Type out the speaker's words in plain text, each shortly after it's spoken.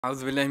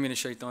أعوذ بالله من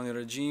الشيطان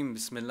الرجيم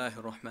بسم الله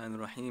الرحمن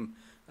الرحيم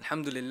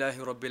الحمد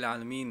لله رب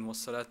العالمين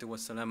والصلاة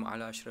والسلام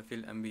على أشرف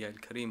الأنبياء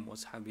الكريم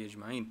وأصحابه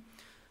أجمعين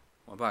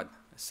وبعد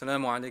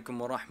السلام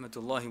عليكم ورحمة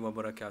الله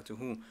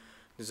وبركاته.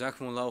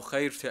 Jazakumullahu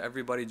khair to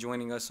everybody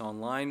joining us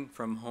online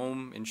from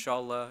home,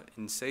 inshallah,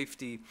 in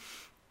safety.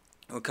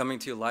 We're coming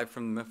to you live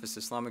from the Memphis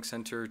Islamic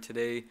Center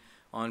today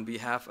on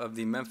behalf of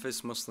the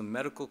Memphis Muslim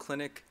Medical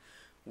Clinic.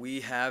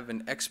 We have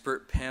an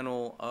expert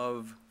panel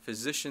of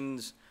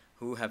physicians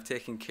who have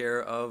taken care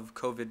of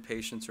COVID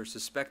patients or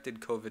suspected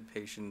COVID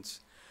patients,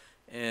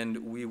 and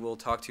we will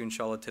talk to you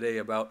inshallah today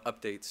about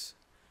updates.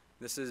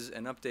 This is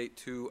an update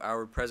to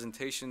our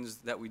presentations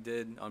that we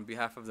did on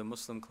behalf of the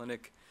Muslim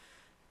Clinic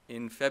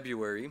in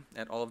February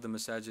at all of the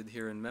masajid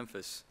here in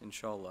Memphis,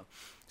 inshallah.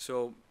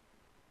 So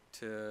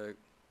to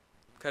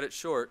cut it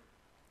short,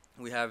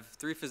 we have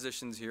three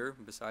physicians here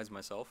besides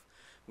myself.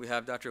 We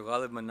have Dr.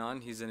 Ghalib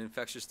Manan. He's an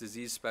infectious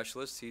disease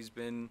specialist. He's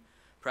been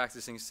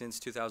practicing since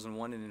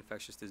 2001 in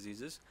infectious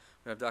diseases.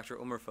 We have Dr.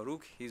 Umar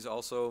Farouk. He's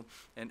also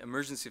an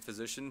emergency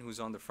physician who's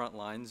on the front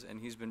lines, and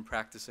he's been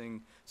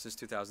practicing since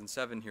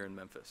 2007 here in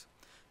Memphis.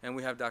 And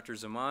we have Dr.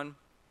 Zaman,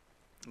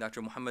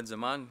 Dr. Muhammad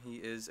Zaman. He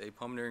is a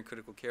pulmonary and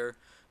critical care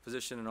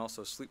physician and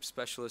also sleep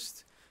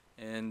specialist,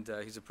 and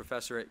he's a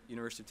professor at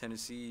University of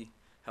Tennessee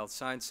Health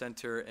Science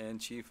Center and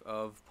chief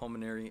of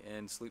pulmonary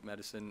and sleep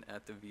medicine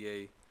at the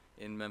VA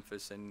in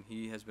Memphis, and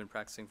he has been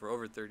practicing for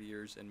over 30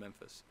 years in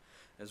Memphis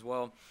as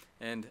well.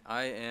 And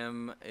I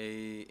am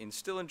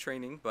still in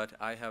training, but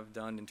I have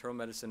done internal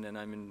medicine and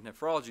I'm in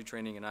nephrology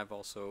training, and I've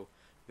also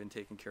been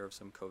taking care of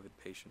some COVID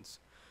patients.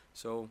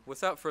 So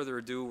without further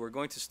ado, we're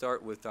going to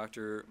start with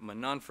Dr.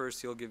 Manan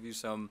first. He'll give you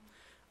some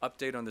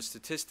update on the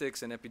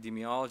statistics and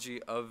epidemiology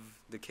of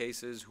the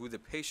cases, who the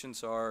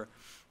patients are,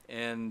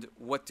 and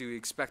what do you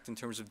expect in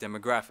terms of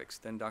demographics.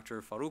 Then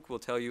Dr. Farouk will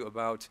tell you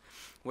about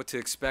what to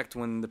expect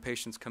when the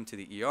patients come to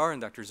the ER,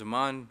 and Dr.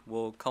 Zaman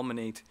will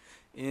culminate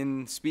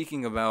in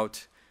speaking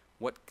about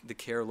what the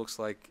care looks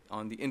like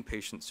on the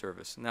inpatient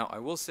service. Now, I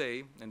will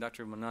say, and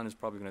Dr. Manan is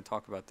probably going to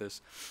talk about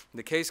this,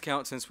 the case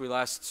count since we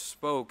last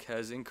spoke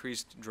has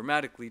increased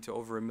dramatically to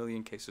over 1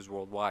 million cases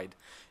worldwide.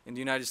 In the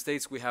United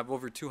States, we have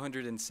over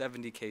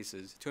 270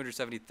 cases,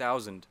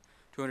 270,000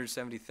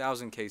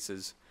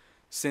 cases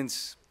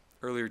since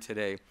earlier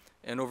today,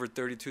 and over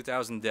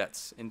 32,000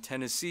 deaths. In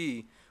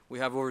Tennessee, we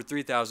have over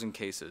 3,000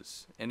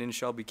 cases. And in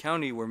Shelby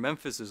County, where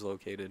Memphis is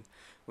located,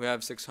 we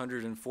have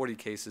 640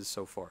 cases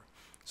so far.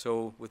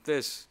 So with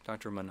this,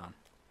 Dr. Manan.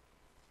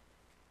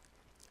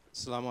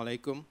 Assalamu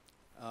alaikum.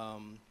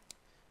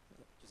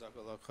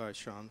 Jazakallah khair,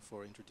 Sean,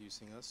 for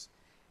introducing us.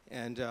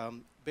 And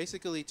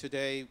basically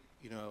today,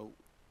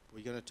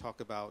 we're going to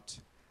talk about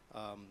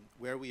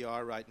where we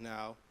are right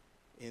now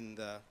in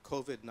the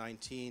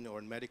COVID-19, or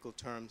in medical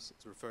terms,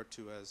 it's referred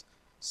to as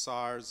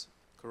SARS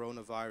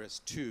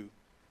coronavirus 2,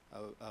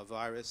 a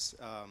virus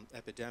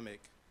epidemic.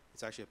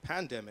 It's actually a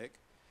pandemic.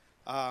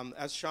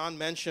 As Sean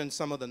mentioned,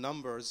 some of the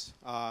numbers,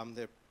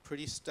 they're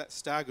pretty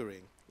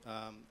staggering.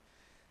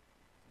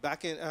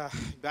 Back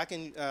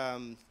in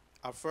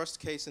our first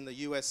case in the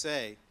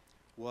USA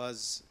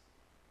was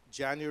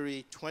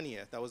January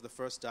 20th. That was the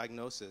first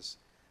diagnosis.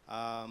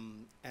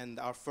 And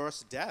our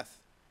first death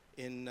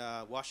in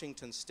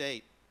Washington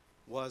State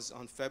was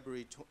on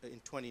February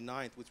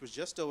 29th, which was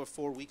just over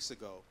 4 weeks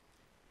ago.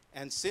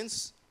 And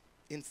since,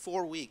 in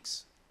 4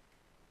 weeks,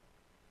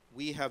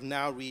 we have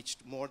now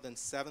reached more than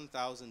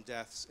 7,000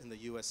 deaths in the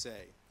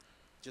USA.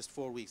 Just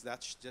 4 weeks.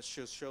 That just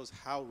shows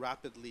how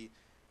rapidly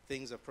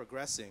things are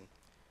progressing.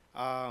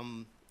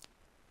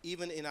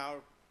 Even in our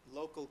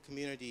local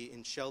community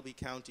in Shelby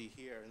County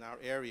here, in our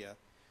area,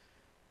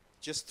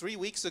 just 3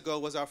 weeks ago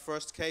was our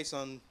first case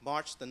on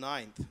March the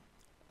 9th.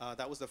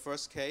 That was the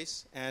first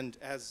case, and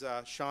as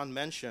Sean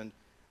mentioned,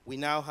 we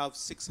now have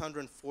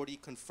 640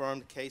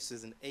 confirmed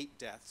cases and 8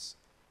 deaths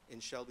in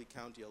Shelby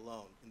County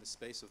alone in the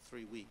space of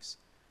 3 weeks.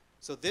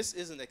 So this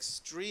is an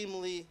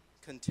extremely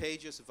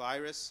contagious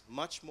virus,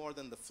 much more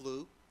than the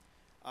flu.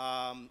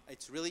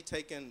 It's really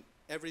taken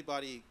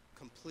everybody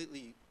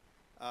completely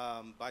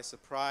by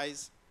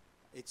surprise.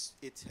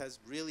 It has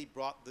really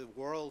brought the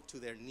world to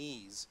their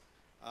knees,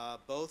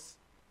 both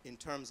in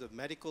terms of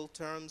medical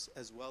terms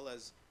as well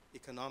as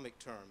economic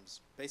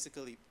terms.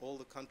 Basically, all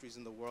the countries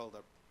in the world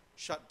are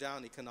shut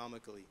down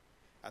economically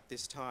at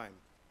this time.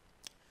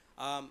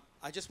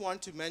 I just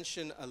want to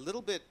mention a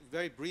little bit,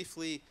 very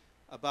briefly,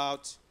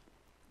 about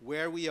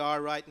where we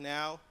are right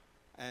now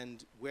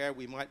and where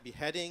we might be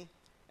heading,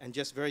 and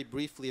just very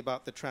briefly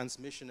about the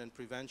transmission and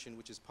prevention,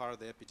 which is part of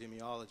the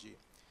epidemiology.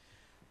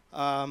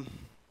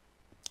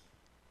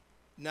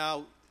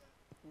 Now,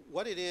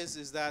 what it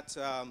is that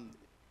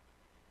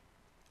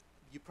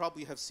you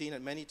probably have seen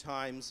it many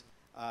times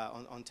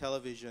on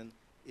television,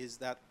 is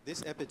that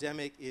this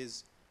epidemic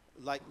is,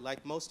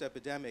 like most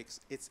epidemics,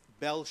 it's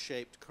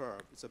bell-shaped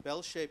curve. It's a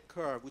bell-shaped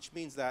curve, which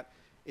means that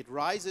it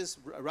rises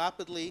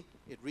rapidly,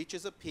 it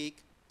reaches a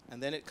peak,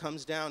 and then it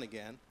comes down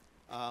again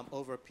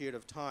over a period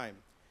of time.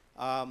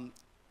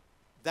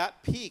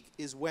 That peak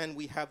is when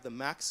we have the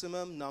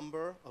maximum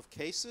number of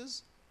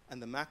cases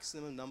and the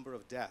maximum number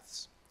of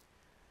deaths.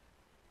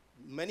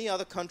 Many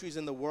other countries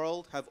in the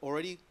world have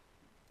already,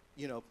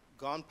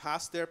 gone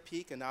past their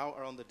peak and now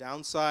are on the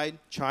downside.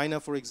 China,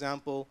 for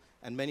example,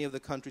 and many of the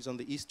countries on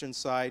the eastern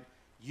side.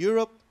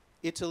 Europe,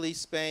 Italy,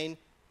 Spain,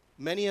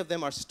 many of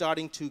them are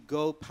starting to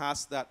go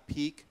past that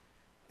peak,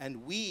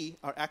 and we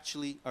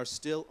are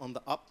still on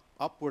the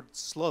upward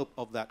slope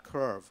of that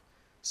curve.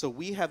 So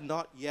we have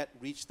not yet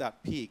reached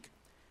that peak.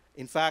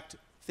 In fact,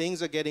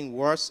 things are getting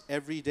worse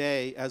every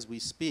day as we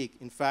speak.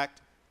 In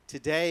fact,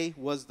 today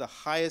was the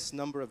highest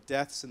number of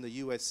deaths in the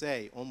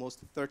USA,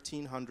 almost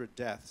 1,300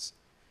 deaths.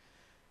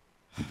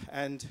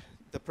 And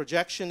the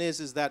projection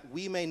is that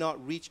we may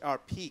not reach our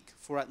peak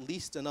for at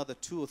least another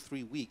 2 or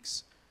 3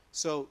 weeks.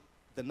 So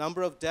the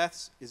number of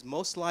deaths is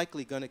most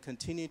likely going to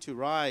continue to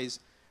rise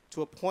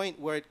to a point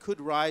where it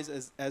could rise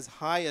as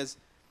high as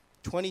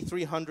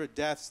 2,300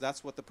 deaths.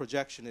 That's what the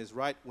projection is,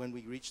 right when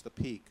we reach the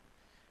peak.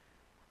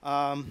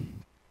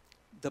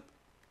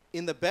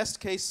 In the best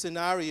case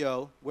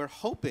scenario, we're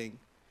hoping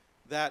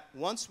that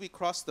once we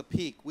cross the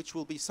peak, which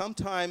will be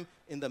sometime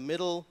in the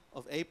middle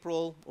of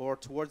April or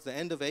towards the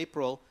end of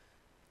April,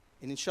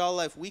 and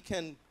inshallah, if we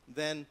can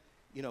then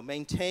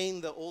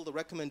maintain all the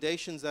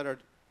recommendations that are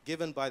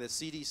given by the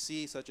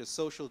CDC, such as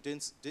social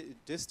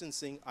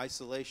distancing,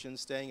 isolation,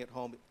 staying at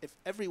home, if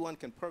everyone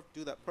can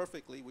do that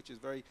perfectly, which is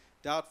very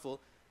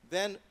doubtful,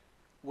 then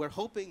we're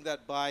hoping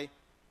that by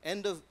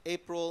end of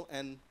April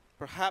and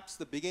perhaps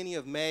the beginning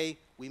of May,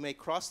 we may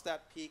cross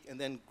that peak and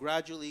then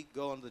gradually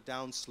go on the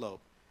downslope.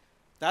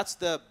 That's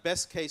the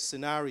best case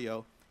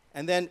scenario.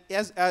 And then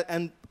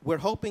and we're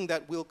hoping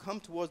that we'll come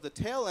towards the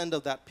tail end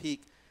of that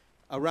peak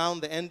around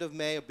the end of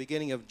May or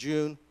beginning of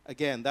June.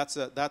 Again,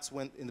 that's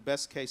when in the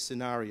best case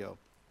scenario.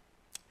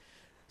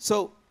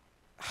 So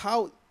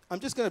I'm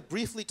just going to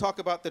briefly talk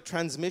about the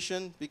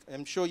transmission.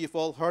 I'm sure you've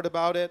all heard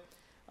about it.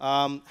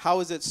 How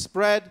is it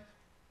spread?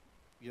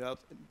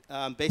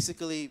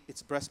 Basically,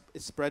 it's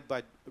spread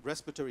by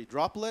respiratory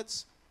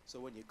droplets. So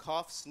when you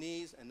cough,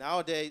 sneeze, and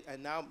now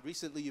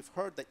recently you've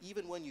heard that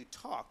even when you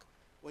talk,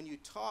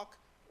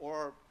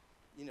 or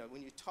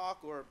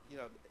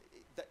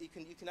that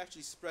you can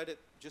actually spread it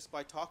just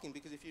by talking.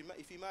 Because if you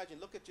imagine,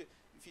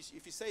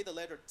 if you say the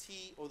letter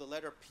T or the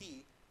letter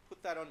P,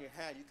 put that on your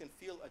hand, you can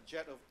feel a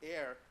jet of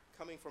air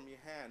coming from your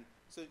hand.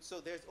 So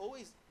there's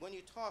always, when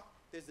you talk,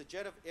 there's a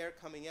jet of air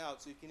coming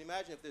out. So you can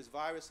imagine if there's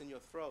virus in your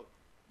throat,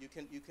 you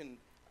can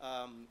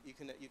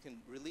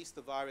release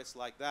the virus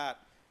like that.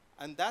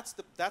 And that's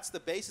the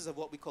basis of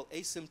what we call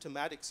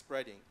asymptomatic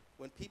spreading.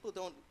 When people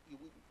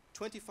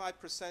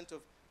 25%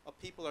 of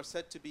people are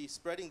said to be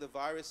spreading the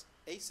virus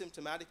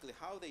asymptomatically.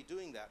 How are they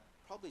doing that?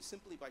 Probably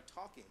simply by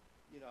talking,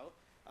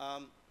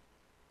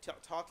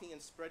 talking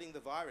and spreading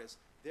the virus.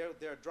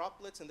 There are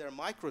droplets and there are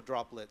micro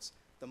droplets.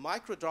 The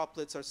micro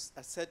droplets are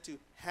said to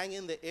hang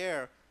in the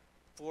air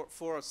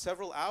for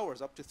several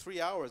hours, up to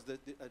 3 hours. A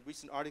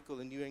recent article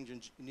in New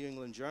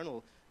England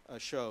Journal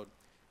showed.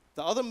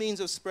 The other means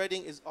of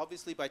spreading is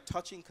obviously by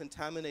touching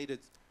contaminated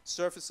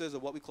surfaces, or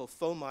what we call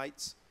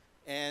fomites.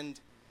 And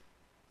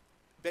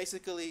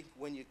basically,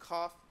 when you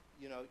cough,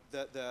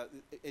 the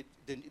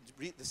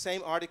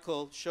same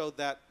article showed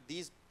that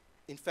these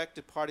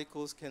infected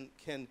particles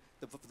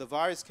the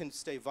virus can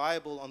stay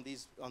viable on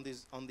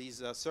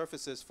these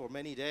surfaces for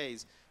many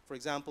days. For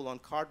example, on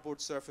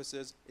cardboard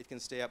surfaces, it can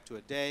stay up to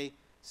a day.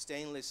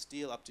 Stainless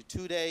steel up to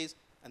 2 days,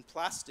 and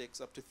plastics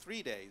up to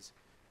 3 days.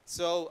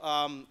 So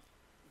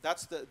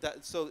that's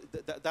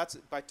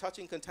by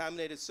touching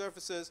contaminated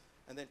surfaces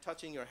and then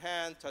touching your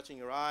hand, touching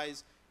your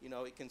eyes.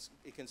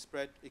 It can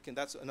spread.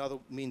 That's another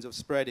means of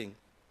spreading.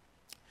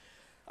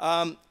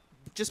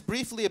 Just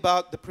briefly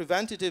about the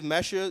preventative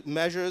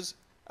measures.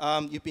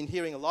 You've been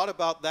hearing a lot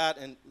about that,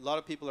 and a lot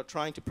of people are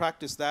trying to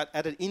practice that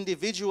at an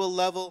individual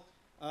level.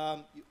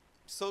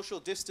 Social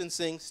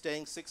distancing,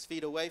 staying 6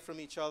 feet away from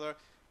each other,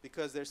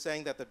 because they're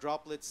saying that the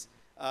droplets,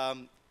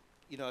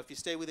 if you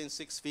stay within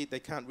 6 feet, they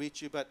can't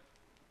reach you. But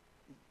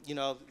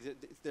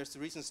there's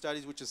recent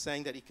studies which are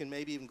saying that it can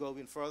maybe even go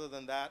even further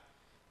than that.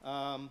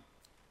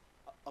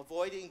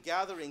 Avoiding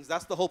gatherings.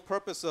 That's the whole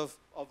purpose of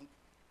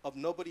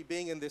nobody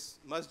being in this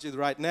masjid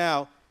right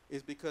now,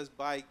 is because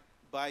by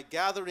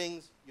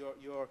gatherings,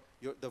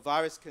 the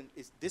virus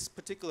this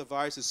particular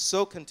virus is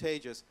so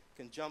contagious,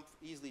 can jump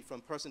easily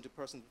from person to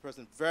person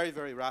very,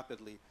 very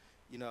rapidly.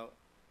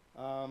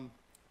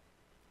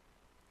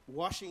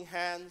 Washing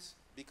hands,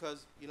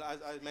 because as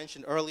I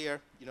mentioned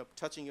earlier,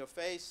 touching your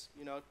face,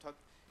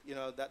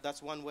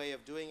 that's one way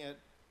of doing it.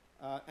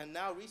 And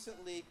now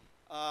recently,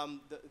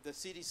 the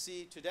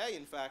CDC today,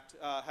 in fact,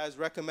 has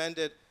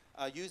recommended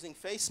using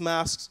face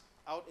masks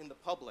out in the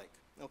public.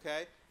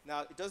 Okay.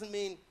 Now it doesn't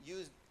mean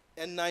use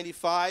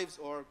N95s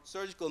or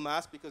surgical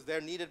masks, because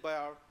they're needed by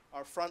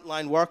our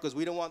frontline workers.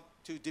 We don't want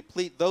to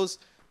deplete those,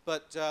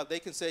 but they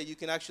can say you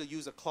can actually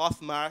use a cloth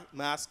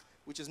mask,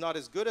 which is not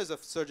as good as a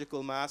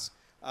surgical mask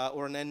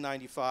or an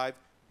N95,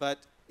 but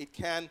it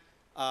can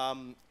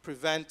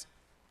prevent,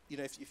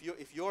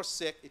 if you're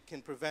sick, it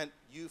can prevent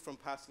you from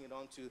passing it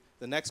on to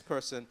the next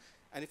person.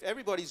 And if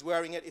everybody's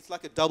wearing it, it's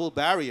like a double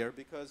barrier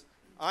because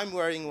I'm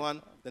wearing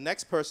one, the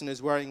next person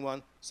is wearing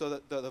one, so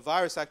that the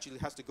virus actually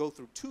has to go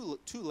through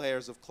two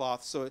layers of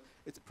cloth, so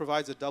it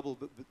provides a double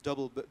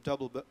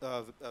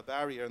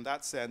barrier in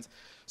that sense.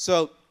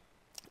 So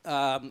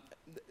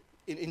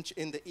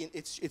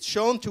it's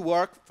shown to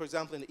work, for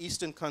example, in the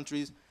Eastern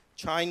countries,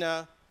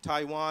 China,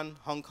 Taiwan,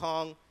 Hong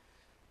Kong,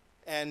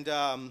 and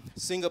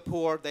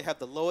Singapore. They have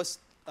the lowest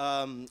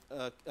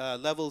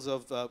levels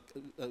of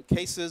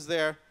cases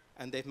there,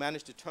 and they've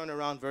managed to turn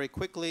around very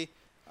quickly.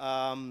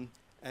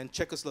 And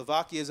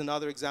Czechoslovakia is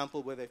another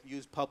example where they've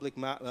used public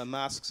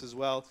masks as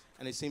well,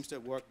 and it seems to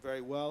have worked very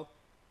well.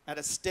 At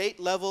a state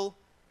level,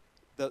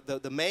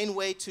 the main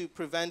way to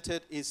prevent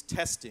it is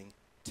testing.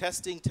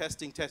 Testing.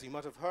 You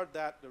might have heard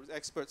that. There was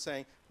experts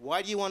saying,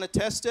 why do you want to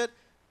test it?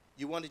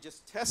 You want to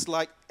just test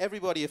like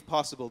everybody if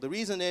possible. The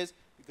reason is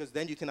because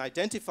then you can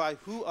identify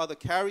who are the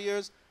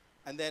carriers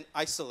and then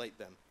isolate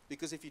them.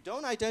 Because if you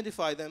don't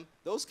identify them,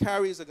 those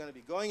carriers are going to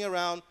be going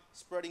around,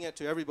 spreading it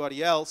to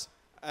everybody else,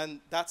 and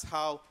that's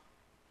how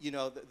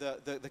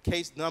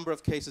the number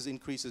of cases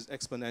increases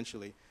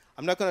exponentially.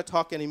 I'm not going to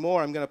talk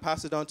anymore. I'm going to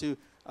pass it on to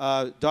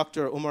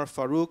Dr. Umar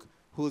Farouk,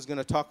 who's going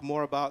to talk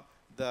more about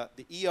the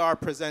ER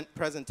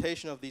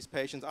presentation of these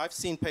patients. I've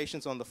seen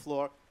patients on the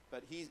floor,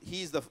 but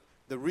he's the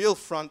real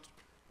front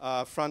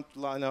person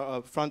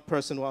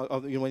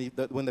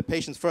when the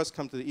patients first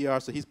come to the ER,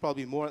 so he's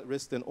probably more at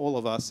risk than all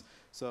of us.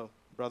 So,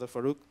 Brother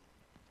Farouk.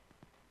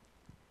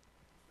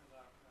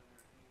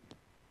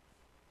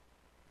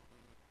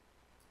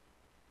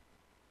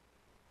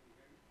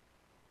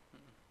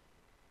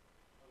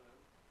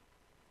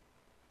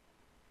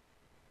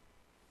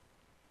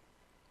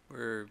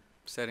 We're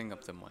setting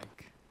up the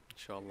mic,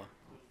 inshallah.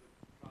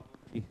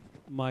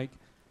 Mike.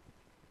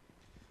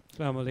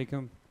 Assalamu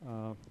alaikum.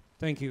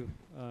 Thank you,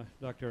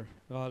 Dr.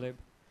 Ghalib,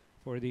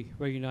 for the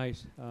very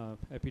nice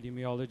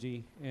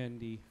epidemiology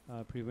and the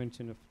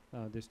prevention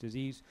of this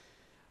disease.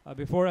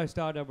 Before I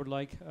start, I would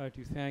like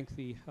to thank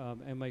the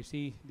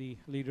MIC, the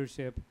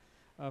leadership,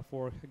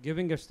 for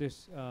giving us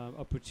this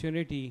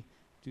opportunity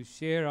to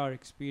share our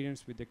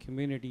experience with the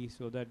community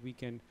so that we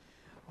can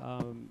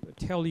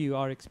tell you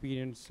our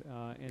experience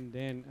and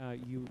then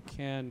you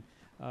can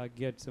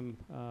get some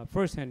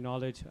first-hand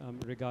knowledge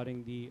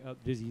regarding the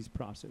disease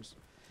process.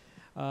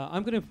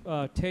 I'm going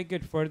to take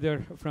it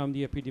further from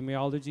the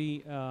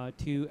epidemiology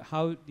to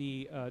how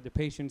the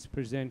patients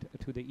present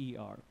to the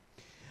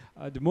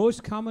ER. The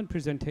most common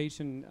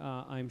presentation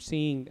I'm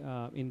seeing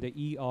in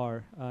the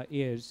ER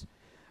is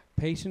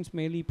patients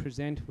mainly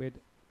present with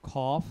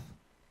cough,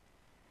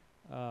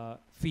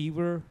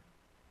 fever,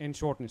 and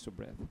shortness of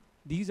breath.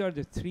 These are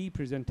the three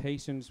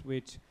presentations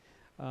which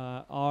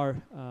are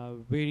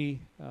very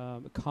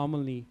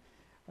commonly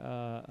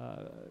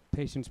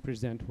patients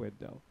present with,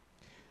 though.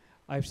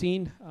 I've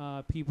seen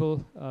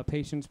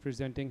patients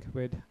presenting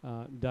with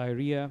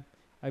diarrhea.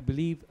 I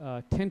believe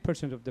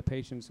 10% of the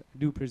patients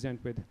do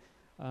present with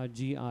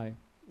GI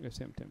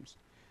symptoms.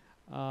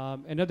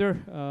 Another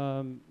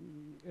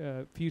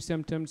few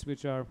symptoms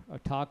which are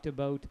talked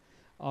about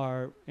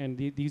are, and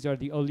these are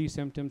the early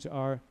symptoms,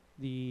 are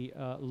the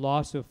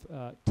loss of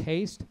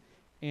taste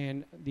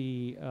and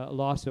the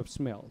loss of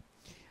smell.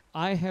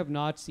 I have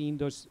not seen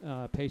those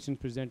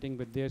patients presenting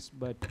with this,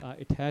 but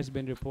it has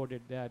been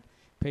reported that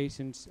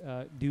patients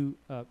do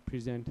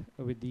present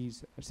with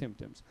these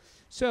symptoms.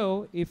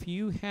 So if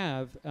you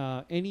have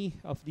any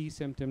of these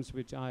symptoms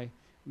which I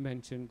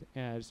mentioned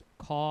as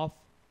cough,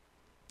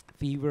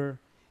 fever,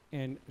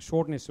 and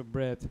shortness of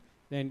breath,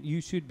 then you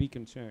should be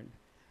concerned.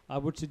 I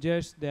would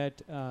suggest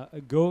that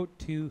go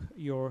to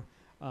your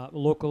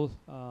local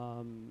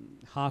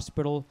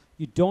hospital.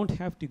 You don't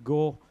have to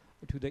go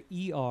to the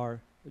ER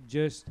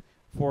just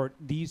for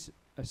these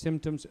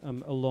symptoms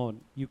alone.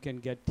 You can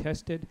get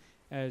tested,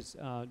 as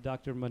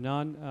Dr.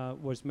 Manan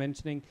was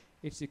mentioning.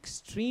 It's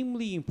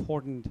extremely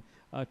important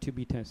to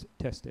be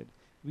tested.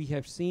 We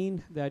have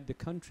seen that the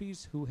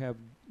countries who have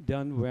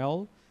done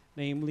well,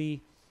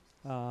 namely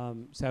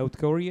South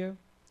Korea,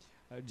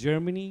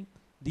 Germany,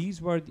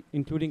 these were,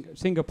 including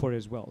Singapore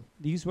as well,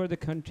 these were the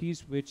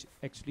countries which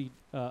actually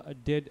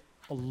did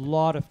a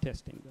lot of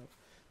testing, though.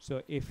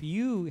 So if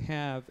you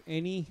have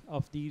any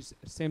of these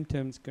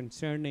symptoms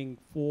concerning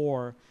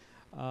for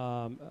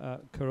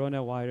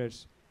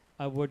coronavirus,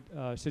 I would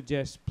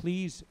suggest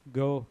please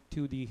go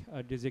to the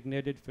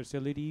designated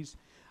facilities.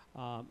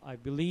 I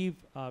believe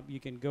you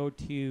can go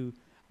to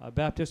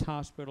Baptist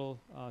Hospital,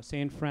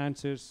 St.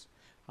 Francis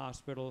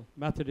Hospital,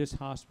 Methodist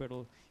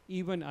Hospital.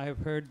 Even I have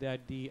heard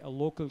that the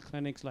local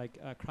clinics like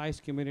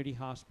Christ Community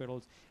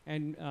Hospitals,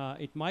 and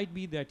it might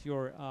be that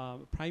your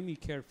primary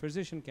care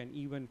physician can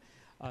even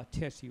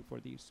test you for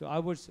these. So I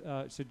would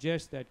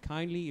suggest that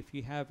kindly, if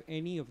you have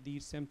any of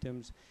these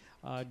symptoms,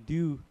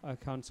 do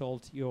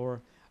consult your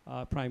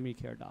primary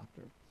care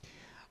doctor.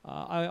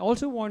 I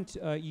also want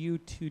you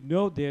to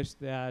know this,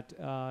 that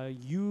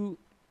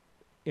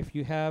if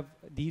you have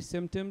these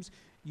symptoms,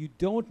 you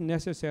don't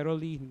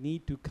necessarily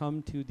need to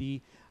come to the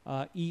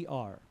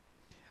ER.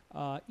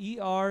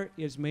 ER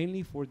is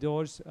mainly for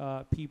those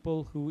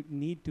people who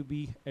need to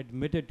be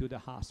admitted to the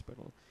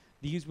hospital.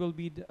 These will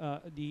be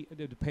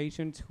the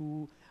patients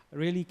who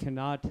really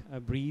cannot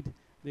breathe.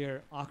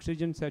 Their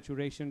oxygen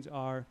saturations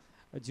are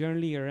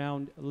generally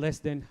around less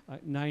than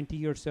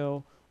 90 or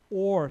so,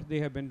 or they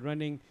have been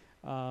running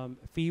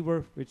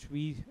fever, which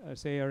we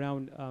say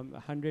around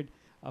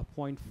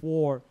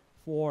 100.4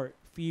 for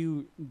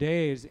few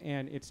days,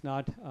 and it's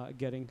not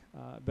getting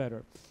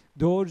better.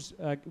 Those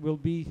will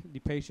be the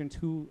patients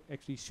who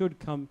actually should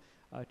come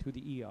to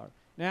the ER.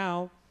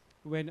 Now,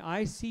 when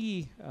I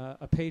see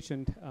a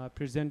patient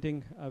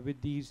presenting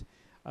with these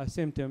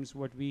symptoms,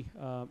 what we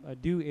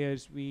do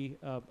is we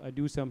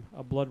do some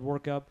blood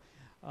workup,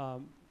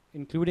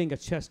 including a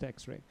chest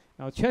x-ray.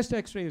 Now, chest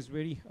x-ray is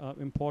very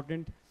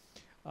important.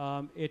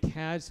 It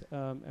has,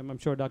 and I'm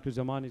sure Dr.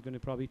 Zaman is going to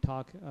probably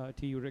talk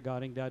to you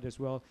regarding that as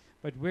well,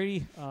 but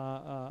very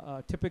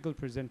typical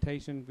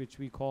presentation, which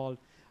we call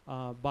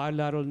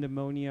bilateral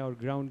pneumonia or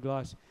ground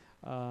glass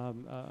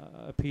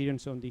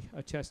appearance on the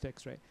chest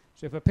x-ray.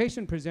 So if a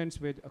patient presents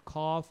with a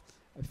cough,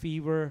 a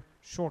fever,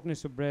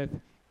 shortness of breath,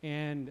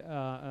 and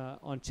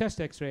on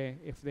chest x-ray,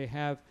 if they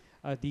have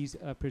these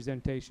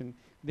presentation,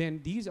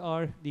 then these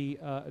are the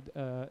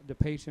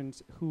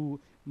patients who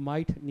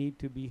might need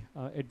to be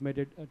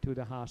admitted to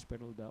the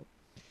hospital though.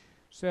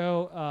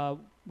 So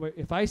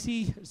if I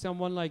see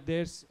someone like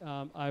this,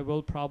 I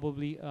will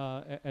probably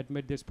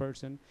admit this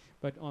person.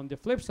 But on the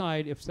flip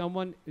side, if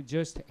someone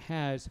just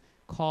has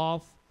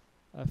cough,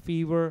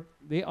 fever,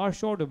 they are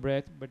short of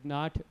breath, but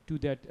not to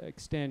that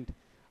extent,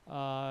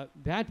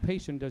 that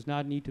patient does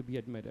not need to be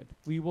admitted.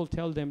 We will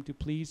tell them to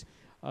please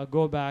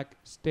go back,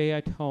 stay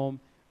at home,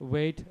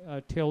 wait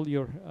till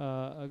your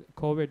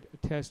COVID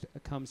test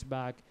comes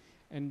back,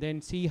 and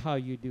then see how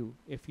you do.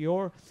 If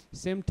your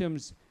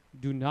symptoms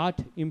do not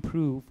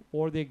improve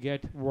or they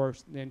get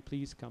worse, then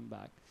please come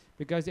back.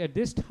 Because at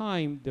this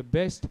time, the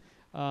best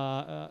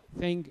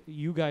thing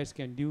you guys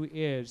can do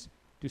is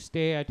to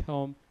stay at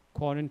home,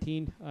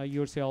 quarantine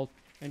yourself,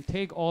 and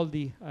take all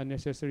the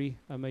necessary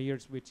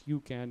measures which you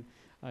can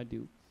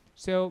do.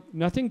 So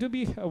nothing to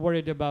be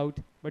worried about,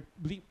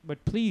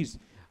 but please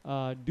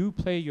do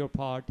play your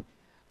part.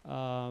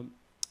 I'm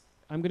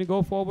going to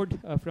go forward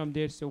from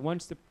this. So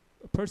once the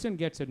person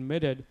gets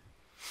admitted,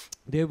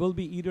 they will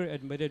be either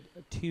admitted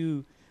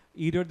to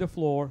either the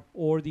floor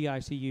or the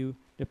ICU,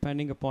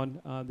 depending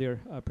upon their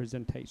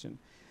presentation.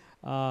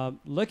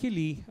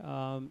 Luckily,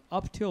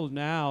 up till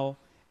now,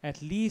 at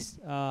least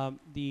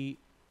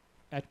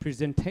at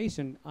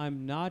presentation,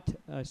 I'm not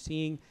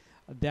seeing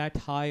that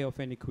high of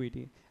an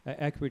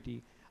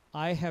equity.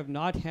 I have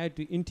not had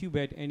to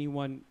intubate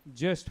anyone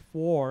just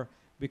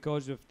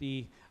because of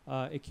the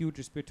acute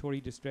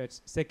respiratory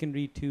distress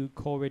secondary to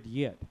COVID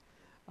yet.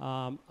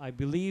 I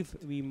believe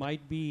we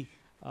might be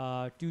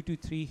 2 to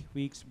 3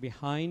 weeks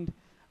behind,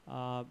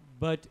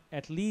 but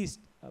at least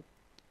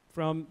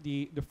from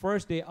the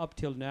first day up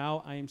till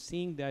now, I am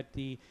seeing that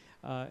the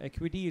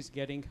acuity is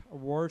getting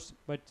worse,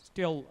 but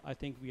still I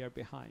think we are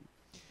behind.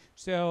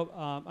 So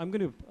I'm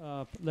going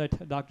to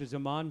let Dr.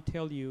 Zaman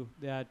tell you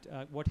that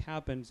what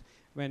happens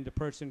when the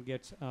person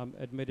gets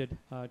admitted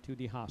to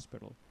the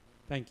hospital.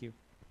 Thank you.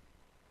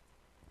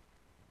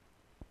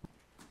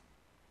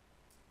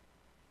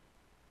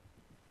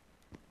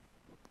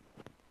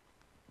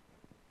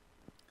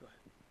 Go ahead.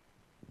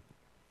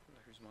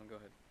 Dr. Zaman, go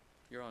ahead.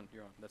 You're on.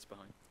 That's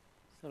behind.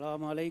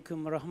 Assalamu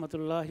alaikum wa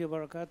rahmatullahi wa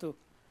barakatuh.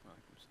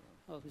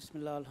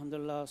 Bismillah,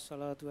 alhamdulillah,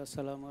 salatu wa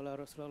salamu ala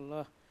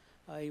Rasulullah.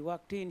 I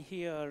walked in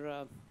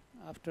here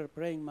after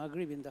praying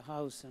Maghrib in the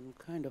house and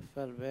kind of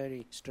felt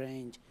very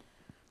strange.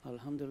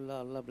 Alhamdulillah,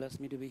 Allah blessed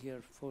me to be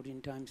here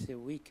 14 times a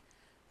week,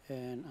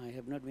 and I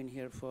have not been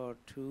here for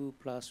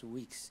 2+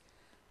 weeks.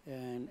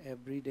 And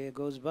every day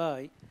goes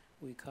by,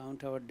 we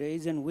count our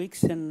days and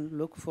weeks and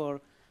look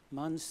for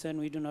months, and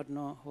we do not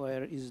know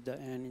where is the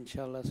end.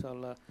 Inshallah, so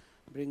Allah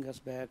bring us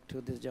back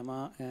to this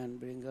Jama'ah and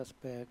bring us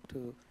back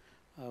to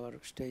our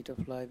state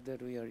of life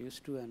that we are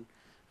used to, and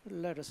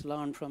let us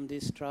learn from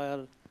this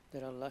trial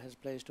that Allah has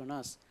placed on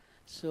us.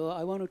 So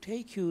I want to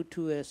take you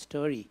to a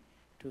story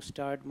to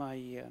start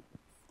my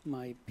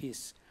my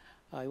piece.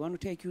 I want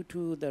to take you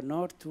to the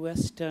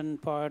northwestern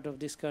part of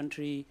this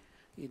country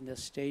in the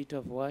state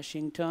of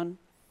Washington.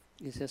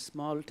 It's a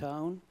small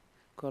town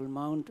called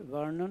Mount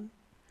Vernon,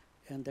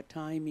 and the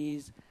time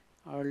is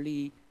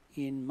early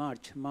in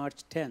March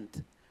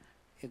 10th.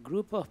 A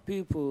group of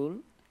people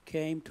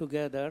came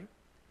together,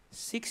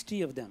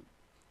 60 of them,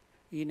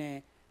 in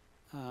a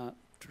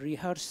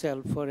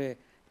rehearsal for a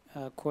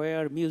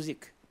choir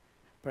music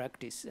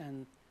practice,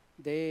 and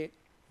they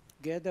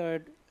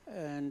gathered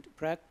and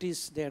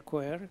practiced their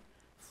choir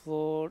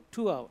for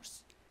 2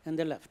 hours, and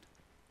they left.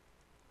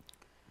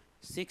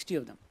 60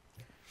 of them.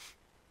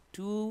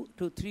 2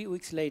 to 3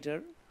 weeks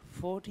later,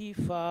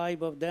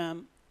 45 of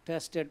them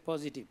tested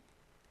positive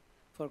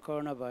for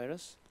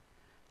coronavirus.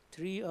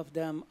 3 of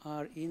them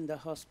are in the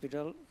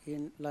hospital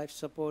in life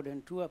support,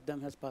 and 2 of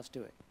them has passed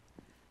away.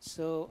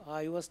 So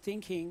I was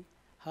thinking,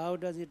 how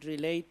does it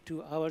relate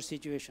to our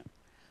situation?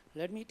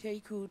 Let me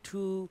take you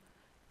to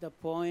the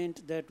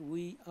point that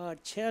we are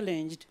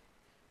challenged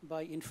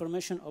by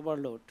information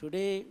overload.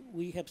 Today,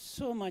 we have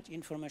so much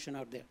information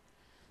out there.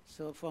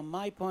 So from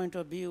my point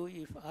of view,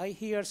 if I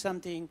hear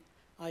something,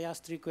 I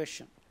ask 3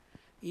 questions.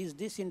 Is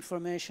this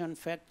information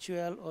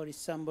factual or is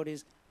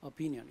somebody's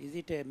opinion? Is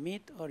it a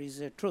myth or is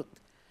it truth?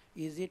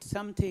 Is it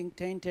something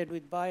tainted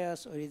with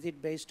bias or is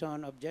it based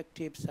on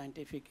objective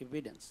scientific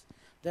evidence?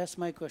 That's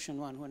my question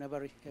 1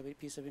 whenever I have a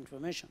piece of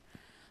information.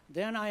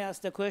 Then I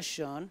ask the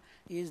question,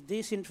 is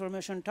this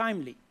information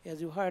timely?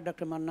 As you heard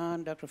Dr.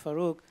 Mannan, Dr.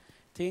 Farooq,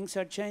 things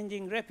are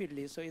changing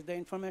rapidly, so is the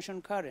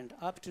information current,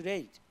 up to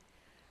date?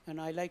 And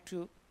I like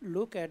to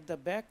look at the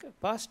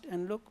past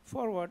and look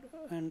forward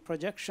and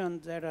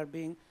projections that are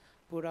being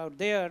put out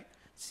there,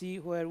 see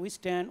where we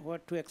stand,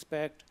 what to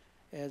expect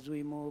as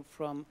we move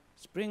from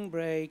spring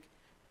break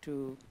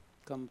to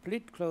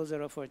complete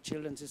closure of our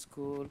children's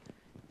school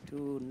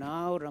to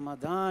now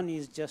Ramadan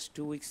is just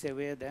 2 weeks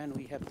away. Then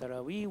we have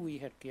Taraweeh, we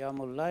had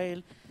Qiyamul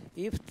Layl,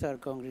 Iftar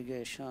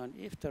congregation,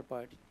 Iftar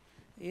party,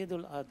 Eid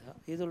al-Adha,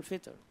 Eid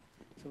al-Fitr.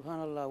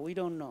 Subhanallah, we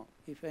don't know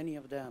if any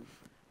of them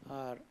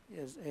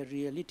is a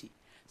reality.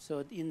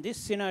 So in this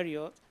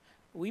scenario,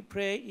 we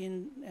pray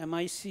in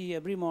MIC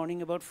every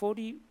morning about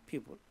 40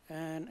 people,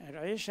 and at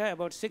Aisha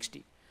about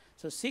 60.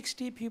 So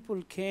 60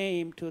 people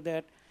came to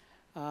that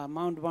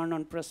Mount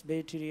Vernon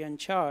Presbyterian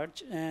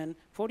Church, and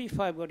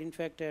 45 got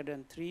infected,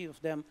 and 3 of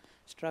them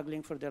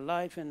struggling for their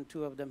life, and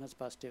 2 of them has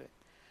passed away.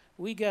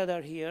 We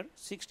gather here,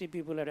 60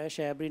 people at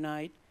Aisha every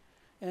night,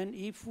 and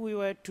if we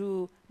were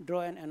to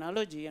draw an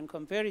analogy and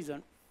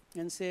comparison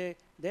and say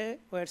they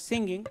were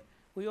singing,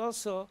 we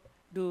also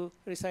do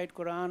recite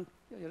Quran.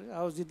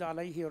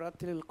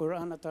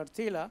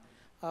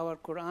 Our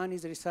Quran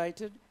is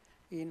recited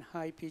in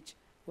high pitch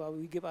while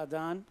we give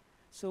adhan.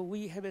 So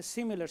we have a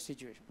similar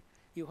situation.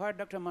 You heard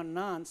Dr.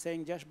 Mannan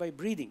saying just by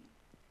breathing,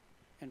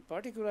 and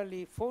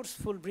particularly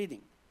forceful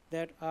breathing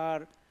that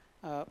are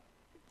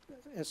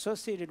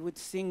associated with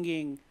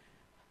singing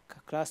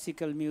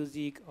classical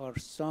music or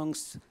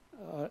songs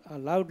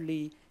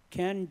loudly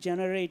can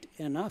generate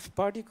enough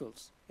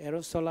particles,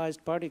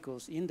 aerosolized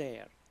particles in the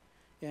air.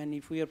 And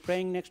if we are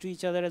praying next to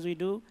each other as we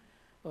do,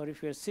 or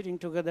if we are sitting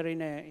together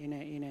in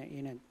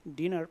a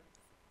dinner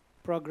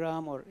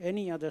program or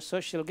any other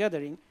social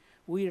gathering,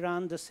 we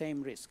run the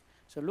same risk.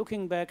 So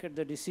looking back at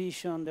the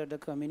decision that the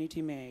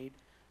community made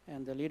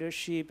and the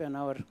leadership and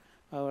our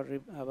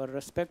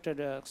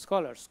respected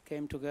scholars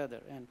came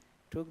together and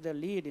took the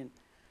lead in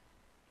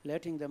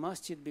letting the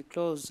masjid be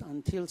closed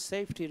until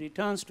safety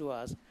returns to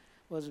us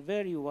was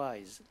very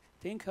wise.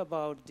 Think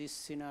about this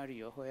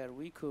scenario where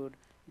we could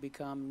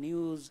become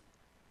news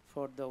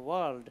for the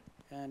world,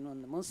 and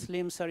when the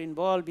Muslims are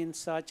involved in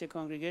such a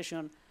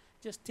congregation,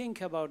 just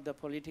think about the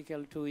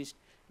political twist,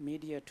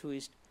 media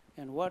twist,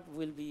 and what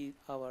will be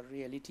our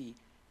reality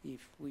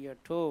if we are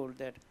told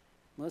that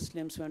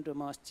Muslims went to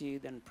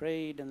masjid and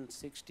prayed and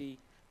 60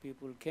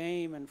 people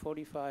came and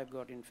 45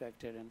 got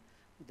infected and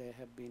they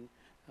have been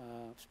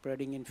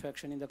spreading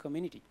infection in the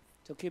community.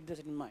 So keep this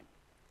in mind.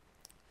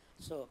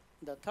 So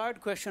the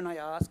third question I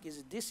ask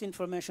is this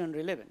information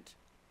relevant?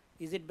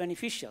 Is it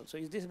beneficial? So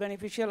is this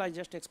beneficial? I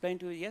just explained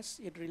to you, yes,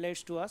 it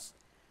relates to us.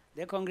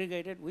 They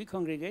congregated, we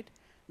congregate.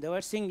 They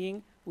were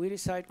singing, we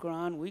recite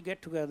Quran, we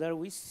get together,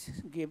 we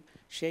give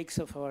shakes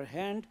of our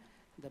hand,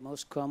 the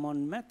most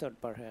common method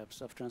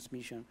perhaps of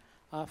transmission.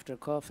 After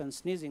cough and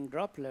sneezing,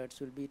 droplets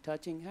will be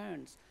touching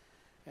hands.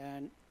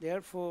 And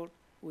therefore,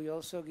 we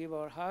also give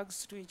our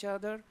hugs to each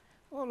other.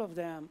 All of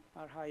them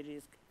are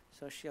high-risk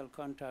social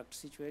contact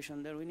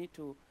situation that we need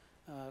to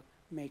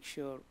make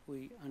sure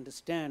we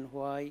understand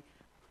why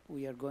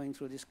we are going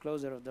through this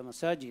closure of the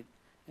masajid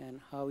and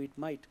how it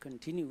might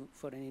continue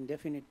for an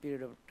indefinite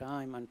period of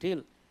time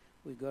until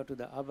we go to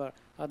the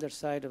other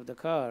side of the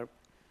curve,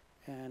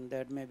 and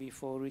that may be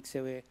 4 weeks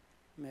away,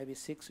 maybe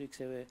 6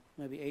 weeks away,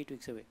 maybe 8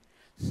 weeks away.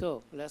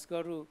 So let's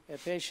go to a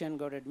patient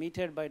got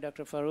admitted by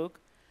Dr. Farooq,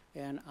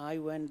 and I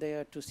went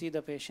there to see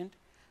the patient.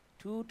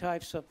 2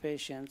 types of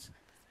patients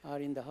are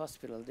in the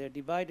hospital. They're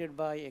divided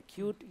by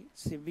acute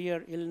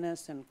severe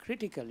illness and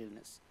critical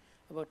illness.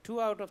 About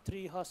 2 out of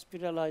 3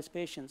 hospitalized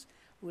patients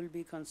will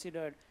be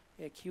considered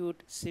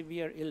acute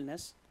severe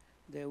illness.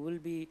 They will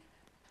be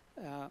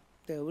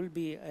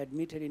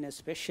admitted in a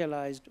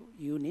specialized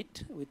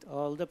unit with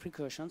all the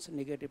precautions,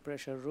 negative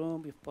pressure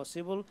room if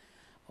possible,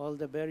 all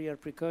the barrier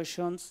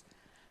precautions,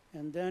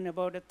 and then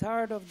about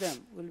 1/3 of them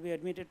will be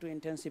admitted to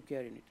intensive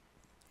care unit.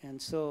 And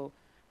so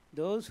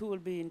those who will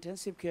be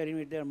intensive care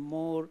unit, they're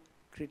more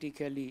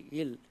critically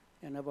ill,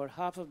 and about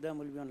half of them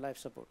will be on life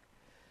support.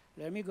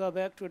 Let me go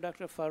back to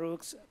Dr.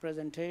 Farooq's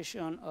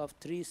presentation of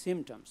 3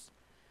 symptoms: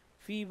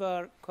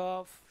 fever,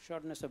 cough,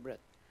 shortness of breath.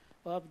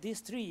 Of these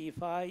 3,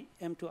 if I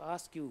am to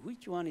ask you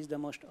which one is the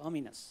most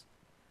ominous,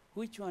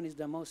 which one is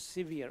the most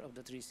severe of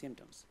the 3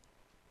 symptoms,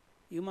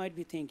 you might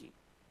be thinking,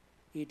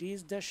 it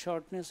is the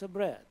shortness of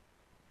breath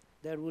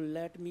that will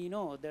let me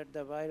know that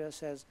the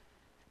virus has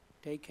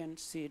taken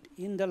seat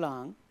in the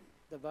lung,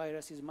 the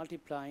virus is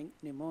multiplying,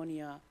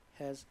 pneumonia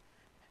has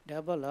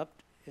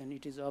developed, and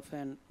it is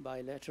often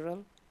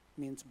bilateral,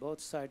 means both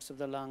sides of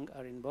the lung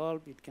are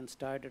involved. It can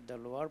start at the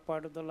lower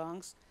part of the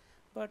lungs,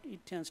 but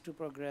it tends to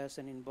progress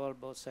and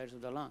involve both sides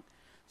of the lung.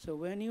 So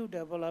when you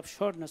develop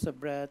shortness of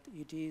breath,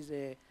 it is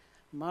a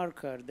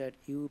marker that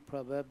you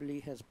probably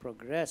has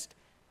progressed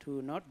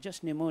to not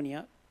just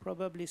pneumonia,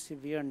 probably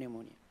severe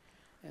pneumonia.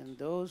 And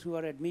those who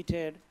are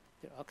admitted,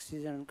 their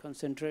oxygen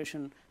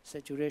concentration,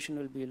 saturation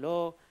will be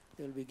low.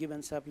 They will be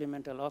given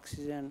supplemental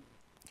oxygen.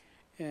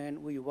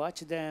 And we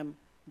watch them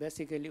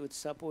basically with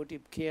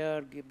supportive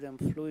care, give them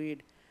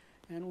fluid.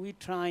 And we're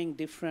trying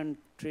different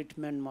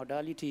treatment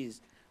modalities.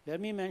 Let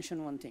me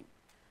mention one thing.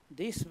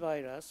 This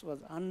virus was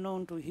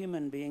unknown to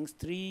human beings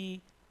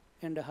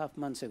 3.5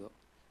 months ago.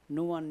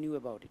 No one knew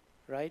about it,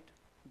 right?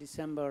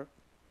 December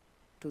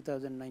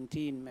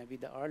 2019 may be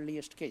the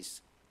earliest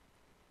case.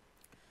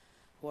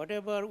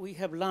 Whatever we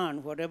have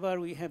learned, whatever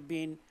we have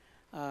been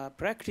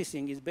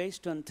practicing is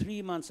based on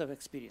 3 months of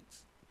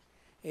experience.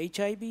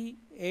 HIV,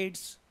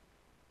 AIDS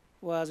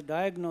was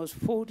diagnosed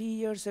 40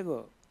 years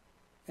ago.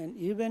 And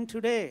even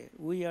today,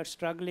 we are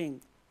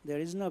struggling. There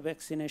is no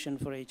vaccination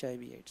for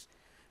HIV, AIDS.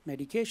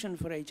 Medication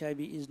for HIV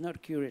is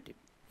not curative.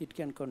 It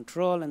can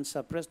control and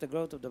suppress the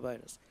growth of the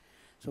virus.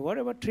 So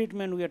whatever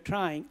treatment we are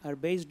trying are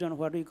based on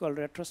what we call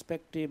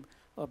retrospective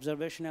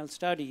observational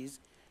studies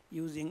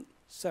using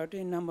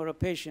certain number of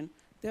patients.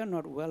 They are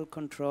not well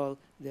controlled.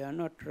 They are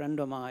not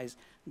randomized.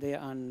 They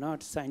are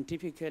not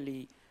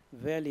scientifically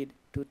valid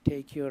to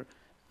take your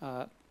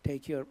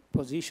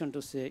position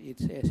to say it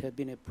has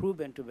been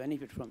proven to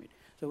benefit from it.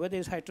 So whether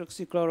it's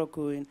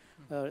hydroxychloroquine,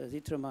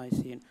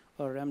 azithromycin,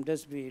 or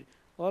remdesivir,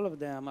 all of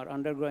them are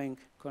undergoing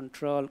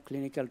controlled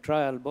clinical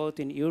trial, both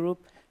in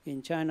Europe,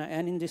 in China,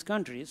 and in this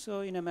country.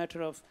 So in a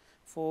matter of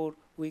 4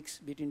 weeks,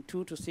 between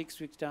 2 to 6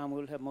 weeks time,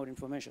 we'll have more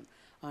information.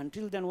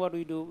 Until then, what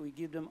we do, we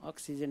give them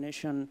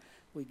oxygenation,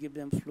 we give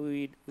them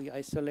fluid, we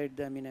isolate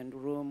them in a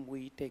room,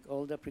 we take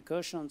all the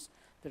precautions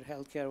that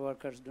healthcare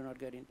workers do not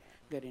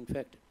get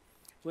infected.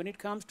 When it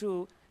comes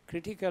to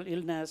critical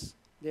illness,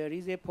 there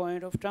is a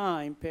point of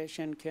time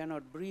patient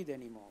cannot breathe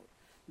anymore.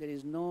 There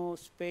is no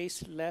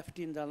space left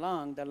in the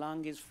lung. The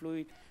lung is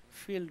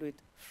filled with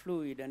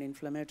fluid and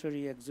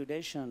inflammatory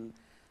exudation.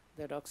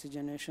 That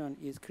oxygenation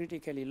is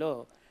critically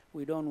low.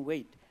 We don't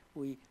wait.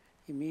 We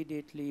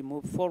immediately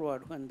move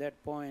forward when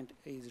that point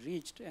is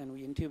reached, and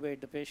we intubate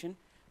the patient,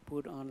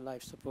 put on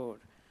life support.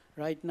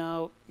 Right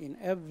now, in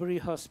every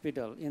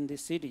hospital in the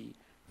city,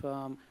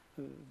 from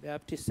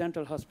Baptist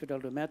Central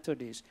Hospital to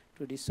Methodist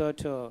to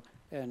DeSoto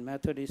and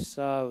Methodist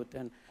South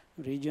and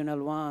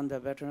Regional 1, the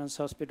Veterans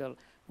Hospital,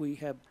 we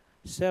have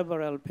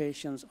several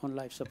patients on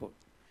life support.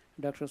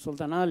 Dr.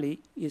 Sultan Ali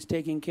is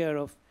taking care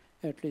of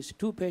at least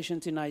 2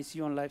 patients in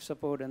ICU on life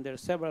support, and there are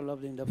several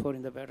of them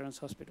in the Veterans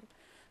Hospital.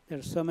 There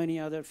are so many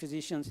other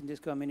physicians in this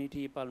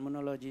community,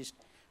 pulmonologists.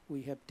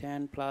 We have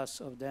 10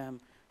 plus of them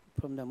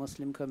from the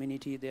Muslim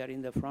community. They are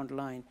in the front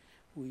line.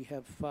 We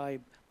have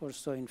 5 or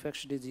so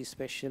infectious disease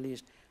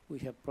specialists. We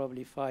have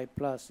probably 5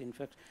 plus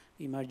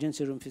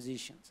emergency room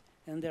physicians.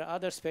 And there are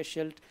other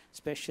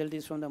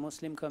specialties from the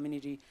Muslim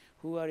community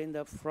who are in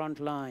the front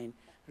line,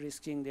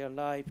 risking their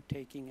life,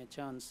 taking a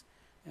chance,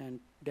 and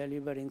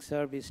delivering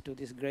service to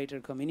this greater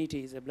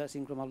community is a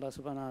blessing from Allah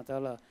subhanahu wa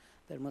ta'ala.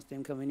 The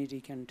Muslim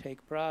community can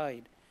take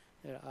pride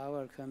that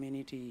our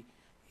community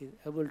is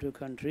able to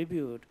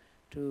contribute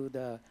to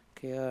the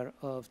care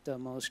of the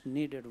most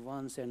needed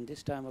ones in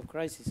this time of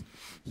crisis.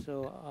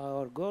 So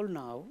our goal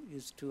now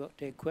is to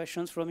take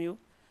questions from you,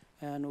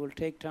 and we'll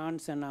take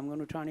turns, and I'm going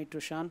to turn it to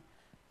Shan,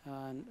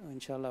 and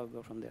inshallah I'll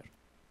go from there.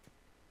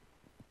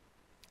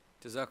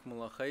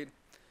 Jazakumullah khair.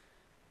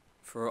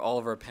 For all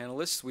of our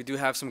panelists, we do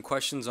have some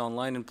questions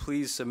online, and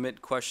please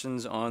submit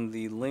questions on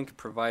the link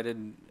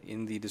provided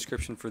in the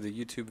description for the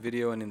YouTube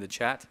video and in the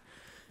chat.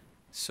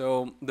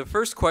 So the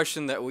first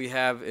question that we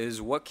have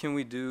is, what can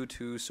we do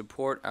to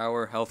support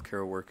our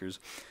healthcare workers?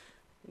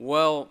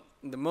 Well,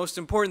 the most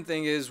important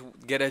thing is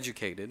get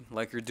educated,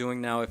 like you're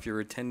doing now if you're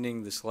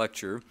attending this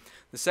lecture.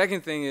 The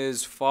second thing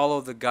is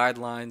follow the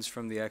guidelines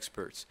from the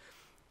experts.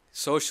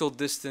 Social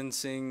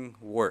distancing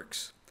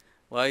works.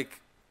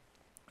 Like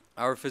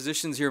our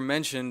physicians here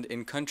mentioned,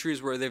 in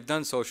countries where they've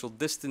done social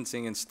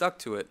distancing and stuck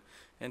to it,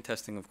 and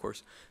testing of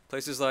course,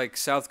 places like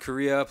South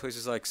Korea,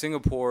 places like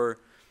Singapore,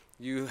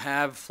 you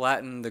have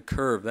flattened the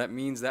curve. That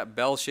means that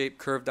bell-shaped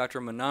curve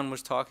Dr. Manan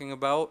was talking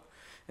about,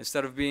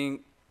 instead of being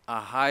a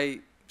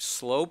high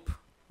slope,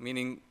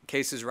 meaning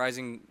cases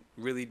rising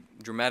really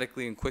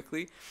dramatically and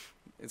quickly,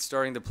 it's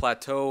starting to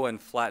plateau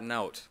and flatten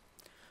out.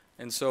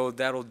 And so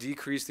that'll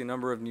decrease the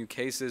number of new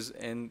cases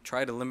and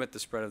try to limit the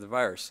spread of the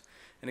virus.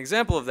 An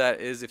example of that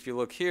is, if you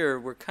look here,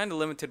 we're kind of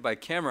limited by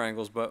camera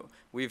angles, but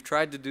we've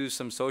tried to do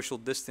some social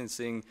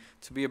distancing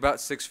to be about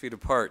 6 feet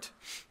apart.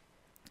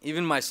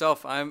 Even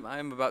myself,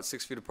 I'm about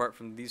 6 feet apart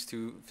from these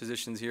 2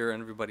 physicians here,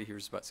 and everybody here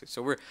is about 6.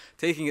 So we're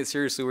taking it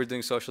seriously. We're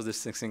doing social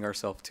distancing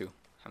ourselves too,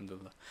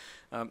 alhamdulillah.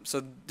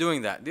 So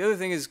doing that. The other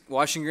thing is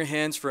washing your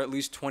hands for at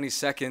least 20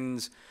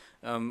 seconds,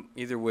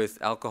 either with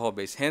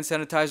alcohol-based hand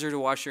sanitizer to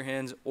wash your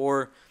hands,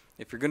 or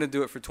if you're going to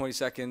do it for 20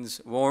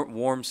 seconds,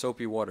 warm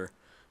soapy water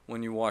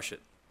when you wash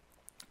it.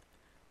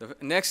 The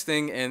next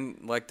thing, and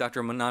like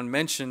Dr. Manan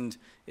mentioned,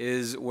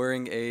 is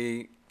wearing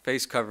a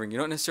face covering. You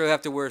don't necessarily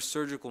have to wear a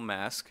surgical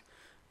mask.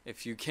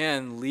 If you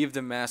can, leave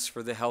the mask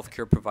for the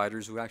healthcare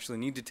providers who actually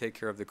need to take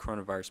care of the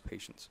coronavirus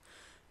patients.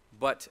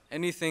 But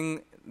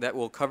anything that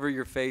will cover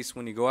your face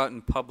when you go out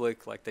in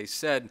public, like they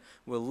said,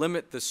 will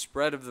limit the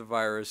spread of the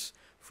virus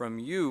from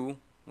you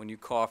when you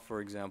cough, for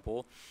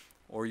example,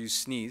 or you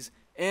sneeze,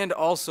 and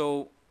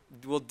also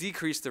will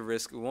decrease the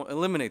risk. It won't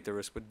eliminate the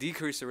risk, but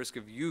decrease the risk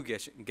of you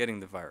getting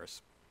the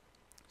virus.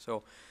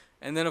 So,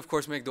 and then of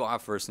course make dua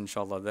first,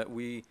 inshallah, that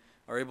we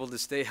are able to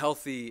stay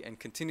healthy and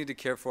continue to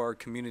care for our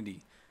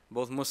community,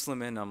 both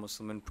Muslim and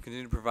non-Muslim, and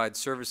continue to provide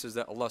services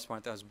that Allah subhanahu wa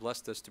ta'ala has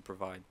blessed us to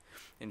provide,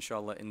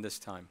 inshallah, in this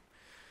time.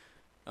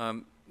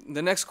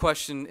 The next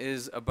question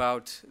is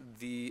about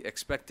the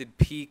expected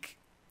peak.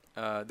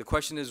 The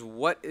question is,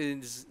 what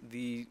is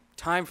the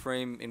time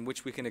frame in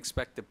which we can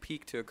expect the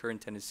peak to occur in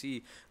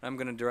Tennessee? I'm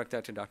going to direct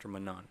that to Dr.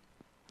 Manan.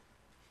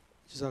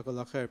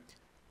 Jazakallah khair.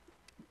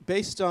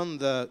 Based on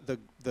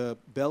the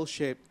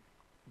bell-shaped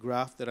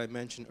graph that I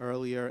mentioned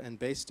earlier, and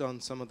based on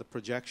some of the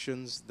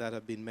projections that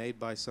have been made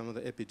by some of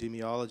the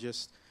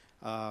epidemiologists,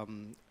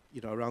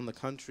 around the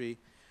country,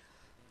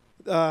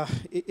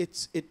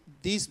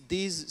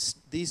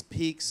 these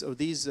peaks or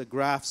these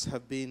graphs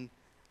have been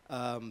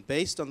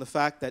based on the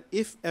fact that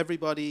if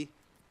everybody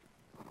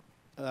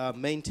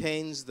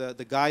maintains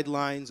the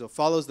guidelines or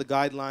follows the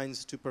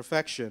guidelines to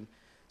perfection,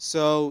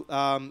 so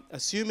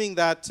assuming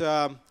that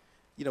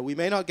we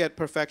may not get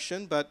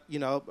perfection, but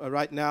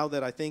right now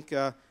that I think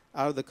out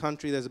of the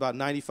country there's about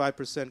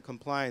 95%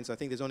 compliance. I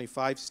think there's only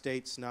 5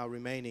 states now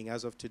remaining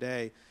as of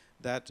today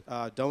that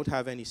don't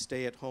have any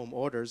stay-at-home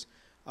orders.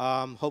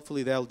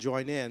 Hopefully they'll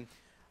join in.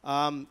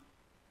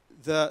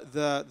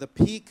 The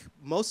peak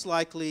most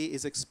likely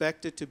is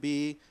expected to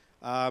be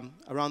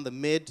around the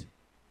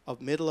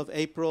middle of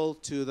April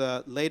to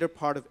the later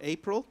part of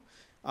April.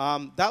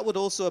 That would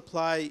also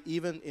apply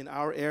even in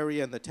our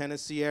area, in the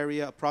Tennessee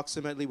area.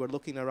 Approximately, we're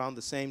looking around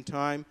the same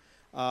time,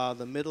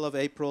 the middle of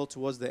April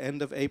towards the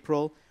end of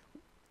April.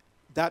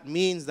 That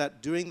means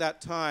that during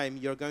that time,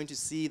 you're going to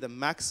see the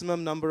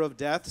maximum number of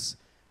deaths,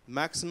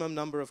 maximum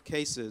number of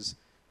cases,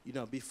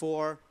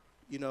 before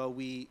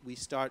we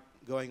start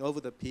going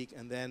over the peak,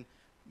 and then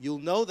you'll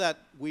know that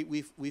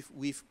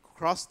we've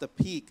crossed the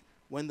peak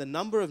when the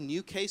number of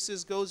new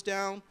cases goes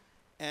down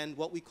and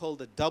what we call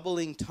the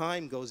doubling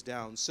time goes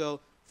down.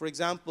 So, for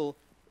example,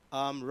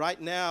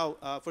 right now,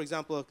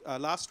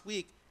 last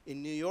week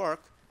in New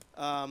York,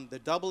 the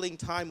doubling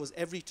time was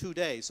every 2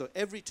 days. So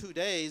every 2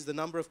 days, the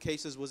number of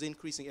cases was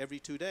increasing every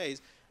 2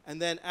 days,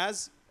 and then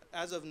as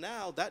of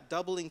now, that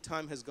doubling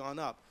time has gone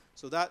up.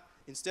 So that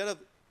instead of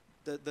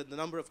the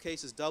number of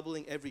cases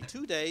doubling every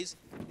 2 days,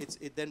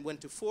 it then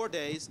went to 4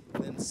 days,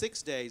 then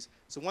 6 days.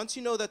 So once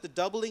you know that the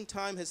doubling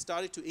time has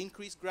started to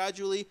increase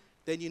gradually,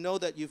 then you know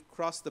that you've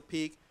crossed the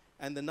peak,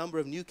 and the number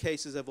of new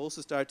cases have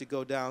also started to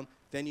go down.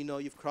 Then you know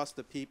you've crossed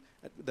the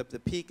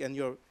peak, and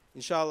you're,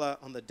 inshallah,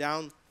 on the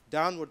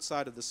downward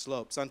side of the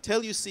slope. So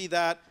until you see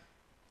that,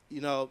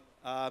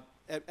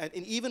 and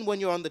even when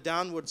you're on the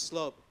downward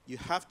slope, you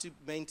have to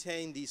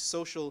maintain these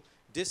social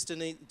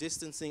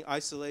distancing,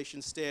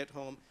 isolation, stay at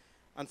home.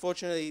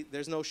 Unfortunately,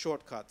 there's no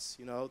shortcuts.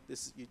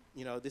 This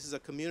is a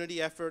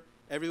community effort.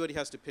 Everybody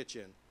has to pitch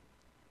in.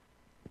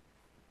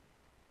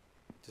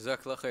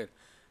 Jazakallah khair.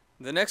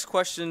 The next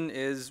question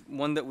is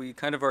one that we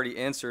kind of already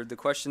answered. The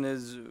question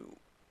is,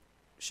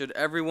 should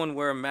everyone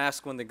wear a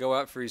mask when they go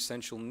out for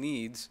essential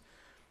needs?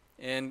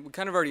 And we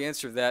kind of already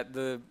answered that.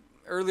 The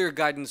earlier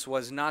guidance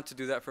was not to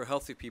do that for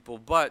healthy people,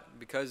 but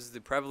because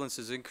the prevalence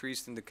has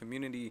increased in the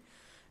community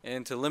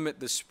and to limit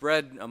the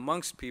spread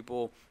amongst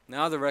people,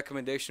 now the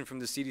recommendation from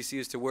the CDC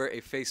is to wear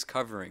a face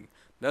covering.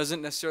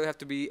 Doesn't necessarily have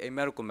to be a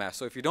medical mask.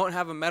 So if you don't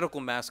have a medical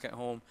mask at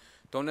home,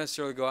 don't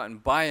necessarily go out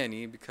and buy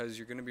any, because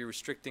you're going to be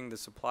restricting the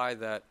supply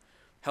that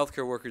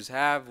healthcare workers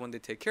have when they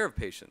take care of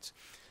patients.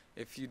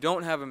 If you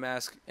don't have a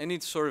mask, any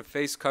sort of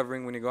face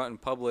covering when you go out in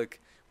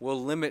public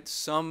will limit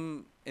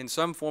in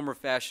some form or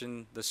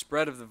fashion the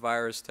spread of the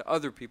virus to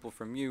other people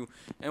from you,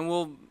 and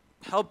will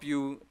help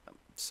you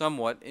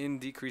somewhat in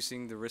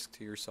decreasing the risk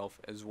to yourself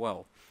as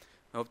well.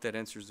 I hope that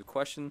answers the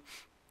question.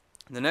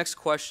 The next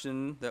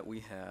question that we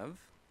have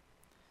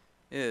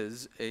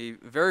is a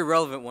very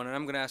relevant one, and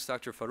I'm going to ask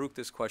Dr. Farouk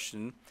this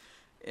question.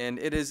 And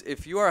it is,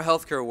 if you are a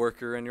healthcare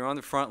worker and you're on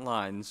the front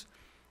lines,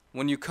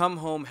 when you come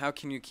home, how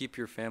can you keep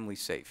your family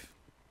safe?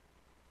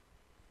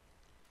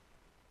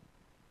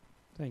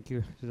 Thank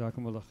you,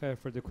 Jazakumullah khair,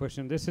 for the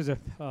question. This is a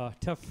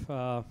tough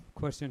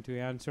question to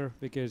answer,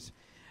 because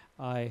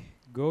I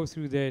go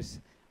through this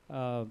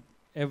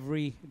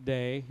every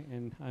day,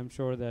 and I'm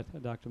sure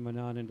that Dr.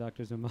 Manan and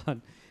Dr.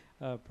 Zaman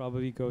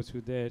probably go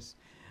through this.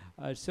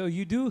 So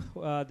you do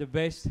the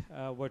best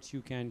what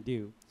you can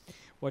do.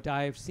 What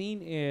I've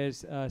seen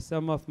is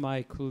some of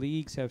my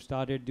colleagues have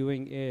started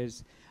doing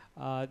is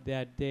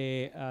that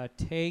they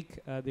take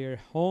their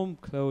home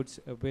clothes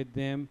with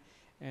them,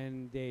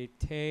 and they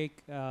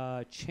take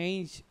a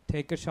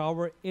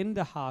shower in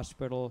the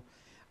hospital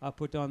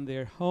put on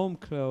their home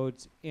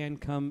clothes and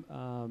come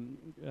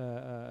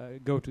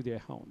go to their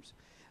homes.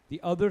 The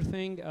other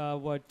thing,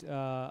 what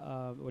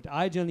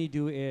I generally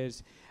do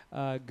is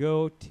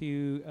go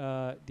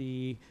to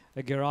the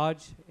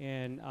garage,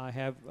 and I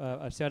have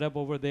a setup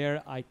over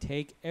there. I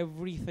take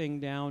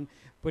everything down,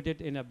 put it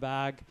in a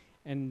bag,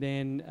 and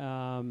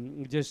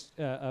then just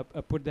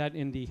put that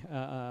in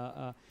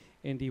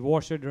the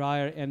washer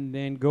dryer, and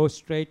then go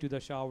straight to the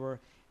shower,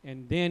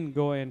 and then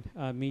go and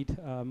meet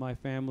my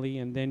family,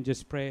 and then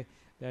just pray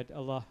that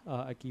Allah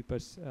keep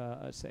us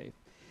safe.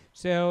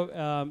 So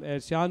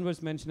as Sean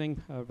was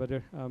mentioning,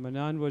 Brother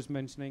Manan was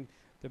mentioning,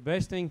 the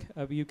best thing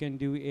you can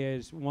do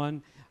is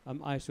one,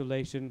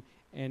 isolation,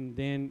 and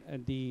then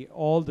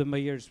all the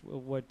measures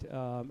what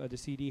the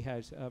CD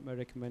has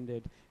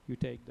recommended, you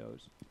take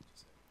those.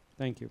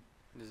 Thank you.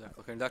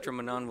 Okay, Dr.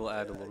 Manan will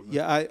add a little bit.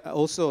 Yeah, I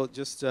also,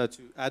 just to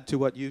add to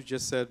what you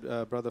just said,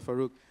 Brother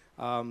Farouk,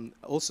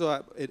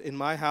 also in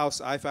my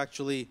house, I've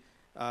actually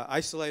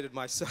isolated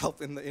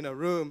myself in a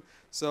room.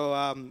 So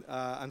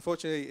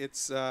unfortunately,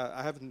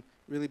 I haven't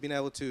really been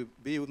able to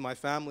be with my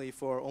family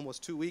for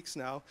almost 2 weeks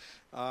now.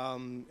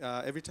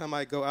 Every time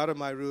I go out of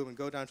my room and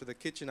go down to the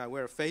kitchen, I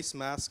wear a face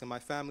mask, and my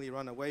family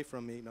run away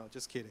from me. No,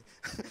 just kidding.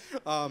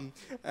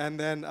 And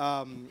then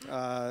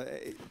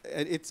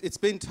it's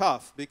been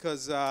tough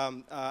because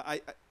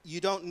you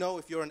don't know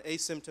if you're an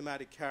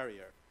asymptomatic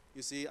carrier.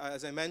 You see,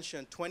 as I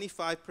mentioned,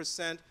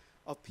 25%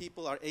 of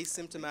people are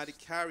asymptomatic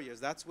carriers.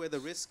 That's where the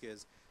risk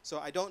is. So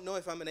I don't know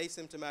if I'm an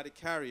asymptomatic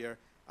carrier.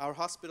 Our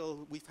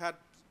hospital, we've had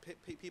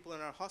people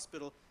in our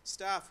hospital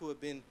staff who have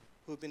been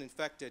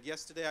infected.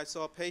 Yesterday I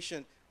saw a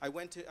patient. I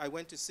went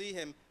to see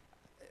him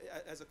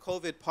as a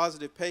COVID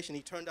positive patient.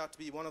 He turned out to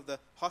be one of the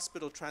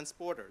hospital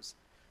transporters.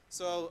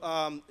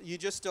 So you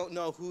just don't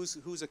know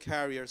who's a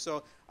carrier.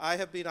 So I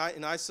have been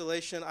in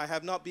isolation.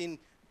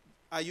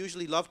 I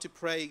usually love to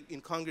pray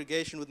in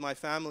congregation with my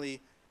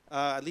family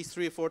at least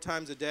 3 or 4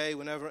 times a day,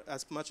 whenever,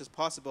 as much as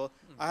possible.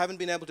 I haven't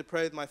been able to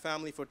pray with my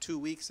family for 2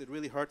 weeks. It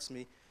really hurts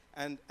me.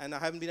 And I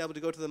haven't been able to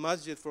go to the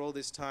masjid for all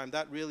this time.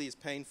 That really is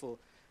painful.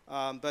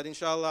 But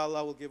inshallah,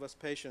 Allah will give us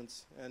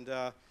patience, and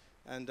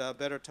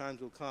better times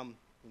will come,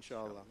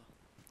 inshallah.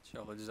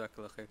 Inshallah,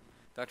 jazakallah khair.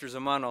 Dr.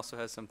 Zaman also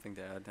has something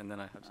to add, and then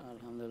I have something.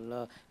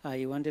 Alhamdulillah.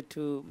 I wanted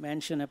to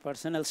mention a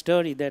personal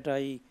story that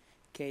I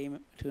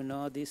came to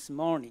know this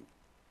morning.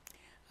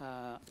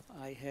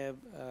 I have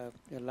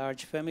a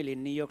large family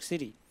in New York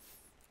City.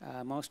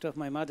 Most of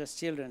my mother's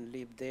children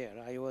live there.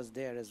 I was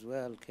there as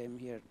well, came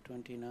here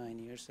 29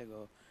 years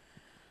ago.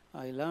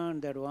 I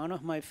learned that one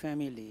of my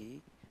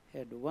family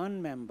had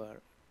one member,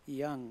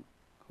 young,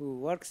 who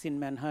works in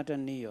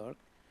Manhattan, New York,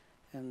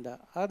 and the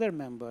other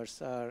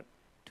members are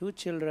 2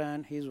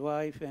 children, his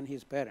wife, and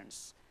his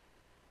parents.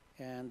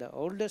 And the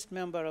oldest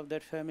member of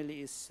that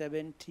family is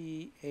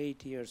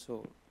 78 years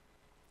old.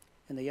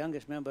 And the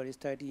youngest member is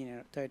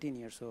 13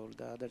 years old.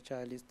 The other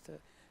child is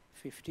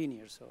 15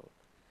 years old.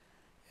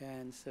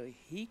 And so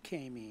he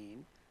came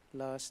in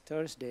last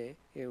Thursday,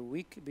 a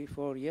week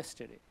before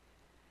yesterday,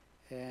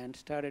 and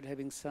started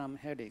having some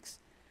headaches.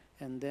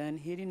 And then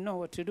he didn't know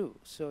what to do.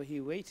 So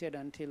he waited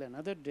until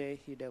another day.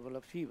 He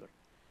developed fever.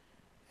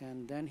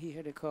 And then he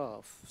had a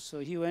cough. So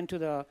he went to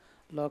the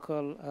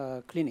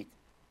local clinic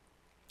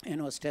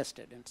and was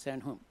tested and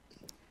sent home.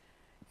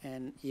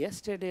 And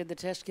yesterday the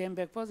test came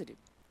back positive.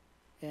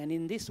 And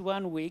in this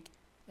 1 week,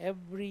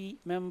 every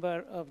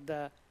member of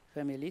the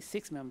family,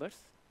 6 members,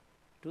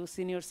 2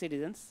 senior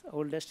citizens,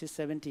 oldest is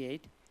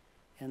 78,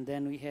 and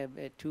then we have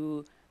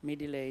 2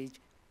 middle-aged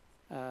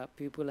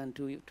people and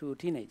two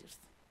teenagers,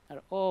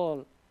 are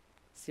all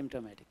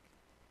symptomatic.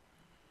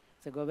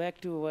 So go back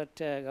to what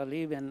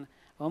Ghalib and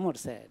Omar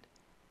said,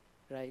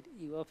 right?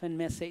 You often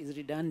may say is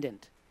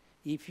redundant.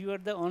 If you are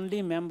the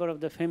only member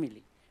of the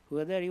family,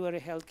 whether you are a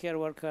healthcare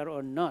worker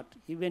or not,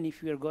 even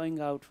if you are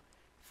going out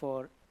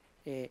for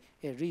a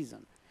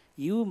reason,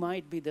 you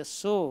might be the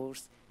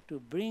source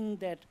to bring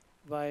that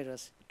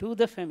virus to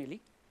the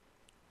family,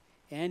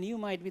 and you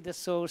might be the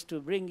source to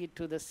bring it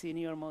to the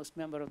senior most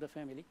member of the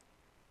family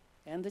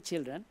and the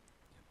children.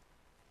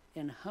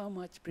 And how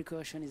much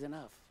precaution is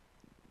enough,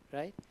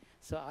 right?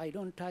 So I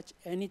don't touch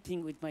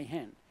anything with my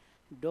hand.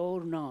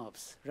 Door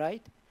knobs,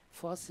 right?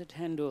 Faucet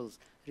handles,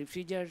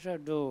 refrigerator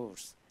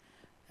doors,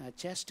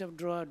 chest of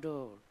drawer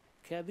door,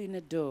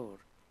 cabinet door.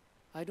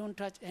 I don't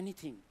touch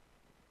anything.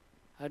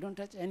 I don't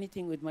touch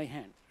anything with my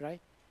hand, right?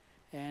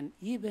 And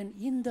even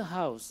in the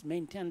house,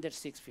 maintain that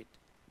 6 feet.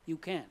 You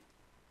can.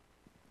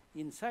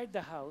 Inside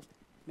the house,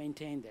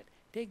 maintain that.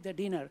 Take the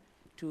dinner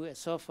to a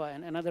sofa,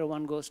 and another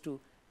one goes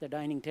to the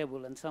dining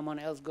table, and someone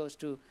else goes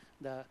to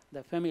the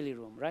family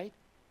room, right?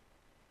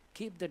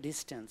 Keep the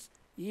distance.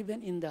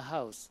 Even in the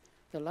house,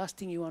 the last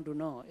thing you want to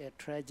know, a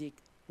tragic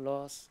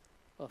loss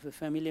of a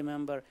family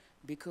member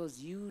because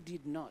you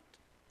did not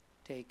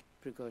take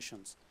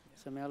precautions.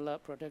 So may Allah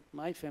protect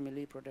my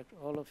family, protect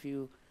all of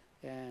you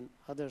and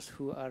others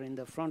who are in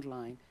the front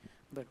line.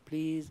 But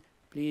please,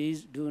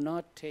 please do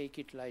not take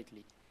it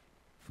lightly.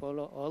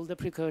 Follow all the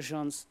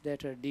precautions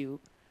that are due.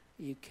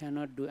 You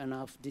cannot do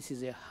enough. This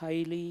is a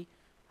highly,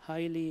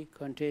 highly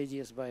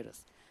contagious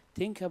virus.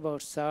 Think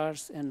about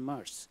SARS and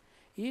MERS.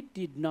 It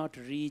did not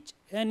reach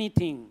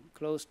anything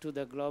close to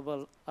the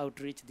global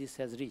outreach this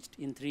has reached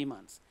in 3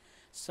 months.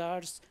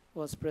 SARS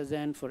was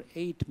present for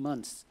 8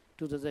 months,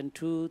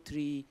 2002,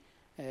 3,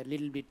 a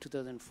little bit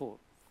 2004.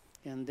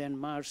 And then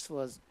MERS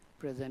was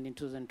present in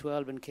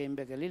 2012 and came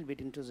back a little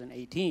bit in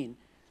 2018.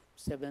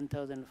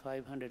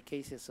 7,500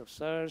 cases of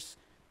SARS,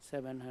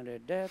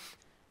 700 deaths.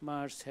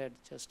 MERS had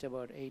just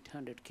about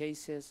 800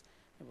 cases,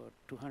 about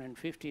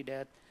 250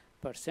 deaths.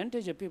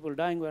 Percentage of people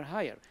dying were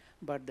higher,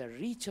 but the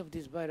reach of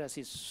this virus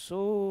is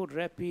so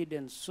rapid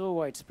and so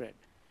widespread.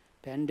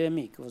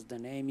 Pandemic was the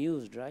name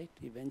used, right?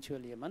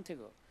 Eventually a month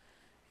ago.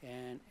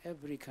 And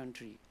every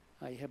country,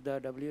 I have the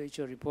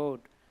WHO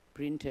report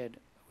printed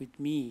with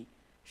me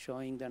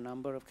showing the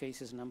number of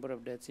cases, number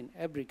of deaths in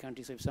every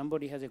country. So if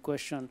somebody has a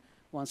question,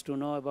 wants to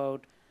know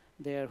about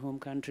their home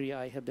country,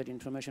 I have that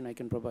information I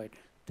can provide.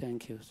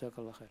 Thank you.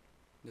 Jazakallah khair.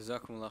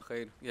 Jazakumullah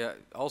khair. Yeah,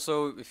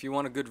 also, if you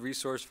want a good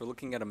resource for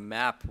looking at a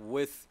map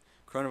with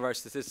coronavirus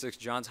statistics,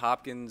 Johns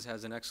Hopkins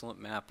has an excellent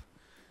map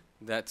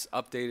that's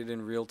updated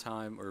in real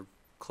time or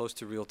close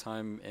to real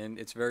time, and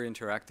it's very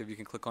interactive. You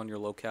can click on your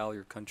locale,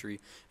 your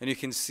country, and you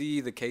can see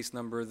the case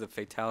number, the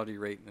fatality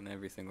rate, and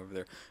everything over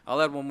there.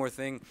 I'll add one more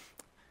thing.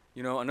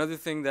 You know, another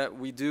thing that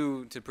we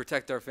do to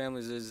protect our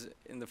families is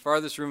in the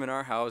farthest room in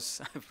our house,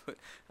 I put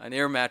an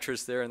air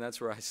mattress there, and that's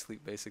where I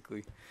sleep,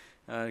 basically,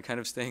 kind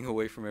of staying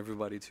away from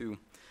everybody, too.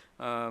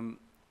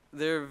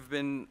 There have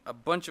been a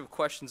bunch of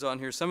questions on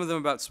here, some of them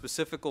about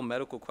specific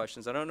medical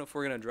questions. I don't know if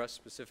we're going to address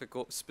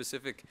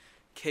specific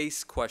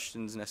case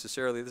questions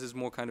necessarily. This is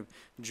more kind of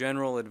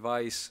general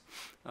advice.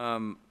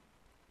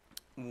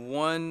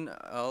 One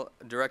I'll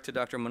direct to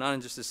Dr. Manan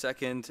in just a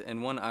second,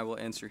 and one I will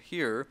answer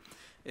here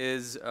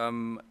is,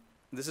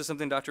 this is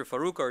something Dr.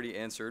 Farouk already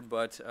answered,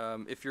 but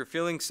if you're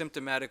feeling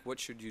symptomatic, what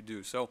should you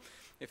do? So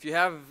if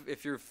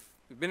you've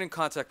been in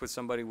contact with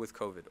somebody with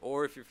COVID,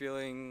 or if you're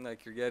feeling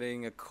like you're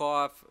getting a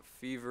cough, a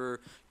fever,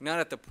 you're not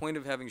at the point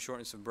of having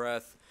shortness of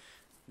breath,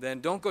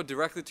 then don't go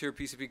directly to your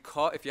PCP.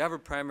 If you have a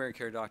primary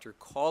care doctor,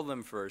 call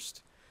them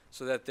first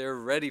so that they're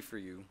ready for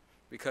you,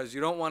 because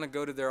you don't want to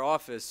go to their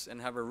office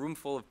and have a room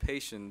full of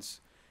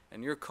patients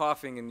and you're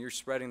coughing and you're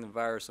spreading the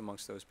virus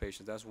amongst those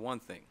patients. That's one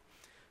thing.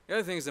 The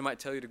other thing is they might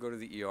tell you to go to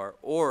the ER,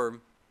 or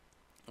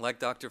like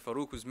Dr.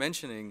 Farouk was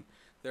mentioning,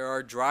 there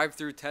are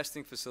drive-through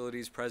testing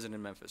facilities present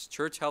in Memphis.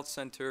 Church Health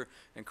Center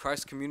and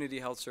Christ Community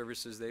Health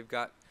Services, they've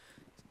got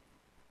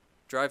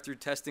drive-through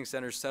testing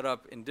centers set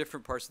up in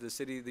different parts of the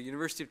city. The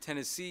University of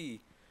Tennessee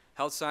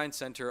Health Science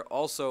Center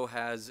also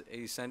has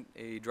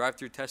a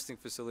drive-through testing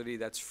facility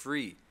that's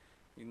free.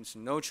 It's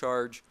no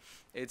charge.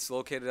 It's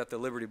located at the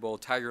Liberty Bowl,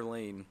 Tiger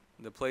Lane.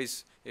 The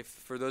place, if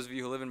for those of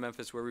you who live in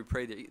Memphis where we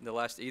prayed the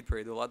last Eid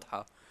parade, the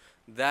Adha,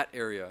 that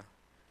area,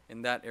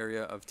 in that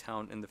area of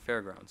town in the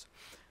fairgrounds.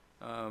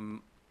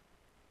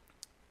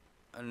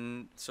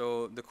 And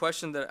so the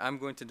question that I'm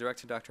going to direct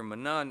to Dr.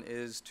 Manan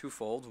is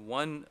twofold.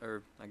 One,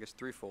 or I guess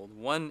threefold.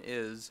 One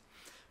is,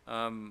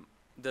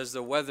 does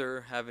the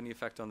weather have any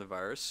effect on the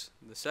virus?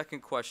 The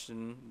second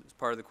question,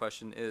 part of the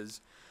question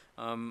is,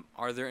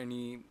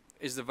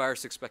 is the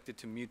virus expected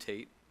to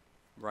mutate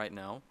right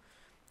now?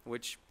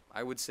 Which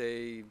I would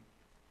say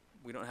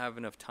we don't have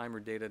enough time or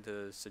data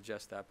to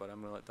suggest that, but I'm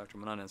going to let Dr.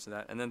 Manan answer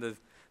that. And then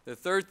the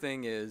third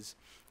thing is,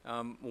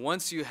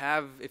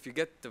 if you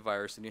get the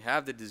virus and you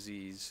have the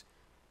disease,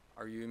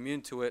 are you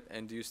immune to it,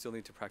 and do you still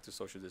need to practice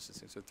social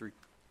distancing? So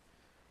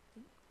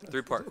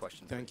three-part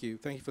question. Thank you.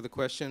 Thank you for the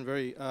question.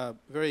 Very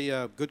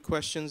good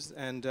questions,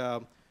 and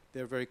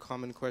they're very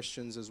common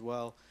questions as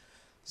well.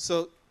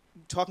 So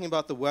talking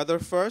about the weather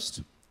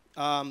first,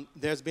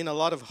 there's been a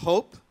lot of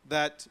hope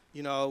that,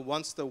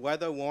 once the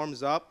weather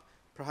warms up,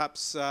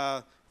 perhaps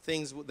the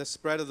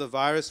spread of the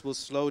virus will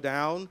slow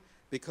down,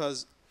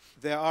 because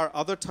there are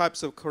other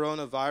types of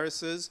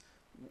coronaviruses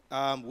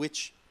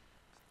which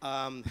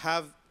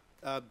have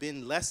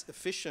been less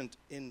efficient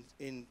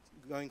in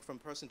going from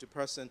person to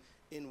person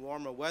in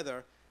warmer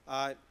weather.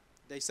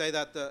 They say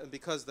that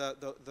because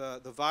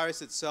the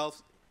virus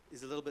itself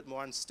is a little bit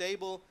more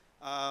unstable,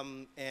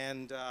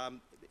 and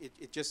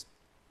it just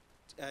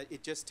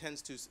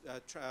tends to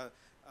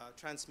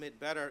transmit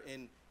better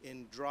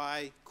in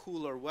dry,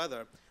 cooler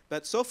weather.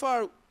 But so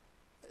far,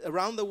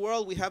 around the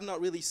world, we have not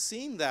really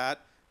seen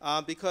that,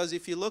 because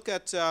if you look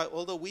at,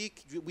 although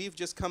we've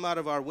just come out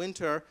of our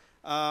winter,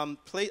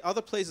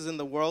 other places in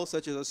the world,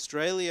 such as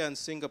Australia and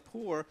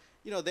Singapore,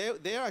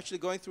 they're actually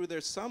going through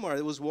their summer.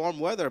 It was warm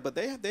weather, but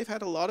they've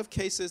had a lot of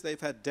cases. They've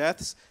had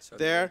deaths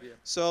there.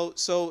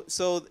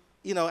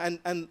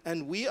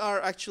 And we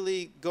are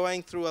actually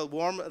going through a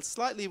warm,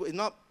 slightly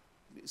not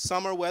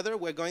summer weather.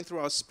 We're going through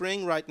our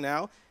spring right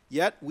now.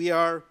 Yet we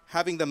are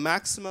having the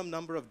maximum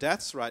number of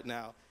deaths right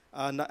now,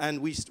 and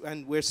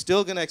we're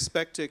still going to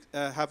expect to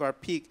have our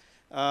peak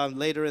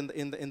later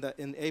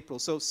in April.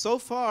 So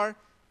far,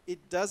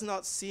 it does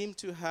not seem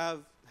to have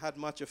had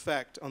much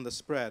effect on the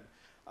spread.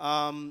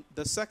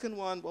 The second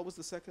one, what was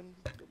the second?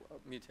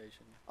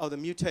 Mutation. Oh, the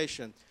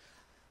mutation.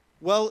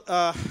 Well,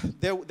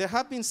 there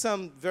have been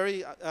some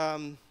very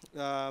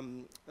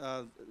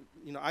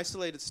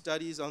isolated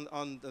studies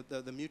on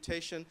the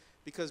mutation,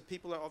 because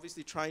people are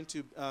obviously trying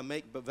to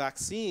make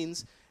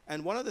vaccines.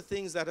 And one of the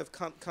things that have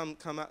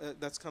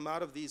that's come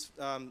out of these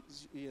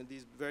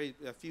these very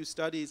few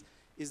studies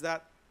is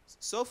that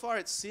so far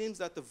it seems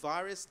that the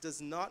virus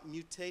does not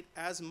mutate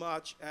as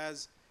much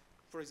as,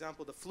 for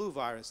example, the flu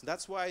virus.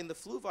 That's why in the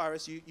flu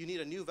virus you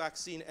need a new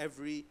vaccine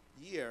every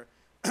year.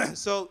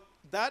 So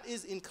that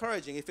is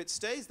encouraging. If it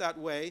stays that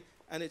way,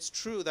 and it's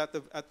true that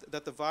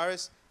the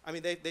virus, I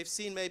mean, they've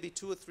seen maybe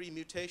 2 or 3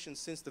 mutations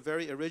since the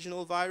very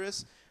original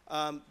virus,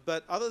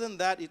 but other than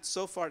that,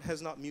 so far it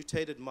has not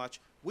mutated much,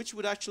 which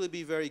would actually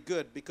be very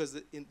good,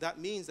 because that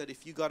means that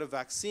if you got a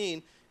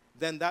vaccine,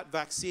 then that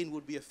vaccine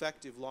would be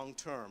effective long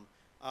term.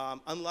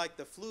 Unlike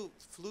the flu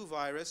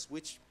virus,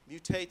 which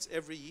mutates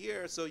every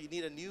year, so you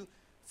need a new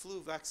flu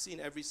vaccine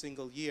every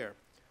single year.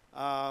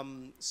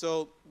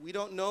 So we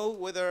don't know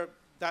whether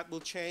that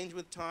will change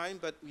with time,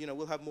 but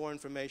we'll have more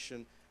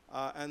information.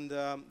 And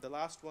the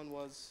last one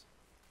was,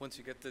 once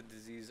you get the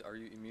disease, are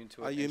you immune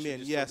to it? are you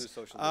immune? Yes. Yes.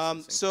 Social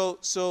distancing?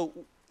 So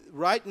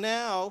right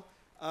now,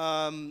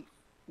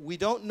 we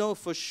don't know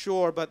for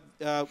sure, but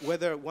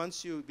whether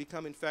once you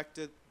become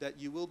infected that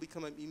you will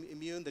become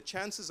immune. The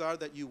chances are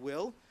that you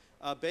will,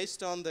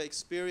 based on the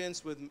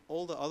experience with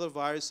all the other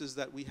viruses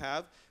that we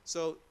have.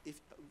 So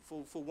if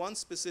for one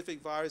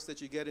specific virus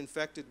that you get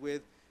infected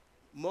with,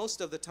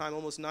 most of the time,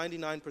 almost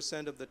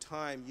 99% of the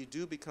time, you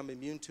do become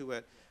immune to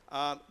it.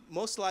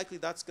 Most likely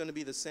that's going to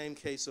be the same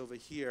case over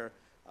here.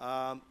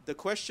 The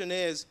question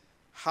is,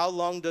 how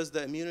long does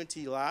the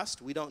immunity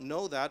last? We don't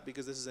know that,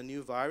 because this is a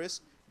new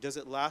virus. Does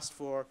it last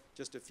for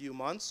just a few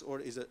months,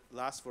 or is it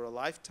last for a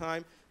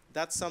lifetime?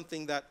 That's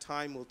something that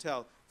time will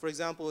tell. For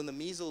example, in the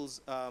measles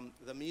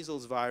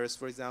virus,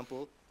 for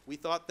example, we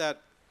thought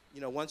that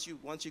once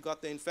you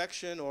got the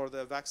infection or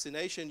the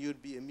vaccination,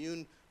 you'd be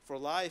immune for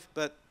life.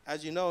 But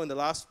as you know, in the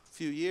last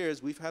few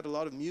years, we've had a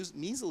lot of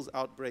measles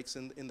outbreaks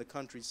in the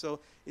country. So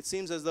it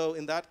seems as though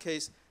in that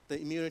case, the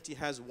immunity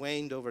has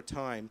waned over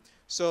time.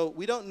 So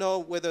we don't know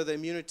whether the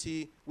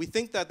immunity, we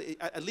think that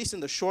at least in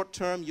the short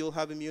term, you'll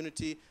have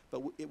immunity, but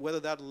whether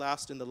that'll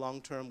last in the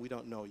long term, we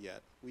don't know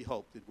yet. We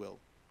hope it will.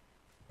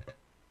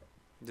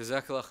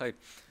 Jazakallah khair.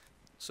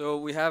 So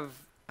we have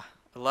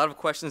a lot of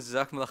questions.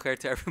 Jazakumullah khair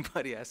to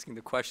everybody asking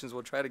the questions.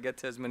 We'll try to get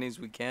to as many as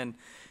we can,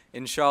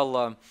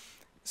 inshallah.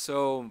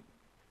 So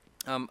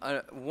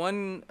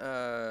one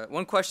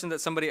question that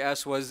somebody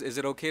asked was, is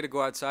it okay to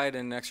go outside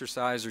and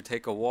exercise or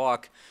take a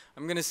walk?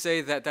 I'm going to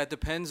say that that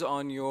depends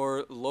on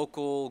your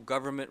local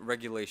government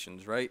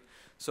regulations, right?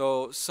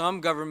 So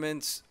some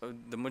governments,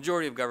 the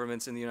majority of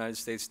governments in the United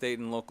States, state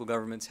and local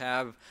governments,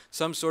 have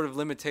some sort of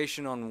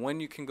limitation on when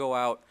you can go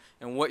out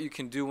and what you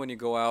can do when you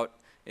go out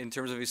in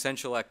terms of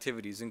essential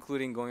activities,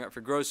 including going out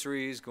for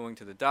groceries, going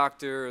to the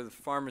doctor, the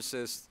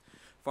pharmacist,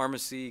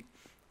 pharmacy,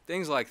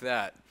 things like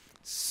that.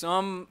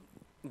 Some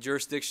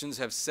jurisdictions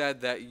have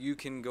said that you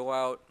can go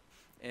out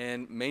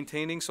and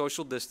maintaining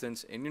social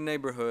distance in your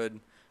neighborhood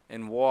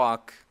and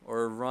walk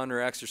or run or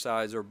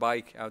exercise or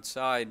bike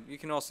outside. You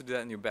can also do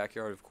that in your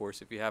backyard, of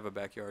course, if you have a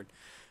backyard.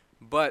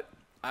 But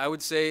I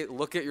would say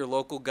look at your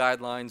local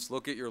guidelines,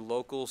 look at your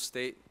local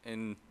state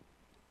and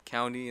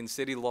county and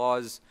city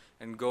laws,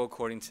 and go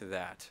according to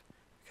that,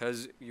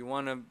 because you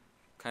want to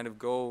kind of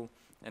go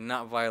and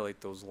not violate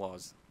those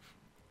laws.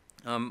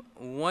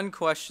 One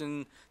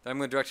question that I'm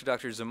going to direct to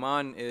Dr.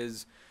 Zaman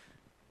is,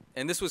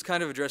 and this was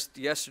kind of addressed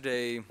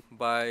yesterday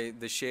by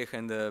the sheikh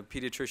and the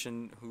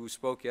pediatrician who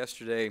spoke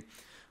yesterday,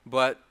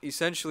 but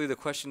essentially the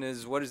question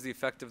is, what is the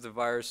effect of the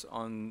virus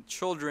on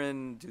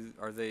children?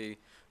 Are they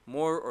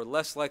more or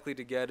less likely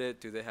to get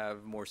it? Do they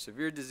have more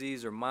severe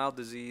disease or mild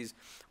disease?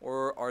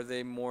 Or are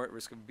they more at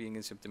risk of being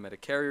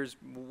asymptomatic carriers?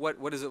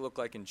 What does it look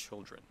like in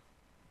children?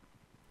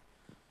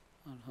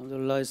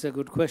 Alhamdulillah, it's a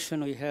good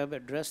question. We have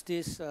addressed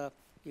this.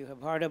 You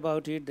have heard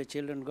about it. The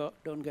children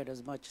don't get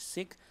as much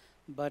sick,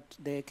 but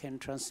they can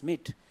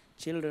transmit.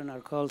 Children are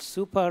called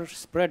super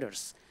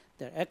spreaders.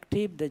 They're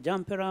active, they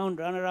jump around,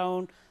 run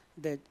around,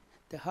 they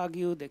hug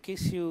you, they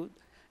kiss you,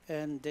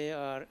 and they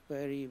are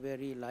very,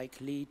 very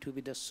likely to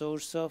be the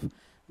source of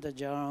the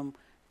germ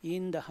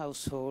in the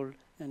household.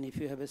 And if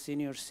you have a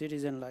senior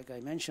citizen, like I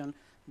mentioned,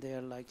 they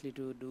are likely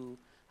to do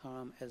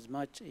harm as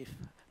much, if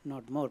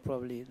not more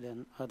probably,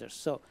 than others.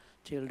 So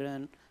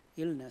children,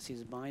 illness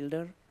is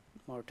milder,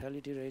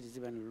 mortality rate is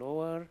even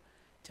lower.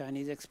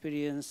 Chinese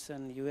experience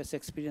and US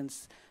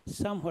experience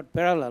somewhat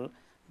parallel,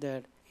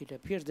 that it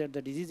appears that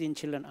the disease in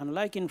children,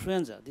 unlike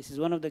influenza, this is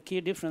one of the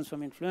key difference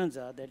from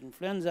influenza, that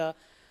influenza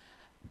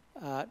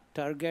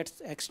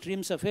targets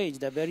extremes of age.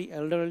 The very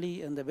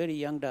elderly and the very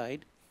young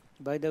died.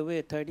 By the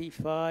way,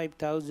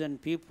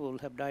 35,000 people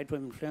have died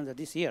from influenza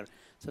this year.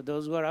 So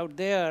those who are out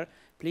there,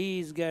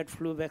 please get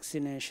flu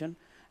vaccination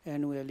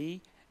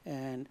annually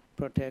and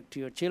protect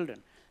your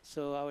children.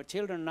 So our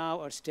children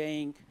now are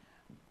staying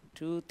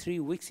 2-3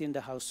 weeks in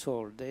the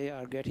household. They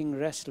are getting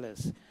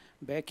restless.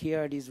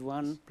 Backyard is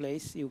one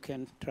place you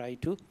can try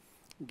to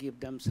give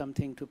them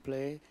something to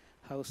play,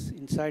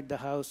 inside the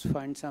house,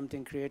 find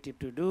something creative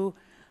to do.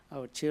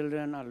 Our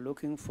children are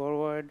looking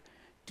forward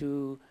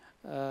to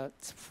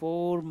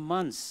 4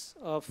 months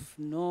of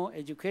no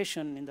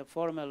education in the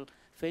formal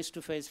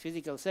face-to-face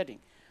physical setting.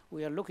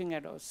 We are looking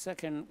at our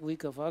second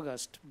week of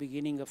August,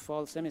 beginning of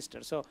fall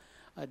semester. So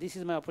this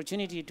is my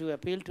opportunity to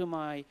appeal to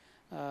my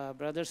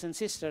brothers and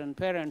sisters and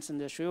parents and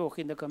the shuyukh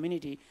in the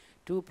community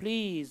to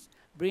please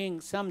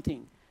bring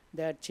something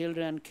that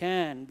children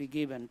can be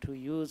given to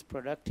use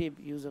productive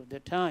use of their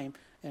time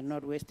and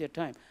not waste their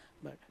time.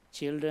 But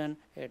children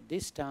at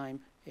this time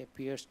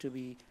appears to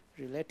be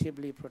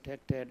relatively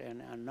protected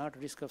and are not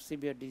at risk of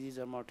severe disease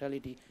or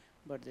mortality,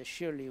 but they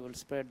surely will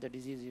spread the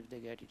disease if they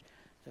get it.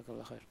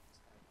 Jazakallah khair.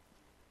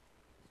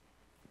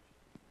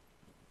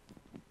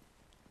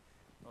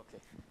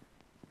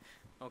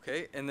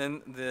 Okay, and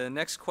then the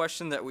next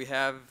question that we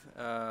have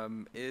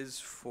is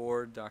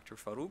for Dr.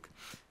 Farooq.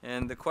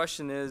 And the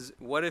question is,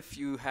 what if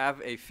you have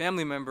a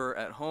family member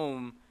at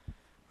home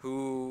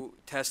who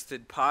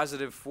tested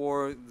positive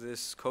for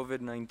this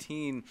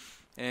COVID-19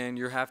 and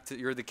you're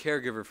the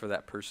caregiver for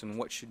that person?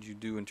 What should you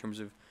do in terms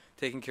of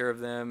taking care of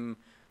them?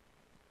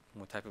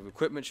 What type of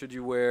equipment should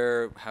you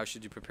wear? How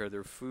should you prepare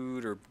their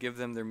food or give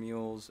them their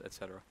meals,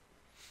 etc.?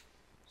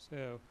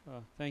 So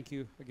thank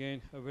you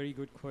again. A very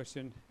good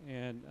question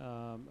and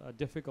a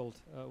difficult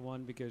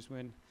one, because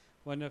when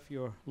one of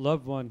your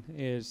loved one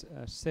is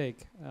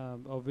sick,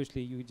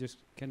 obviously you just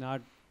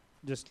cannot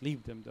just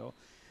leave them though.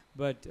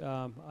 But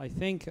I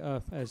think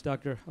as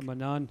Dr.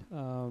 Manan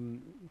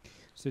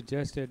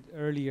suggested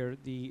earlier,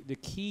 the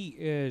key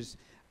is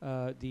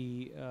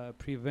the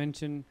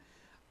prevention.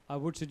 I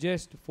would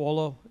suggest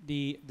follow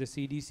the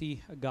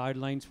CDC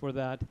guidelines for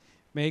that.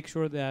 Make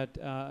sure that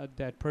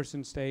that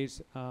person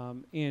stays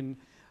in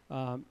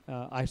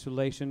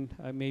isolation.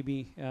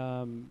 Maybe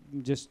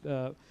just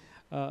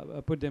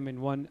put them in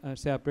one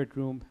separate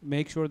room.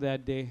 Make sure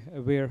that they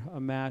wear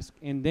a mask,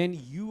 and then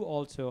you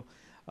also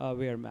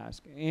wear a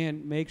mask.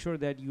 And make sure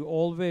that you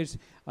always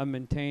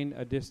maintain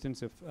a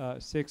distance of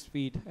 6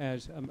 feet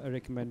as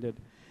recommended.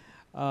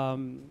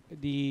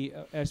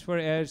 As far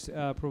as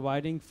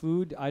providing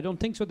food, I don't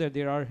think so that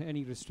there are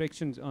any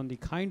restrictions on the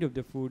kind of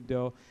the food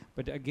though.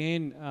 But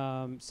again,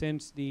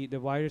 since the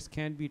virus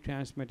can be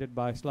transmitted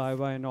by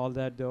saliva and all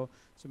that though,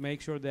 so make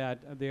sure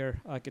that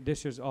their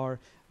dishes are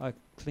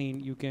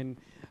clean. You can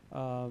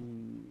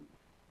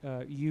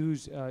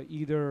use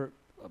either,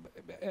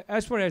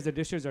 as far as the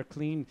dishes are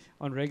clean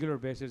on regular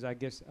basis, I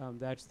guess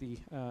that's the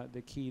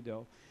key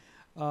though.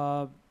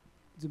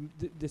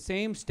 The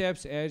same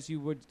steps as you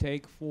would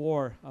take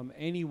for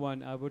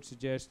anyone, I would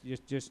suggest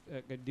just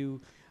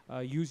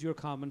use your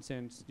common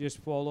sense. Just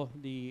follow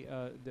the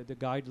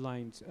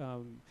guidelines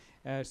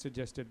as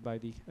suggested by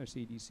the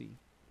CDC.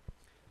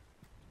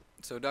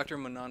 So Dr.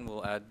 Manan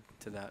will add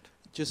to that.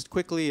 Just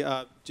quickly,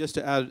 just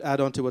to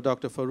add on to what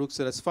Dr. Farooq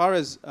said, as far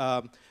as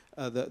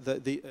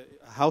the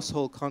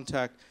household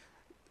contact,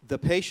 the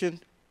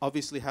patient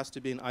obviously has to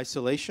be in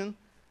isolation.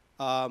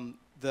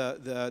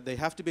 They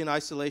have to be in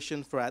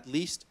isolation for at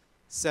least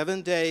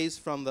 7 days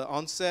from the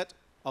onset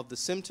of the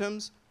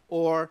symptoms,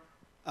 or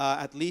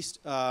at least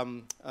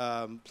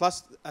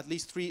plus at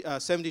least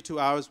 72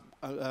 hours.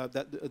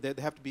 That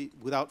they have to be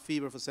without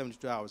fever for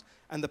 72 hours.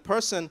 And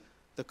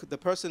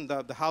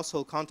the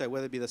household contact,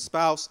 whether it be the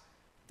spouse,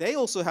 they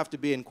also have to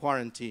be in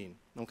quarantine.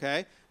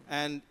 Okay,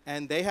 and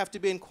they have to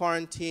be in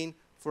quarantine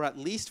for at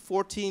least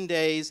 14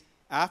 days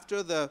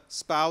after the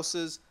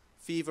spouse's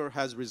fever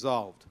has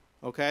resolved.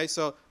 Okay,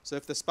 so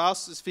if the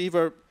spouse's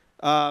fever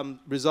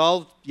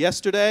resolved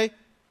yesterday,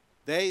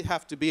 they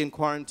have to be in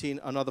quarantine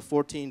another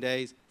 14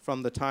 days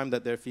from the time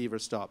that their fever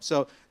stops.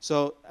 So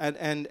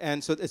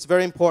it's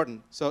very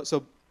important.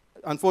 So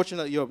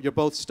unfortunately, you're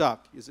both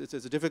stuck. It's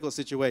a difficult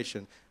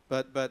situation.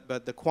 But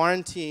the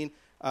quarantine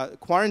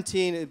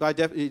by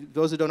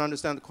those who don't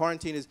understand, the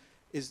quarantine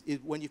is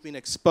when you've been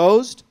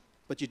exposed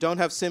but you don't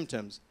have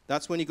symptoms.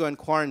 That's when you go in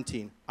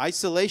quarantine.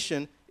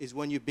 Isolation is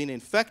when you've been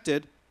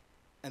infected,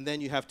 and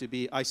then you have to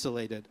be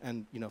isolated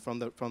and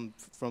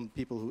from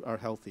people who are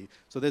healthy.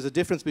 So there's a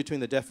difference between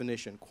the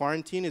definition.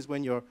 Quarantine is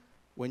when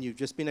you've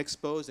just been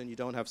exposed and you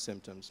don't have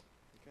symptoms.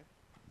 Okay.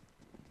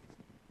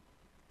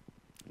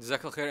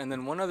 Jazakallah khair. And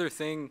then one other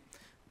thing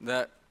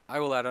that I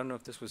will add, I don't know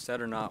if this was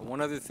said or not,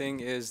 one other thing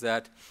is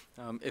that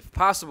if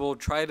possible,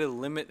 try to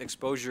limit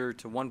exposure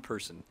to one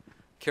person.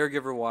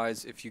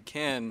 Caregiver-wise, if you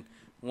can,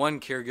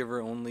 one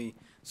caregiver only,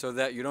 so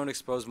that you don't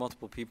expose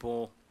multiple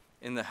people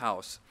in the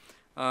house.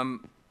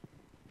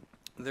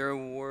 There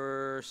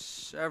were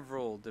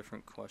several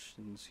different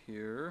questions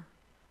here.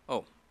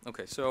 Oh,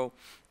 okay. So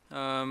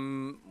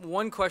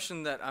one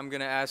question that I'm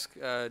going to ask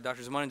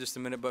Dr. Zaman in just a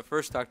minute, but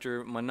first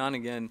Dr. Manan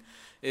again,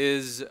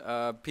 is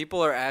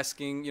people are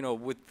asking,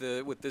 with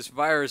this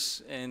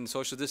virus and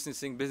social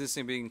distancing, business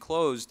being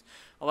closed,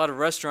 a lot of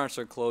restaurants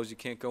are closed. You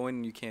can't go in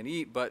and you can't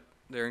eat, but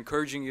they're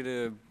encouraging you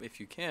to, if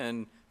you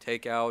can,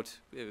 take out,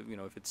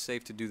 if it's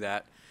safe to do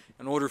that,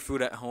 and order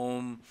food at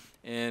home.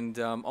 And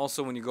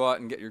also when you go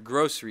out and get your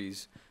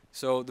groceries,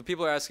 So the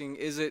people are asking,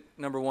 is it,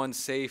 number one,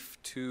 safe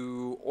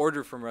to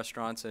order from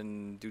restaurants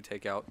and do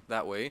takeout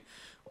that way?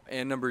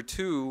 And number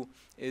two,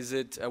 is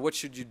it, what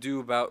should you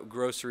do about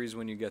groceries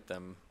when you get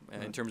them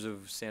in terms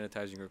of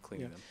sanitizing or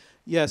cleaning them?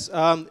 Yes,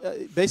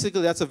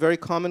 basically that's a very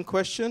common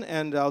question,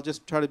 and I'll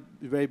just try to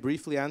very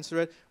briefly answer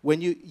it.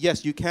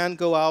 Yes, you can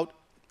go out.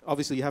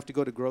 Obviously, you have to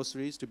go to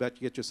groceries to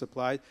get your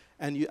supplies,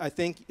 and I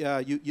think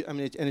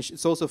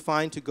it's also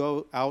fine to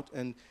go out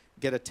and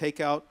get a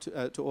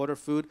takeout to order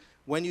food.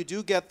 When you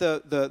do get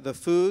the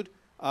food,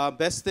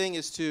 best thing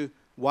is to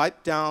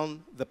wipe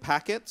down the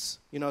packets.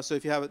 So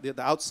if you have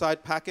the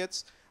outside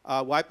packets,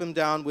 wipe them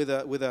down with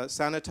a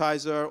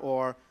sanitizer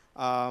or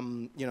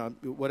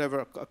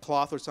whatever, a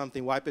cloth or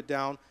something. Wipe it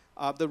down.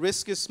 The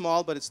risk is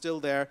small, but it's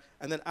still there.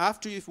 And then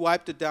after you've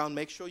wiped it down,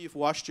 make sure you've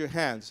washed your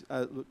hands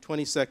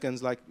 20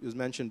 seconds, like was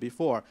mentioned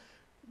before.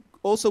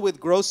 Also with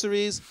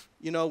groceries,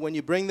 when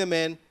you bring them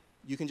in,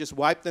 you can just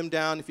wipe them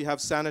down if you have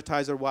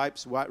sanitizer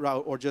wipes,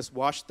 or just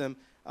wash them,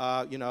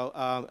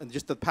 and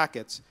just the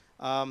packets.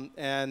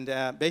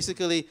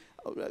 Basically,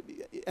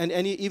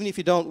 even if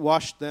you don't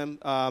wash them,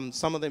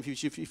 some of them,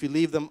 if you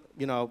leave them,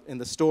 in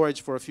the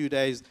storage for a few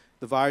days,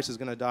 the virus is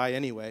going to die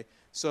anyway.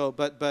 So,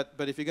 but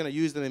if you're going to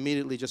use them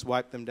immediately, just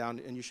wipe them down,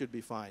 and you should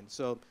be fine.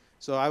 So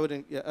I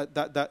wouldn't,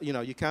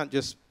 you can't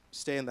just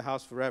stay in the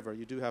house forever.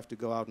 You do have to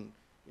go out and,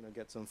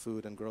 get some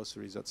food and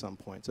groceries at some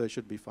point. So it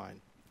should be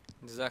fine.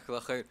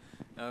 Jazakallah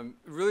khair.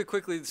 Really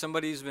quickly,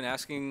 somebody's been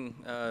asking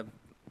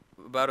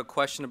about a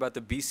question about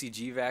the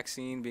BCG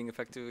vaccine being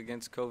effective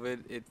against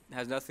COVID. It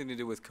has nothing to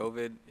do with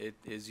COVID. It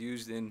is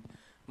used in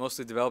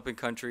mostly developing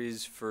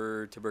countries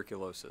for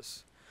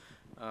tuberculosis.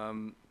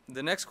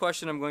 The next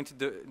question I'm going to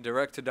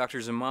direct to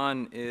Dr.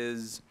 Zaman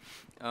is,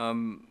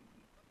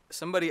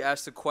 somebody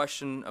asked a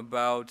question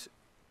about,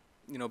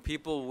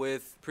 people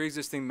with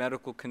pre-existing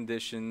medical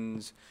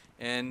conditions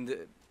and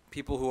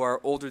people who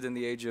are older than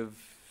the age of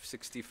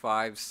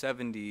 65,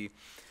 70.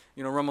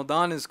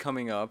 Ramadan is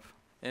coming up,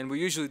 and we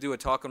usually do a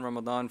talk on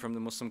Ramadan from the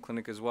Muslim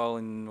Clinic as well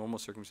in normal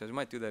circumstances. We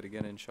might do that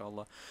again,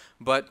 inshallah.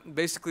 But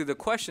basically the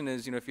question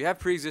is, if you have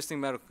pre-existing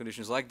medical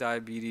conditions like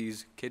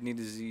diabetes, kidney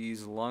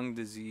disease, lung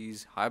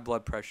disease, high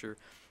blood pressure,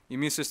 your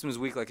immune system is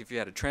weak, like if you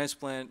had a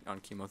transplant,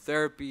 on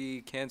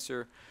chemotherapy,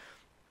 cancer,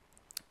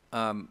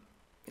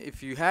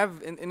 if you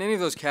have in any of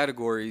those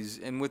categories,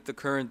 and with the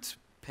current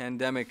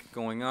pandemic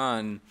going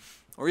on,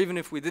 or even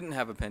if we didn't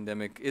have a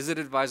pandemic, is it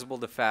advisable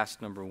to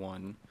fast, number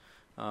one?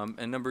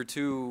 And number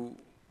two,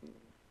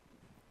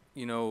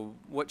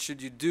 what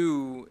should you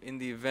do in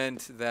the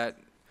event that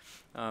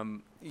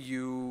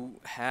you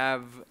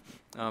have,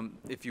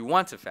 if you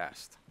want to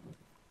fast?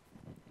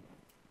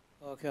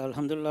 Okay,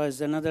 alhamdulillah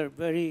is another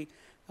very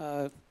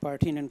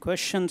pertinent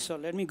question. So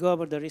let me go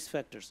over the risk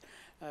factors.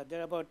 There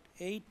are about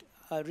 8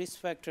 risk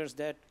factors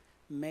that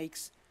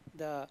makes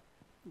the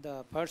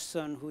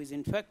person who is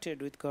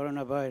infected with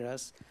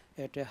coronavirus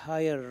at a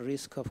higher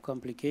risk of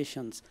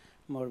complications,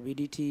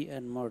 morbidity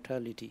and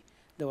mortality.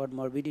 The word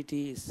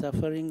morbidity is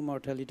suffering,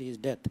 mortality is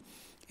death.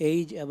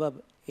 Age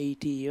above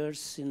 80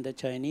 years, in the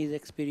Chinese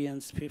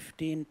experience,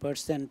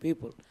 15%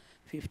 people,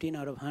 15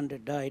 out of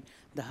 100 died,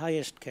 the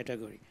highest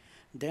category.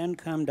 Then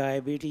come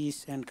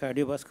diabetes and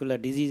cardiovascular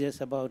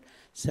diseases, about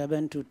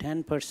 7 to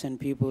 10%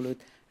 people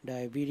with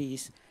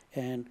diabetes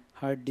and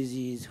heart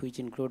disease, which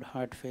include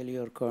heart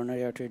failure,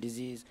 coronary artery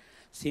disease,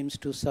 seems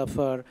to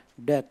suffer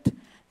death.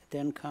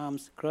 Then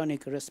comes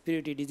chronic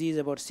respiratory disease,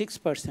 about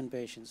 6%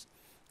 patients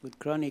with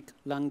chronic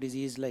lung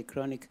disease like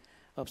chronic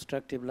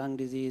obstructive lung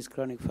disease,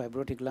 chronic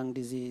fibrotic lung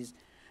disease,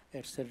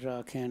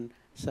 etc., can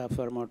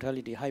suffer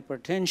mortality.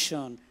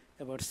 Hypertension,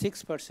 about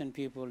 6%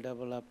 people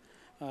develop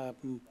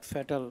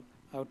fatal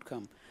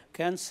outcome.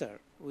 Cancer,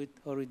 with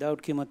or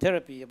without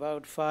chemotherapy,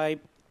 about 5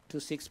 to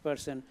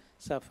 6%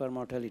 suffer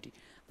mortality.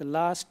 The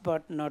last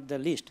but not the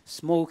least,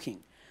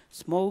 smoking.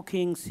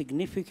 Smoking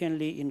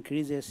significantly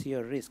increases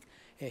your risk.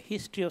 A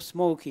history of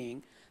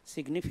smoking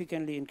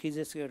significantly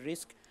increases your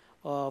risk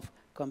of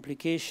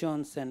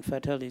complications and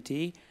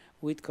fatality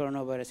with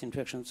coronavirus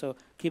infection. So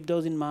keep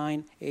those in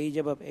mind: age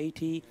above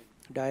 80,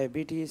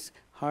 diabetes,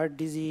 heart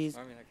disease,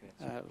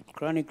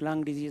 chronic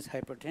lung disease,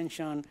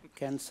 hypertension,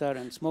 cancer,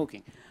 and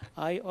smoking.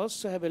 I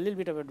also have a little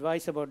bit of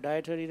advice about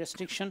dietary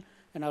restriction,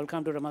 and I'll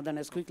come to Ramadan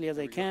as quickly as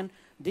I can.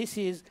 This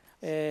is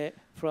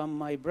from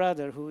my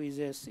brother, who is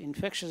an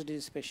infectious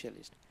disease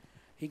specialist.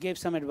 He gave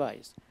some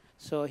advice.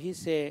 So he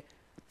said,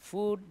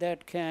 food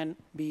that can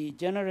be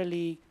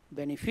generally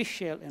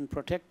beneficial and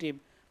protective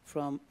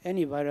from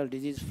any viral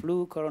disease,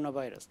 flu,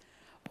 coronavirus,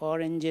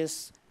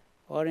 oranges,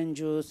 orange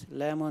juice,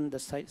 lemon, the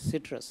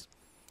citrus.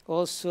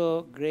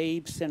 Also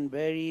grapes and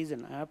berries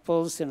and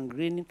apples and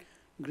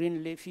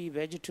green leafy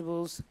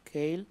vegetables,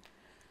 kale.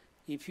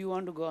 If you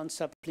want to go on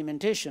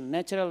supplementation,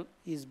 natural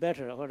is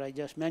better, what I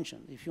just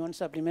mentioned. If you want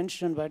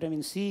supplementation,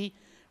 vitamin C,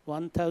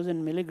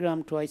 1,000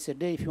 milligram twice a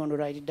day, if you want to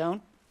write it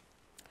down.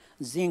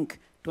 Zinc,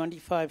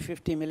 25,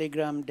 50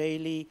 milligram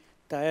daily.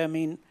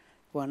 Thiamine,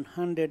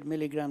 100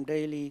 milligram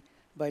daily.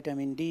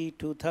 Vitamin D,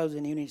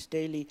 2,000 units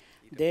daily.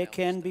 They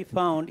can be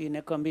found in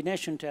a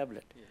combination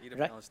tablet. Eat a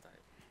balanced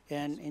diet.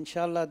 And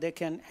inshallah, they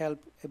can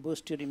help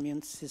boost your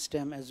immune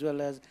system as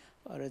well as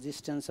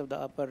resistance of the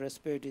upper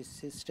respiratory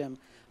system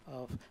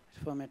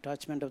from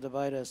attachment of the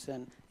virus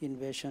and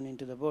invasion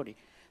into the body.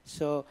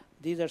 So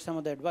these are some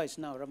of the advice.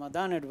 Now,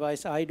 Ramadan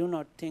advice, I do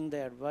not think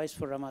the advice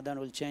for Ramadan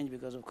will change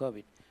because of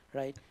COVID,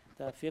 right?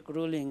 The fiqh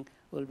ruling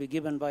will be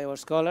given by our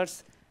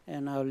scholars,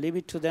 and I'll leave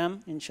it to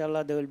them.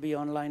 Inshallah, they will be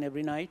online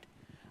every night.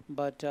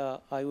 But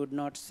I would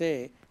not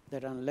say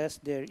that unless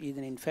there is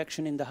an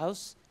infection in the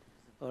house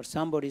or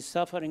somebody is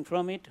suffering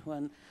from it,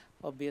 when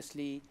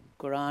obviously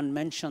Quran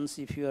mentions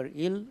if you are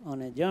ill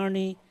on a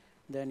journey,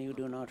 then you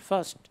do not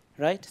fast,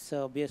 right?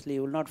 So obviously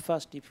you will not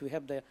fast if you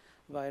have the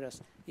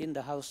virus in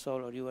the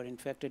household or you are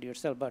infected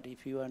yourself. But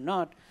if you are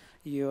not,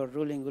 your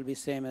ruling will be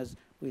same as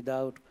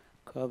without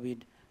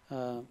COVID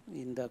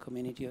in the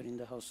community or in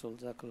the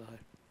household. Jazakallah khair.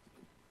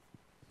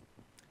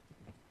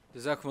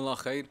 Jazakumullah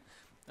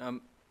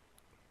khair.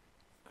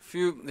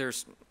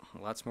 There's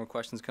lots more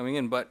questions coming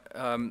in, but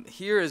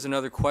here is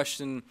another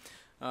question.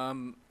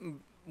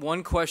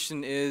 One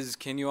question is,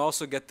 can you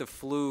also get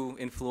the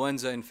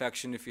influenza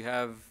infection if you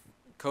have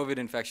COVID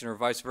infection or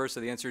vice versa?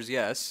 The answer is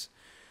yes.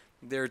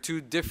 They're two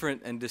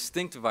different and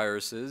distinct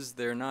viruses.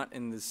 They're not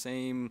in the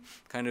same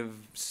kind of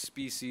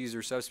species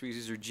or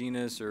subspecies or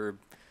genus or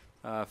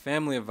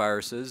family of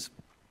viruses.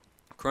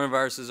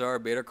 Coronaviruses are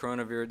beta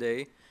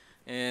coronaviridae,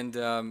 and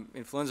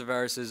influenza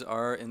viruses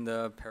are in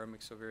the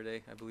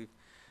paramyxoviridae, I believe.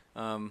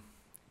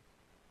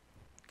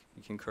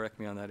 You can correct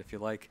me on that if you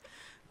like.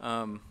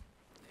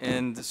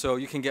 And so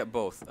you can get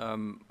both.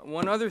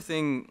 One other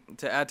thing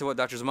to add to what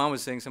Dr. Zaman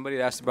was saying, somebody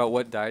had asked about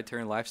what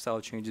dietary and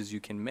lifestyle changes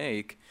you can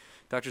make.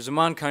 Dr.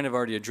 Zaman kind of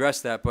already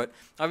addressed that, but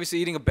obviously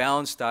eating a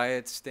balanced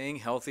diet, staying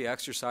healthy,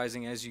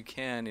 exercising as you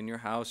can in your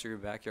house or your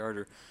backyard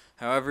or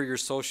however your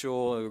social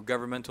or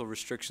governmental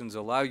restrictions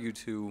allow you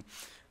to.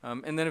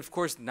 And then, of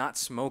course, not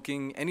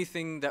smoking,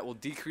 anything that will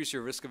decrease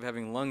your risk of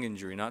having lung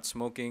injury, not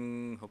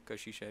smoking, hookah,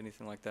 shisha,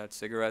 anything like that,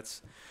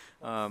 cigarettes,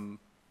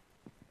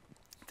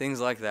 things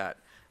like that.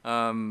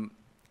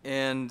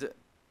 And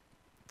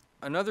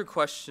another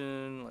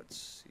question, let's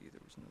see,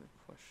 there was another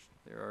question.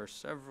 There are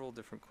several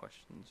different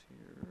questions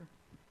here.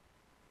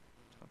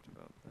 Talked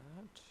about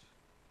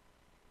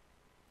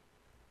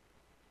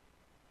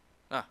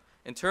that.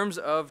 In terms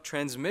of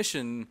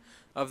transmission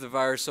of the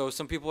virus, so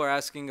some people are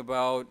asking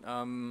about,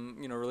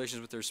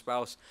 relations with their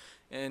spouse.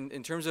 And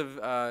in terms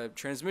of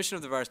transmission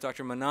of the virus,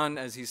 Dr. Manan,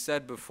 as he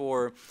said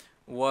before,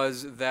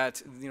 was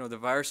that, the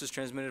virus is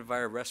transmitted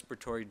via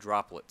respiratory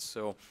droplets.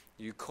 So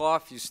you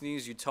cough, you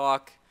sneeze, you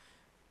talk,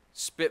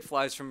 spit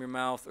flies from your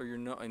mouth or your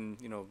nose, and,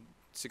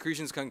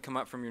 secretions can come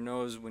out from your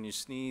nose when you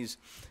sneeze,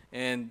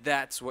 and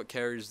that's what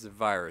carries the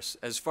virus,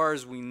 as far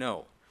as we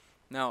know.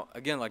 Now,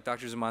 again, like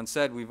Dr. Zaman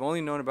said, we've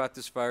only known about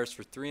this virus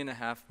for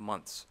 3.5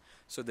 months.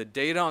 So the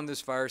data on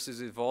this virus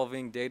is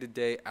evolving day to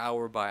day,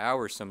 hour by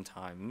hour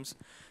sometimes.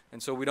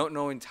 And so we don't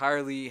know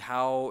entirely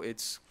how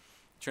it's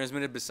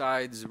transmitted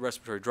besides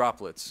respiratory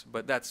droplets,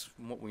 but that's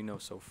what we know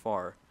so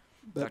far.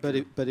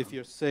 But if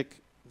you're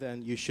sick,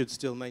 then you should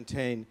still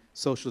maintain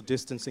social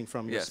distancing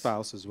from your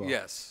spouse as well.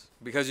 Yes,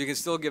 because you can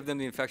still give them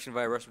the infection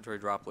via respiratory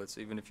droplets,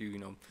 even if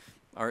you,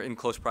 are in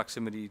close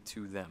proximity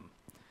to them.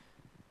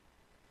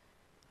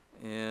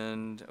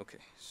 And, okay,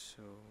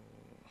 so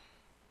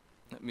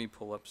let me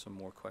pull up some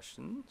more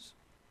questions.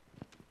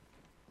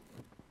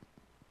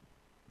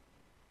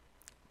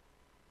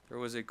 There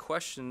was a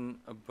question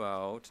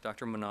about,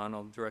 Dr. Manan,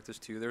 I'll direct this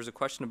to you. There was a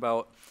question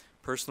about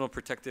personal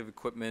protective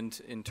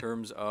equipment in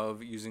terms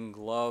of using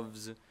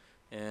gloves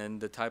and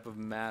the type of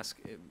mask,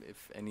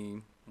 if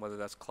any, whether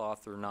that's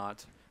cloth or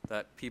not,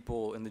 that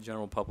people in the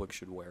general public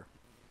should wear.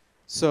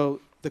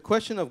 So the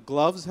question of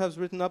gloves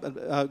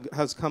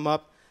has come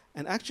up.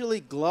 And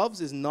actually,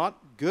 gloves is not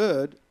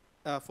good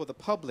for the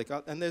public,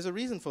 and there's a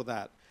reason for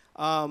that.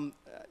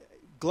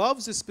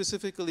 Gloves is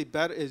specifically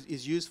better,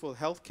 is used for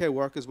healthcare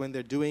workers when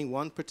they're doing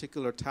one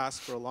particular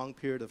task for a long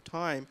period of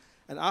time,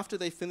 and after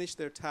they finish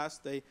their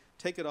task, they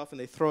take it off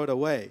and they throw it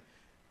away.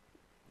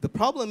 The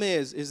problem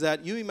is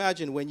that you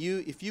imagine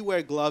if you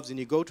wear gloves and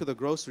you go to the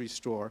grocery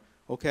store,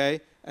 okay,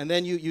 and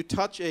then you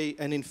touch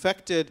an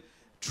infected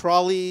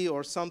trolley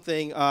or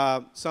something,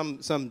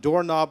 some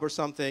doorknob or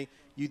something.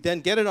 You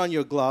then get it on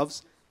your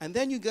gloves, and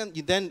then you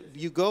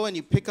go and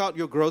you pick out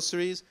your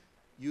groceries.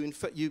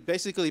 You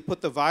basically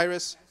put the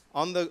virus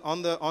on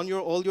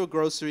all your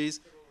groceries.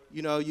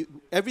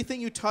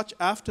 Everything you touch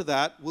after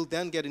that will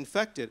then get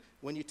infected.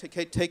 When you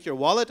take your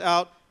wallet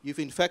out, you've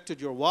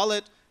infected your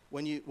wallet.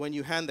 When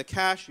you hand the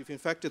cash, you've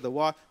infected the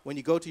wallet. When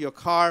you go to your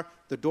car,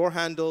 the door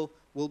handle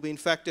will be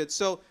infected.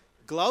 So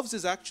gloves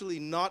is actually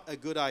not a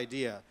good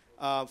idea.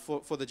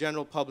 For the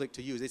general public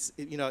to use.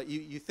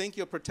 You think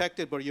you're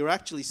protected, but you're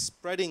actually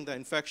spreading the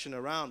infection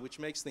around, which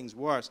makes things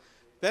worse.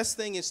 Best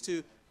thing is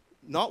to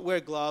not wear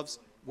gloves.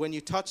 When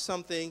you touch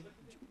something,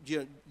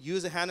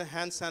 use a hand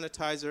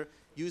sanitizer.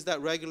 Use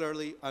that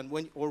regularly, and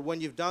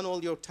when you've done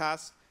all your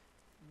tasks,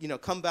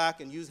 come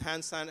back and use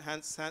hand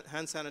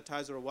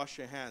sanitizer or wash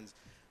your hands.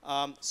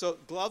 So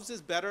gloves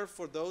is better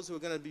for those who are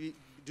going to be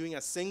doing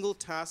a single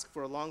task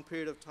for a long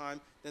period of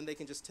time, then they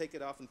can just take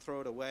it off and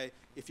throw it away.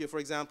 If you, for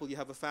example, you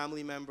have a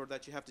family member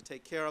that you have to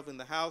take care of in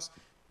the house,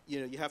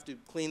 you have to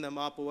clean them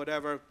up or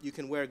whatever, you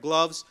can wear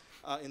gloves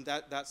in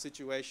that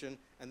situation,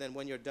 and then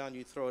when you're done,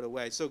 you throw it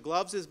away. So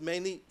gloves is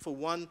mainly for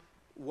one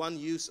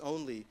use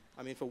only,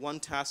 for one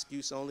task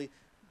use only.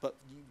 But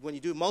when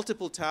you do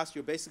multiple tasks,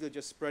 you're basically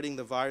just spreading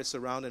the virus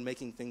around and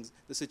making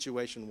the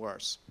situation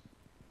worse.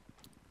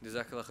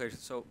 Jazakallah khair.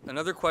 So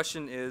another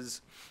question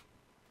is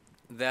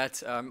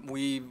that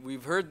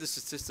we've heard the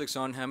statistics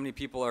on how many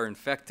people are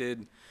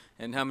infected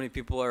and how many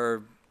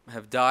people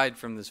have died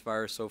from this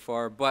virus so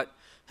far, but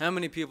how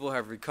many people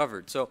have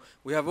recovered? So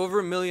we have over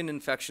 1 million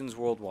infections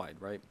worldwide,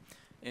 right?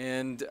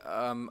 And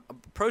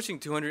approaching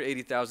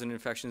 280,000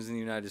 infections in the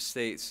United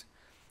States.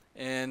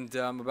 And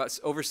about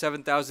over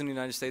 7,000 in the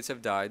United States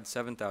have died,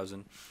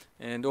 7,000.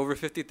 And over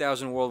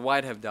 50,000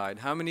 worldwide have died.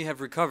 How many have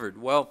recovered?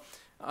 Well,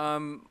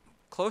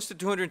 close to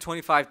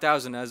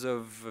 225,000 as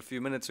of a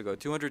few minutes ago.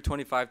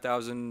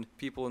 225,000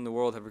 people in the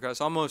world have recovered.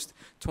 It's almost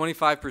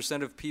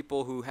 25% of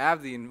people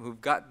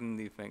who've gotten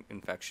the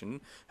infection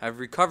have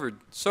recovered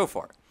so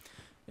far.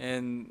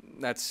 And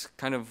that's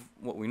kind of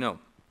what we know.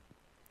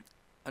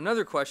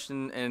 Another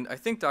question, and I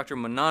think Dr.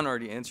 Manan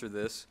already answered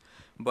this,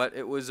 but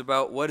it was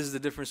about what is the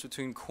difference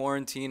between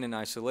quarantine and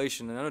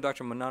isolation. And I know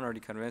Dr. Manan already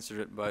kind of answered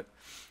it, but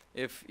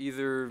if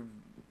either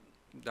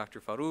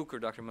Dr. Farouk or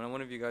Dr. Manan,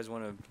 one of you guys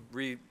want to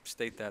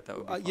restate that, that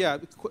would be fine. Yeah,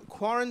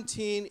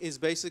 quarantine is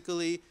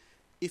basically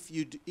if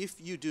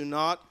you do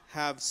not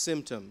have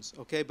symptoms,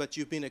 okay, but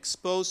you've been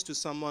exposed to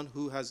someone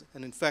who has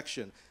an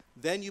infection,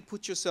 then you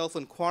put yourself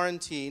in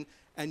quarantine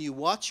and you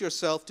watch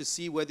yourself to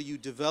see whether you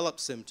develop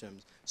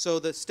symptoms. So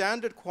the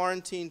standard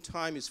quarantine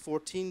time is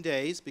 14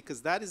 days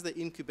because that is the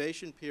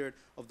incubation period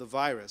of the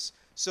virus.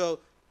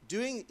 So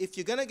if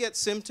you're going to get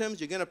symptoms,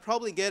 you're going to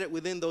probably get it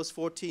within those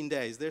 14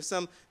 days. There's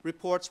some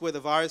reports where the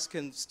virus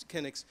can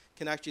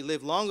actually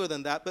live longer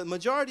than that, but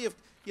majority of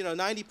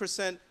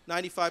 90%,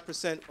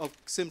 95% of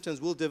symptoms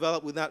will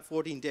develop within that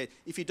 14 days.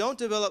 If you don't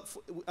develop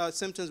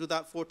symptoms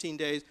within 14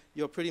 days,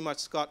 you're pretty much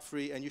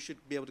scot-free and you should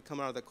be able to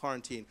come out of the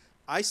quarantine.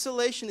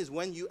 Isolation is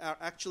when you are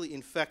actually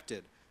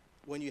infected.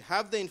 When you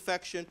have the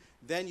infection,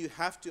 then you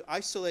have to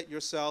isolate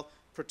yourself,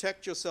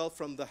 protect yourself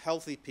from the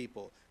healthy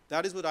people.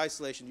 That is what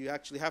isolation. You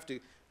actually have to,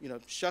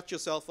 shut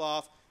yourself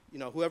off.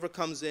 Whoever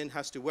comes in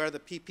has to wear the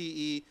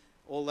PPE,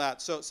 all that.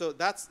 So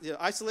that's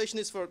isolation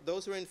is for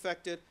those who are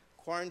infected.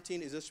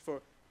 Quarantine is just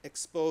for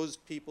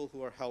exposed people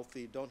who are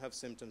healthy, don't have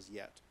symptoms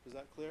yet. Is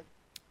that clear?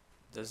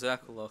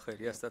 Jazakallah khair.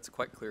 Yes, that's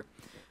quite clear.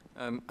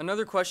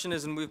 Another question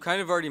is, and we've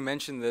kind of already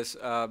mentioned this,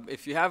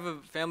 if you have a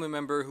family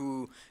member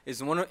who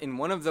is in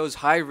one of those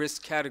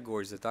high-risk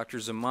categories that Dr.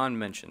 Zaman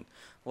mentioned,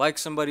 like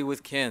somebody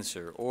with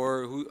cancer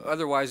or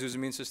whose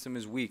immune system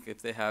is weak,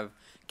 if they have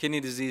kidney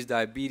disease,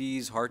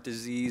 diabetes, heart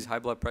disease, high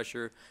blood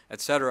pressure,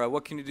 etc.,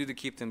 what can you do to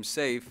keep them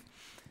safe?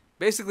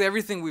 Basically,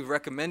 everything we've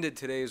recommended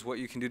today is what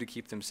you can do to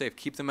keep them safe.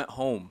 Keep them at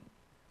home.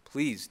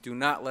 Please do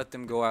not let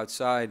them go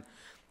outside.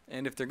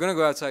 And if they're going to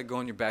go outside,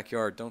 go in your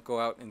backyard. Don't go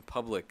out in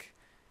public.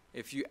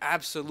 If you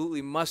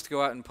absolutely must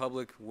go out in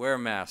public, wear a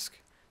mask.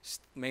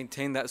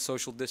 Maintain that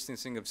social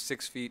distancing of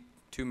 6 feet,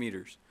 2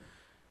 meters.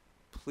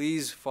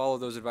 Please follow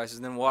those advices,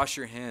 and then wash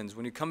your hands.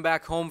 When you come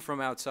back home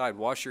from outside,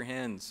 wash your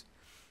hands.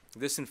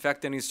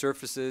 Disinfect any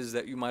surfaces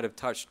that you might have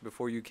touched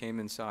before you came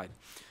inside.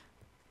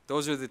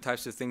 Those are the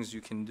types of things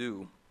you can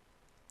do.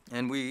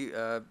 And we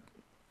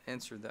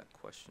answered that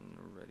question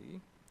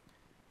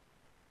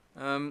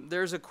already.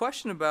 There's a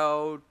question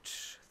about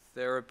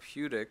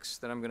therapeutics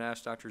that I'm going to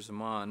ask Dr.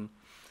 Zaman.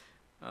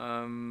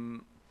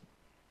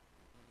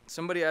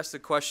 Somebody asked a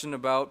question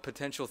about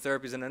potential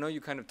therapies, and I know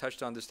you kind of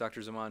touched on this,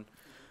 Dr. Zaman,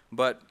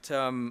 but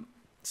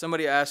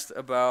somebody asked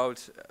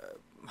about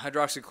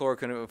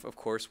hydroxychloroquine, of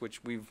course,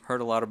 which we've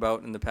heard a lot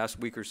about in the past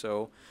week or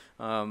so,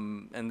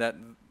 and that,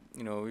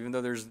 even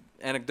though there's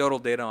anecdotal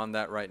data on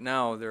that right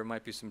now, there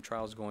might be some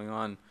trials going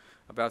on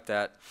about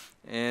that.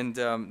 And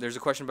there's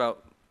a question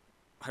about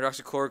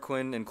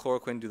hydroxychloroquine and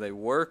chloroquine, do they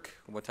work?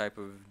 What type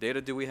of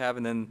data do we have?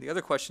 And then the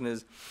other question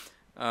is,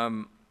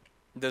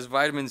 does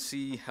vitamin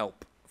C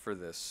help for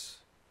this?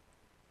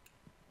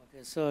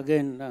 Okay, so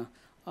again,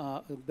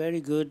 a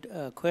very good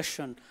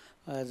question.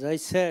 As I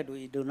said,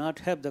 we do not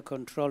have the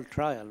control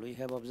trial. We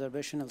have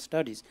observational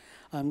studies.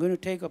 I'm going to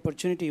take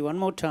opportunity one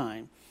more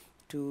time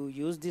to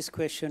use this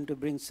question to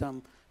bring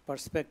some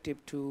perspective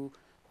to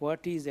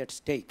what is at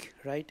stake,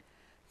 right?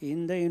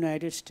 In the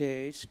United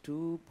States,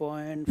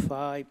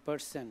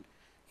 2.5%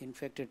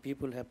 infected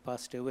people have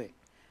passed away.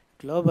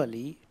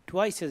 Globally,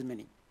 twice as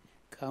many.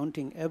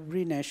 Counting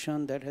every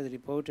nation that has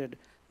reported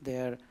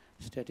their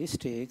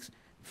statistics,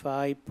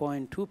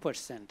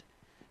 5.2%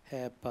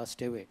 have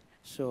passed away.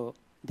 So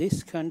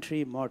this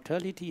country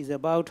mortality is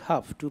about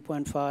half,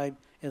 2.5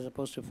 as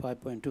opposed to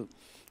 5.2.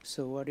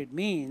 So what it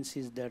means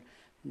is that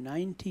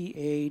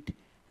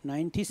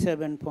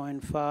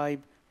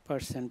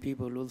 97.5%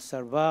 people will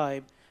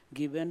survive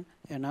given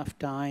enough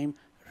time,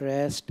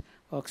 rest,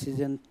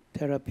 oxygen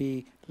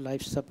therapy,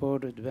 life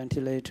support with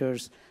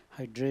ventilators,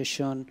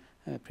 hydration,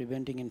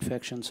 preventing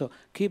infection. So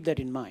keep that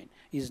in mind.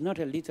 It's not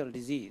a lethal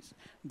disease.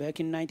 Back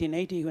in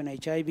 1980, when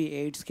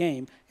HIV/AIDS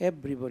came,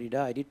 everybody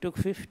died. It took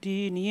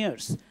 15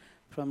 years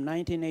from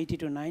 1980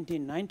 to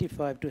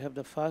 1995 to have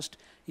the first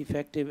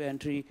effective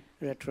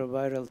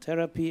antiretroviral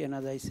therapy. And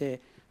as I say,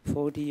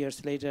 40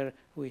 years later,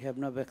 we have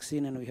no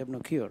vaccine and we have no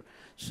cure.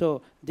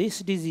 So this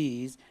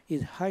disease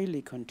is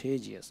highly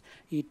contagious.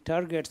 It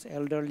targets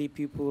elderly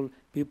people,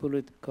 people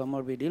with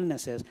comorbid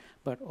illnesses,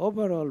 but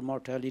overall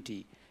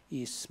mortality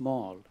is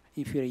small.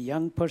 If you're a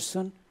young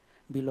person,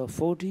 below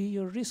 40,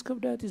 your risk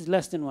of death is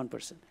less than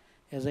 1%.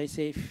 As I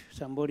say, if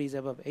somebody is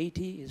above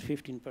 80, is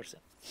 15%.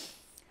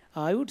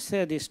 I would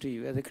say this to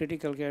you as a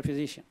critical care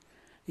physician.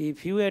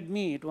 If you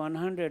admit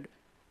 100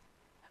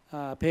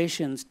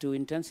 patients to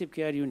intensive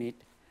care unit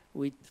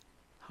with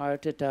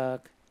heart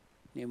attack,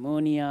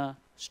 pneumonia,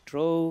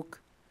 stroke,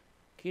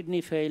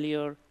 kidney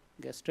failure,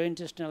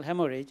 gastrointestinal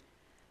hemorrhage,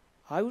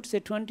 I would say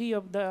 20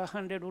 of the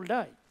 100 will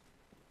die,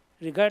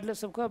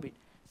 regardless of COVID.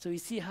 So you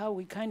see how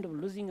we kind of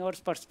losing our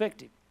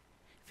perspective.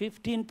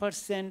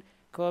 15%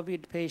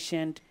 COVID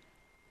patient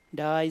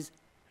dies,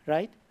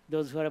 right?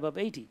 Those who are above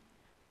 80.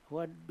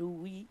 What do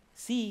we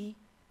see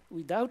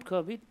without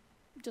COVID?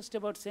 Just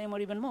about same or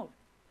even more.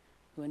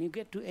 When you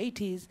get to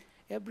 80s,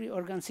 every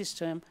organ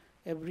system,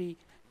 every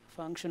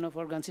function of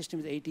organ system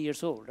is 80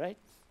 years old, right?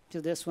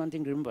 So that's one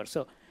thing to remember.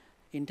 So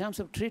in terms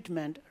of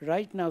treatment,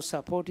 right now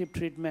supportive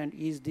treatment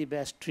is the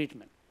best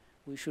treatment.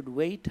 We should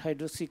wait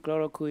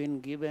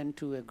hydroxychloroquine given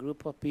to a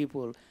group of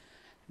people,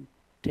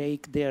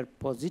 take their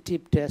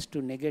positive test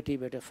to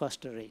negative at a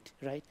faster rate,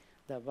 right?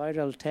 The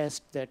viral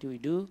test that we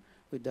do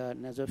with the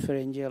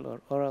nasopharyngeal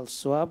or oral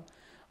swab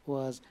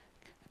was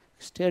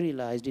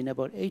sterilized in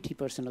about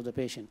 80% of the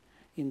patient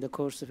in the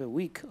course of a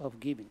week of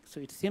giving. So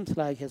it seems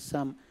like it has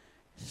some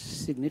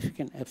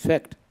significant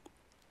effect.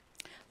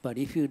 But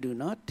if you do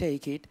not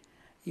take it,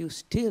 you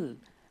still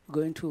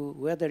going to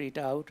weather it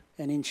out,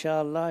 and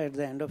inshallah at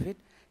the end of it,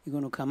 you're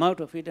going to come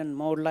out of it, and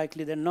more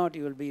likely than not,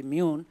 you will be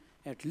immune,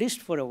 at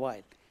least for a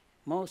while.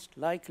 Most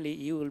likely,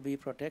 you will be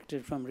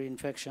protected from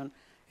reinfection,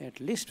 at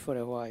least for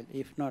a while,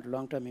 if not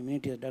long-term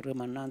immunity, as Dr.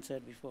 Mannan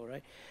said before,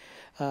 right?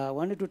 I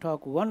wanted to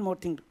talk one more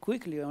thing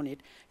quickly on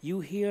it. You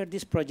hear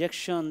this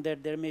projection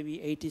that there may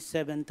be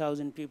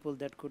 87,000 people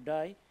that could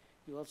die.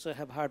 You also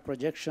have heard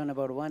projection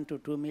about 1 to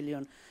 2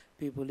 million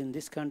people in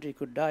this country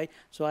could die.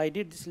 So I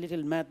did this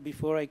little math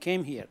before I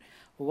came here.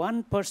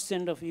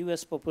 1% of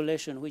US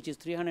population, which is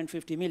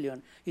 350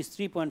 million, is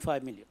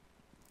 3.5 million,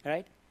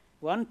 right?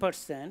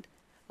 1%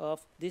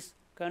 of this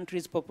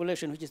country's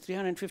population, which is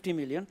 350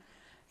 million,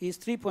 is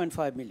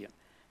 3.5 million.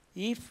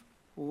 If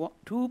 2%,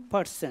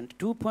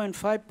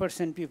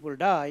 2.5% people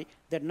die,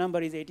 that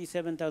number is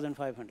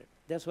 87,500.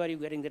 That's why you're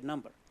getting that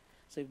number.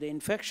 So if the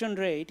infection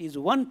rate is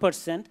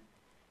 1%,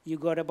 you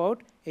got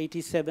about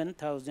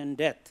 87,000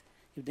 deaths.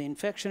 If the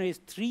infection is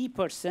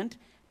 3%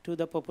 to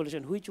the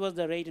population, which was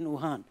the rate in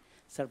Wuhan.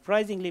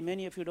 Surprisingly,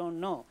 many of you don't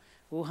know,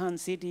 Wuhan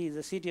city is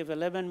a city of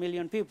 11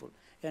 million people.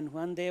 And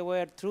when they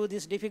were through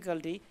this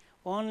difficulty,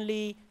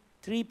 only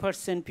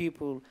 3%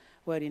 people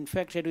were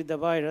infected with the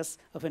virus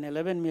of an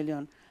 11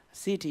 million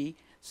city.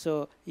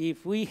 So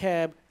if we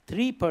have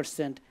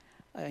 3%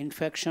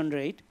 infection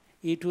rate,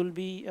 it will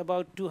be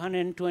about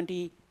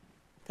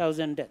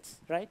 220,000 deaths,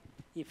 right?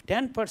 If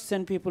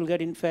 10% people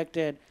get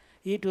infected,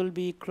 it will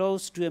be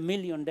close to 1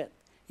 million deaths.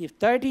 If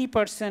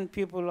 30%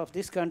 people of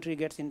this country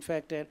gets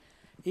infected,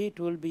 it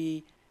will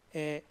be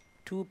a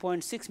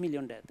 2.6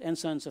 million deaths, and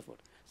so on and so forth.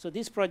 So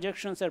these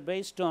projections are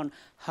based on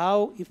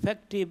how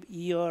effective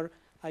your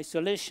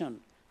isolation,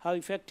 how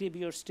effective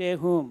your stay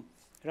home,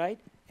 right?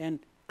 And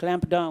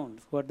clamp down,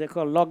 what they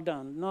call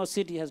lockdown. No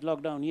city has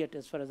lockdown yet,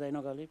 as far as I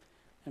know, Ghalib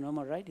and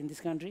Omar, right, in this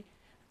country.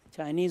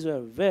 Chinese were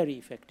very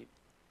effective.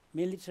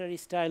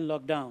 Military-style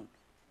lockdown,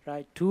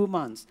 right, 2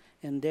 months,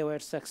 and they were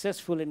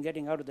successful in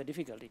getting out of the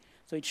difficulty.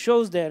 So it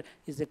shows there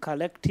is a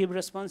collective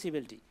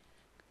responsibility.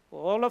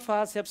 All of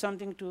us have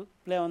something to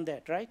play on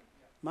that, right?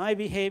 My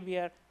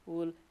behavior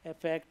will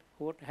affect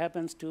what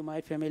happens to my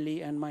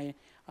family and my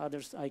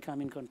others I come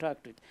in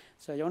contact with.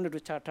 So I wanted to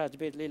touch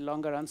base, a little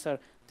longer answer.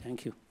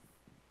 Thank you.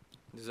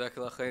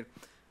 Jazakallah khair.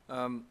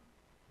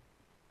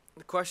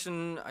 The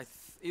question,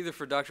 either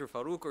for Dr.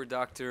 Farouk or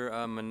Dr.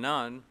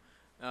 Mannan,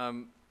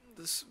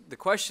 the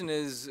question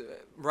is,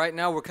 right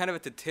now we're kind of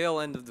at the tail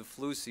end of the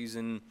flu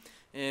season,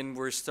 and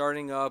we're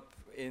starting up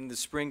in the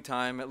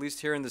springtime, at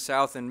least here in the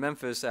South in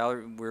Memphis.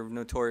 We're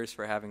notorious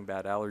for having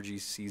bad allergy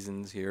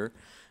seasons here.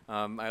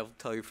 I'll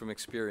tell you from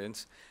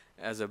experience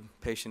as a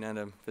patient and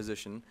a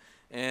physician.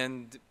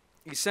 And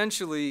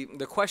essentially,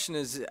 the question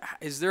is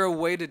there a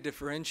way to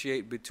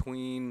differentiate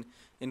between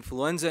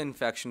influenza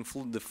infection,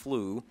 the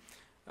flu,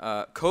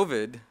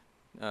 COVID,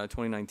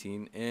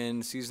 2019,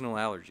 and seasonal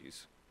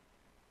allergies?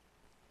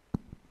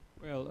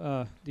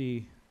 Well,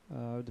 the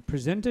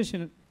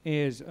presentation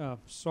is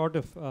sort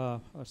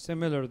of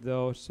similar,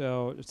 though,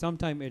 so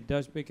sometimes it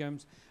does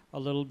becomes a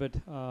little bit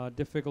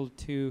difficult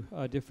to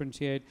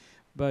differentiate.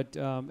 But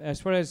as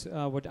far as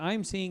what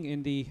I'm seeing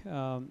in the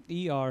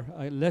ER,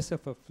 less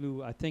of a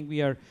flu. I think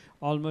we are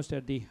almost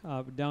at the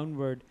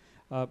downward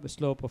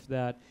slope of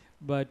that.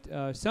 But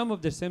some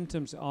of the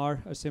symptoms are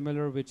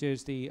similar, which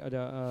is the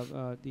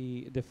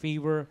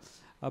fever,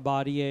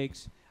 body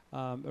aches,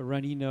 a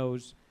runny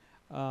nose.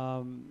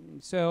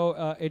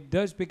 So it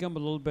does become a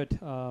little bit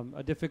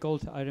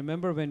difficult. I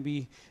remember when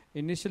we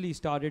initially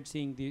started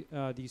seeing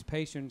these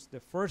patients, the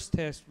first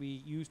test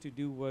we used to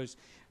do was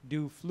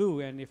do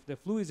flu, and if the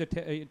flu is a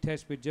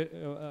test,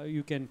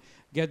 you can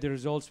get the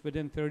results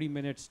within 30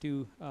 minutes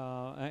to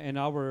an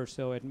hour or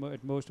so at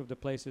most of the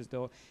places,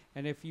 though.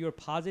 And if you're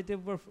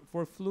positive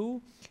for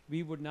flu,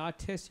 we would not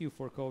test you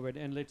for COVID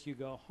and let you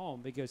go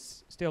home,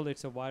 because still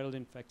it's a viral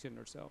infection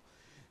or so.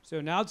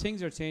 So now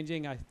things are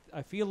changing. I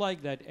feel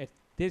like that at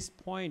this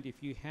point,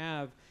 if you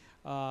have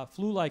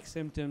flu-like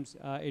symptoms,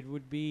 it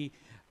would be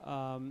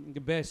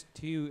the best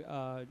to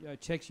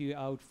check you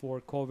out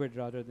for COVID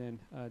rather than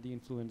the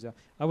influenza.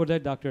 I would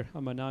let Dr.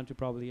 Manan to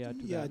probably add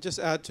to that. Yeah, just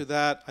add to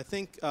that. I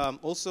think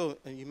also,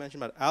 and you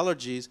mentioned about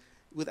allergies.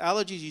 With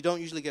allergies, you don't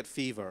usually get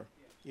fever.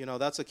 You know,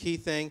 that's a key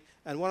thing.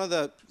 And one of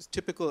the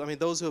typical, I mean,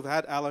 those who have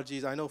had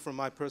allergies, I know from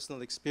my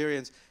personal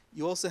experience,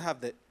 you also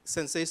have the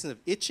sensation of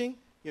itching.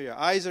 Your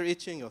eyes are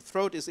itching, your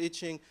throat is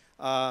itching,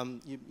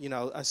 and you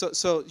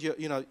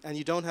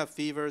don't have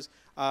fevers,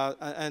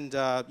 and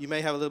you may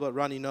have a little bit of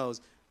runny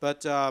nose.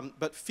 But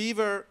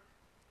fever,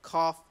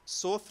 cough,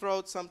 sore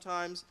throat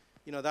sometimes,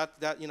 those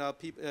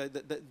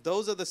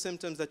are the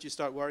symptoms that you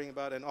start worrying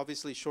about, and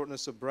obviously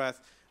shortness of breath.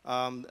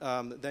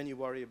 Then you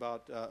worry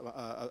about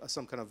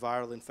some kind of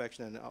viral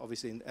infection, and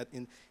obviously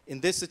in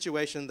this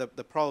situation, the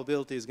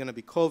probability is going to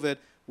be COVID.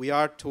 We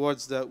are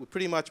towards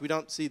we're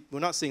not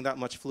seeing that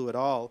much flu at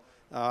all.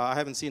 I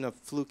haven't seen a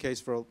flu case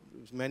for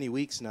many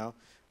weeks now.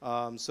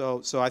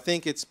 So I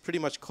think it's pretty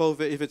much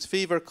COVID. If it's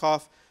fever,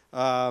 cough,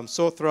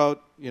 sore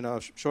throat,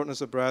 shortness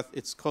of breath,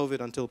 it's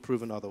COVID until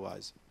proven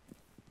otherwise.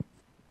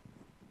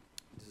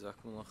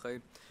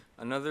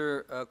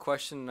 Another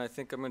question, I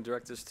think I'm going to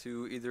direct this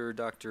to either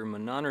Dr.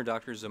 Manan or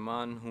Dr.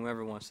 Zaman,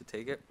 whoever wants to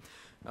take it.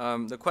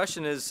 The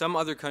question is, some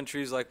other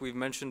countries, like we've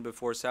mentioned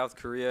before, South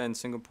Korea and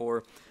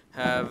Singapore,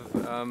 have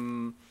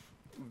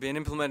been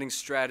implementing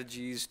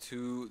strategies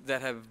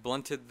that have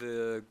blunted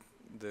the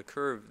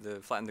curve,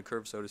 flattened the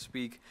curve, so to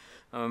speak.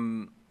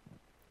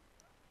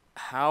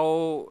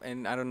 How,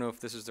 and I don't know if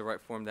this is the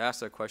right form to ask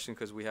that question,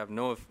 because we have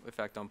no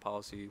effect on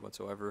policy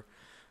whatsoever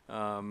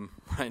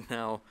right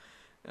now,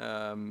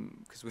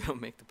 because we don't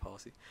make the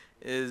policy,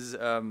 is,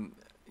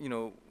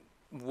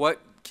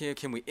 what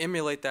can we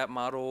emulate that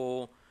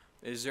model?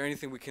 Is there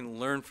anything we can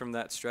learn from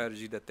that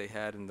strategy that they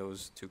had in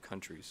those two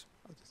countries?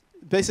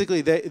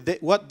 Basically,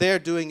 what they're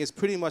doing is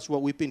pretty much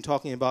what we've been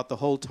talking about the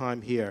whole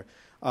time here.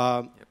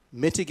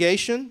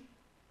 Mitigation.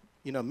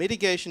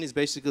 Mitigation is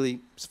basically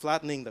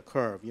flattening the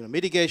curve.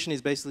 Mitigation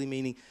is basically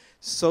meaning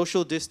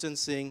social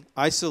distancing,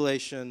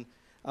 isolation,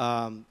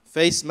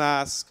 face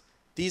mask.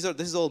 This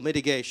is all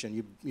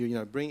mitigation.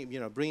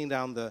 Bringing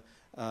down the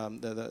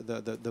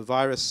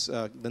virus,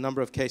 the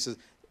number of cases.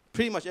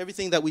 Pretty much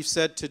everything that we've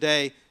said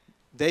today,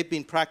 they've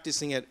been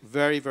practicing it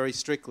very, very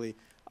strictly.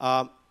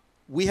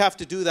 We have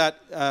to do that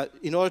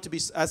in order to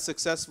be as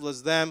successful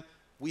as them.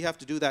 We have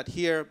to do that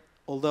here,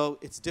 although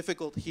it's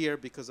difficult here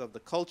because of the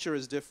culture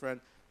is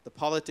different, the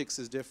politics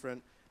is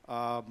different.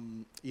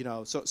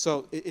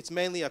 So it's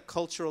mainly a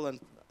cultural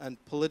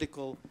and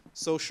political,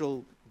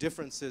 social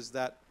differences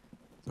that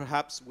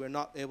perhaps we're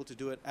not able to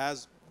do it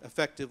as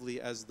effectively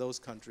as those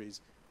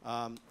countries.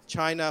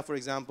 China, for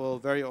example,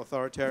 very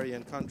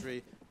authoritarian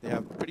country. They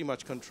have pretty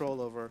much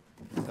control over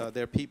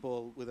their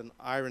people with an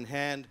iron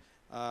hand.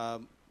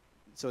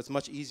 So it's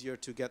much easier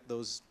to get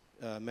those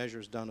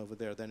measures done over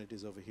there than it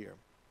is over here.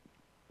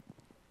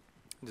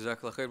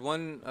 Jazakallah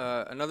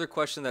khair. Another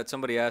question that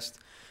somebody asked,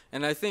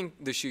 and I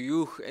think the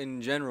shuyukh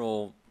in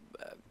general,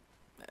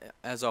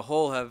 as a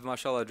whole, have,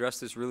 mashallah,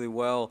 addressed this really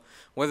well,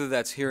 whether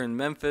that's here in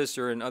Memphis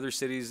or in other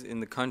cities in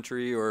the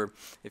country, or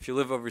if you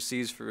live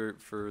overseas, for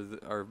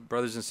our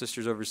brothers and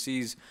sisters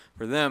overseas,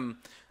 for them,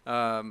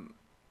 I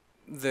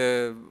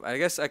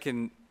guess I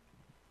can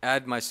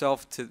add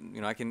myself to,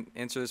 I can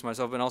answer this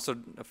myself, and also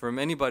from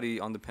anybody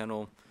on the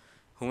panel,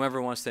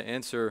 whomever wants to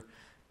answer.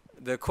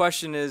 The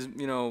question is,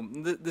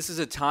 this is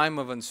a time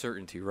of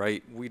uncertainty,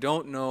 right? We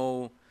don't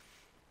know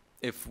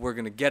if we're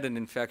going to get an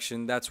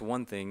infection. That's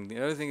one thing.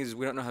 The other thing is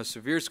we don't know how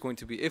severe it's going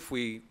to be if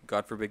we,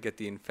 God forbid, get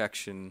the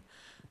infection.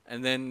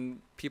 And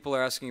then people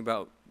are asking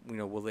about,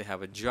 will they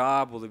have a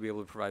job? Will they be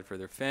able to provide for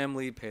their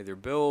family, pay their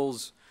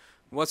bills?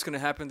 What's going to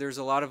happen? There's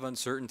a lot of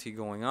uncertainty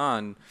going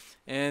on.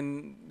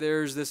 And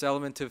there's this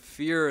element of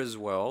fear as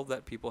well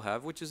that people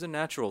have, which is a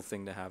natural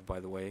thing to have, by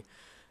the way.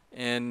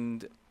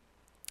 And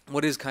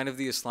what is kind of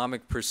the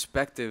Islamic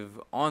perspective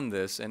on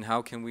this, and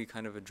how can we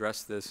kind of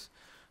address this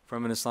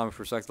from an Islamic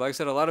perspective? Like I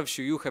said, a lot of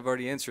shuyukh have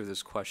already answered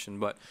this question,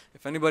 but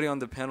if anybody on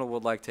the panel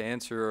would like to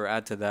answer or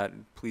add to that,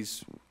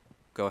 please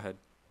go ahead.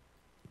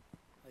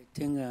 I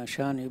think,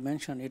 Shan, you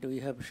mentioned it. We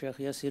have Sheikh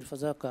Yasir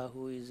Fazaka,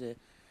 who is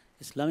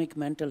Islamic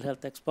mental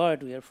health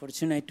expert. We are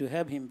fortunate to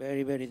have him.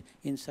 Very, very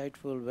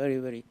insightful, very,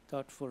 very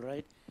thoughtful,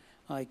 right?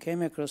 I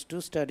came across 2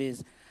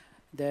 studies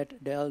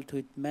that dealt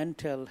with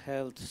mental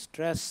health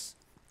stress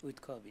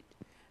with COVID.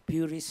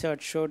 Pew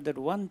Research showed that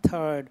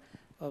 1/3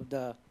 of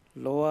the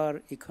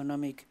lower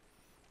economic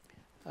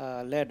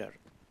ladder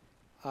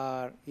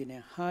are in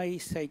a high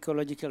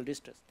psychological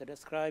distress. They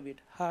describe it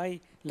high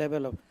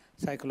level of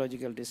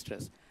psychological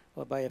distress,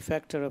 or by a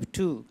factor of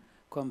 2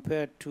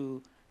 compared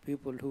to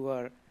people who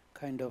are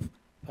kind of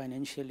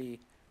financially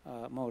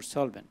more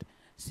solvent.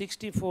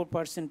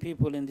 64%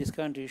 people in this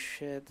country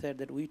said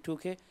that we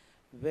took a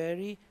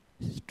very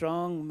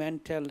strong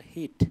mental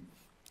hit,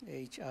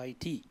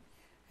 HIT,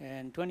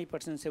 and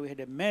 20% say we had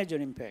a major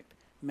impact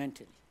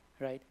mentally,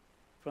 right,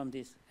 from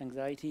this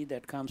anxiety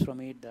that comes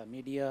from it, the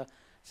media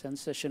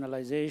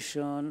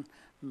sensationalization.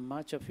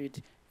 Much of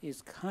it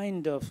is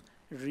kind of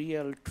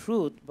real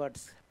truth, but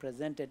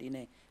presented in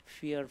a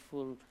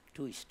fearful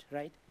twist,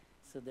 right?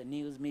 So the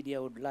news media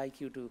would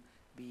like you to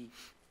be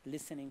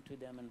listening to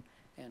them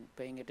and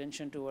paying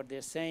attention to what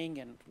they're saying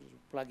and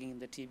plugging in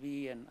the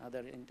TV and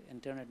other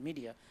internet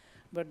media.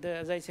 But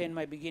as I say in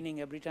my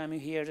beginning, every time you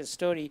hear a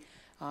story,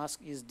 ask,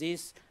 is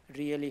this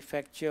really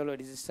factual, or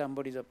is this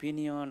somebody's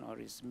opinion, or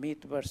is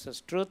myth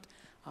versus truth?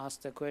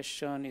 Ask the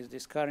question, is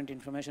this current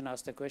information?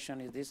 Ask the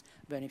question, is this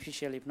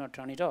beneficial? If not,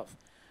 turn it off.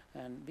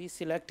 And be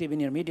selective in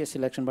your media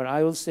selection. But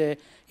I will say,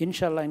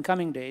 inshallah, in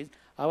coming days,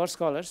 our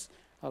scholars,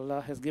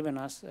 Allah has given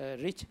us a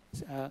rich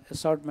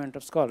assortment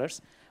of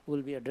scholars,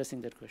 will be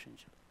addressing that question.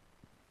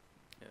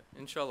 Yeah,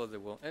 inshallah they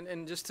will.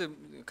 And just to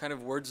kind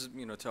of words,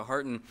 to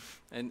hearten,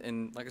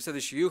 and like I said, the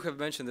shuyukh have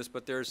mentioned this,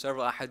 but there are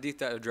several ahadith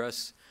that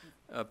address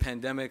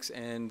pandemics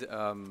and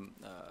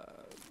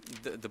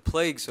the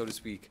plague, so to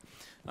speak.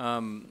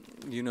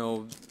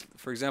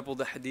 For example,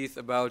 the hadith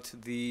about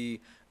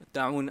the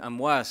Ta'un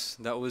Amwas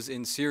that was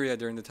in Syria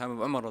during the time of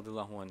Umar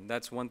radiallahu anh.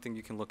 That's one thing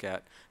you can look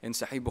at in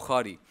Sahih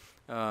Bukhari.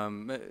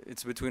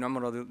 It's between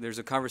there's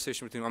a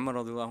conversation between Umar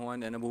radiallahu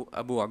anh and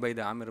Abu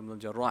Ubaidah Amir ibn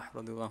al-Jarrah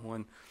radiallahu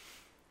anh.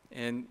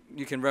 And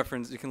you can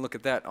look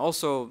at that.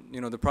 Also,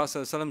 the Prophet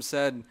ﷺ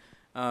said,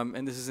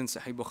 and this is in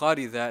Sahih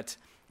Bukhari, that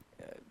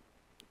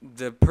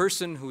the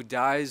person who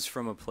dies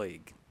from a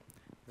plague,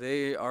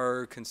 they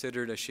are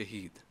considered a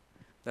shaheed.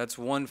 That's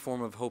one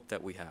form of hope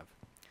that we have.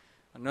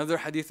 Another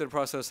hadith that the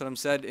Prophet ﷺ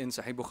said in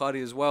Sahih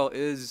Bukhari as well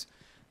is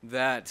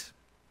that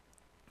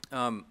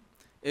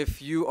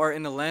if you are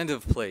in a land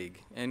of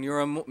plague and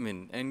you're a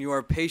mu'min and you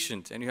are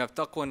patient and you have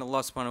taqwa in Allah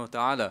subhanahu wa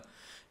ta'ala,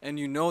 and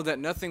you know that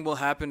nothing will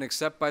happen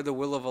except by the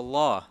will of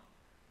Allah,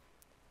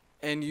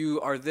 and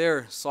you are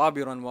there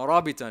sabiran wa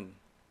rabitan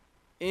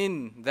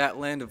in that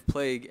land of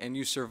plague and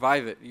you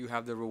survive it, you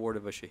have the reward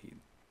of a shaheed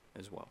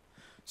as well.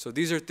 So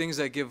these are things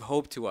that give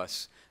hope to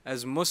us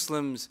as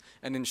Muslims,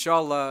 and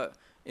inshallah,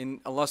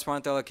 Allah subhanahu wa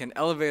ta'ala can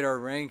elevate our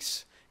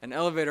ranks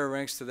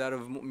to that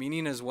of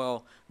mu'mineen as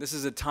well. This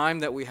is a time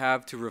that we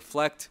have to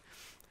reflect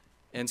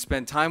and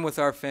spend time with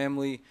our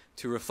family,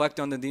 to reflect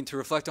on the deen, to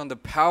reflect on the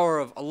power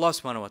of Allah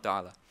subhanahu wa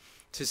ta'ala,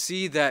 to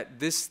see that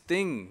this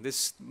thing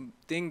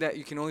that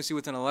you can only see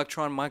with an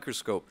electron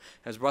microscope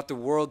has brought the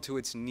world to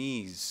its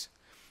knees.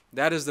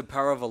 That is the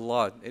power of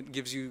Allah. It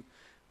gives you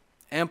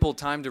ample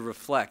time to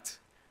reflect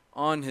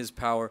on His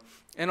power,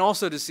 and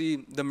also to see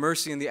the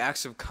mercy and the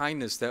acts of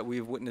kindness that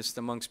we've witnessed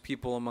amongst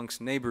people,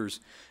 amongst neighbors.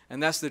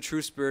 And that's the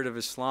true spirit of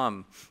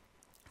Islam,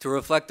 to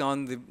reflect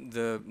on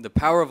the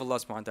power of Allah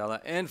subhanahu wa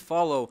ta'ala and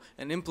follow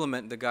and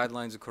implement the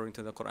guidelines according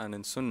to the Quran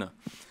and Sunnah.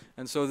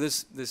 And so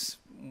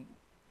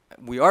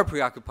we are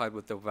preoccupied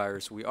with the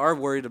virus. We are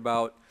worried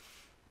about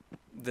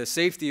the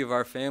safety of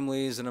our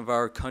families and of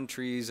our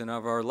countries and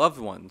of our loved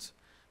ones.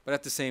 But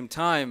at the same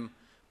time,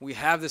 we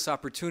have this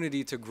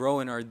opportunity to grow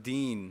in our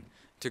deen,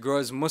 to grow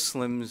as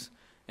Muslims,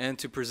 and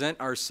to present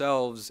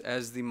ourselves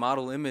as the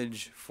model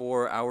image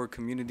for our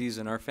communities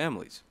and our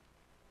families.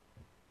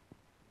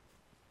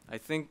 I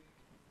think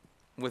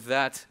with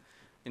that,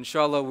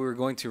 inshallah, we're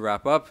going to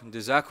wrap up.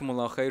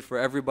 Jazakumullah khair for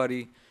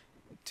everybody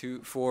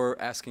for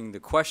asking the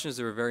questions.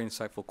 They were very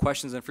insightful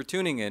questions, and for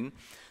tuning in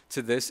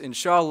to this.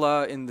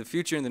 Inshallah, in the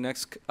future, in the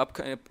next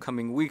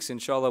upcoming weeks,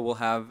 inshallah, we'll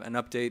have an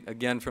update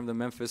again from the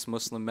Memphis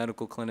Muslim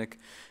Medical Clinic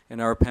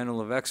and our panel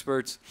of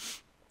experts.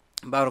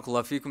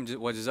 Barakallahu feekum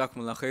wa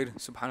jazakumullah khair.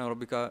 Subhana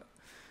rabbika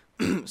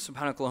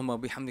subhanakallahumma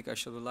bihamdika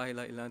ashhadu an la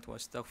ilaha illa anta wa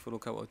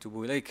astaghfiruka wa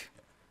atubu ilaik.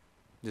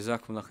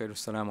 Jazakumullah khair.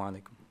 Assalamu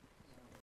alaikum.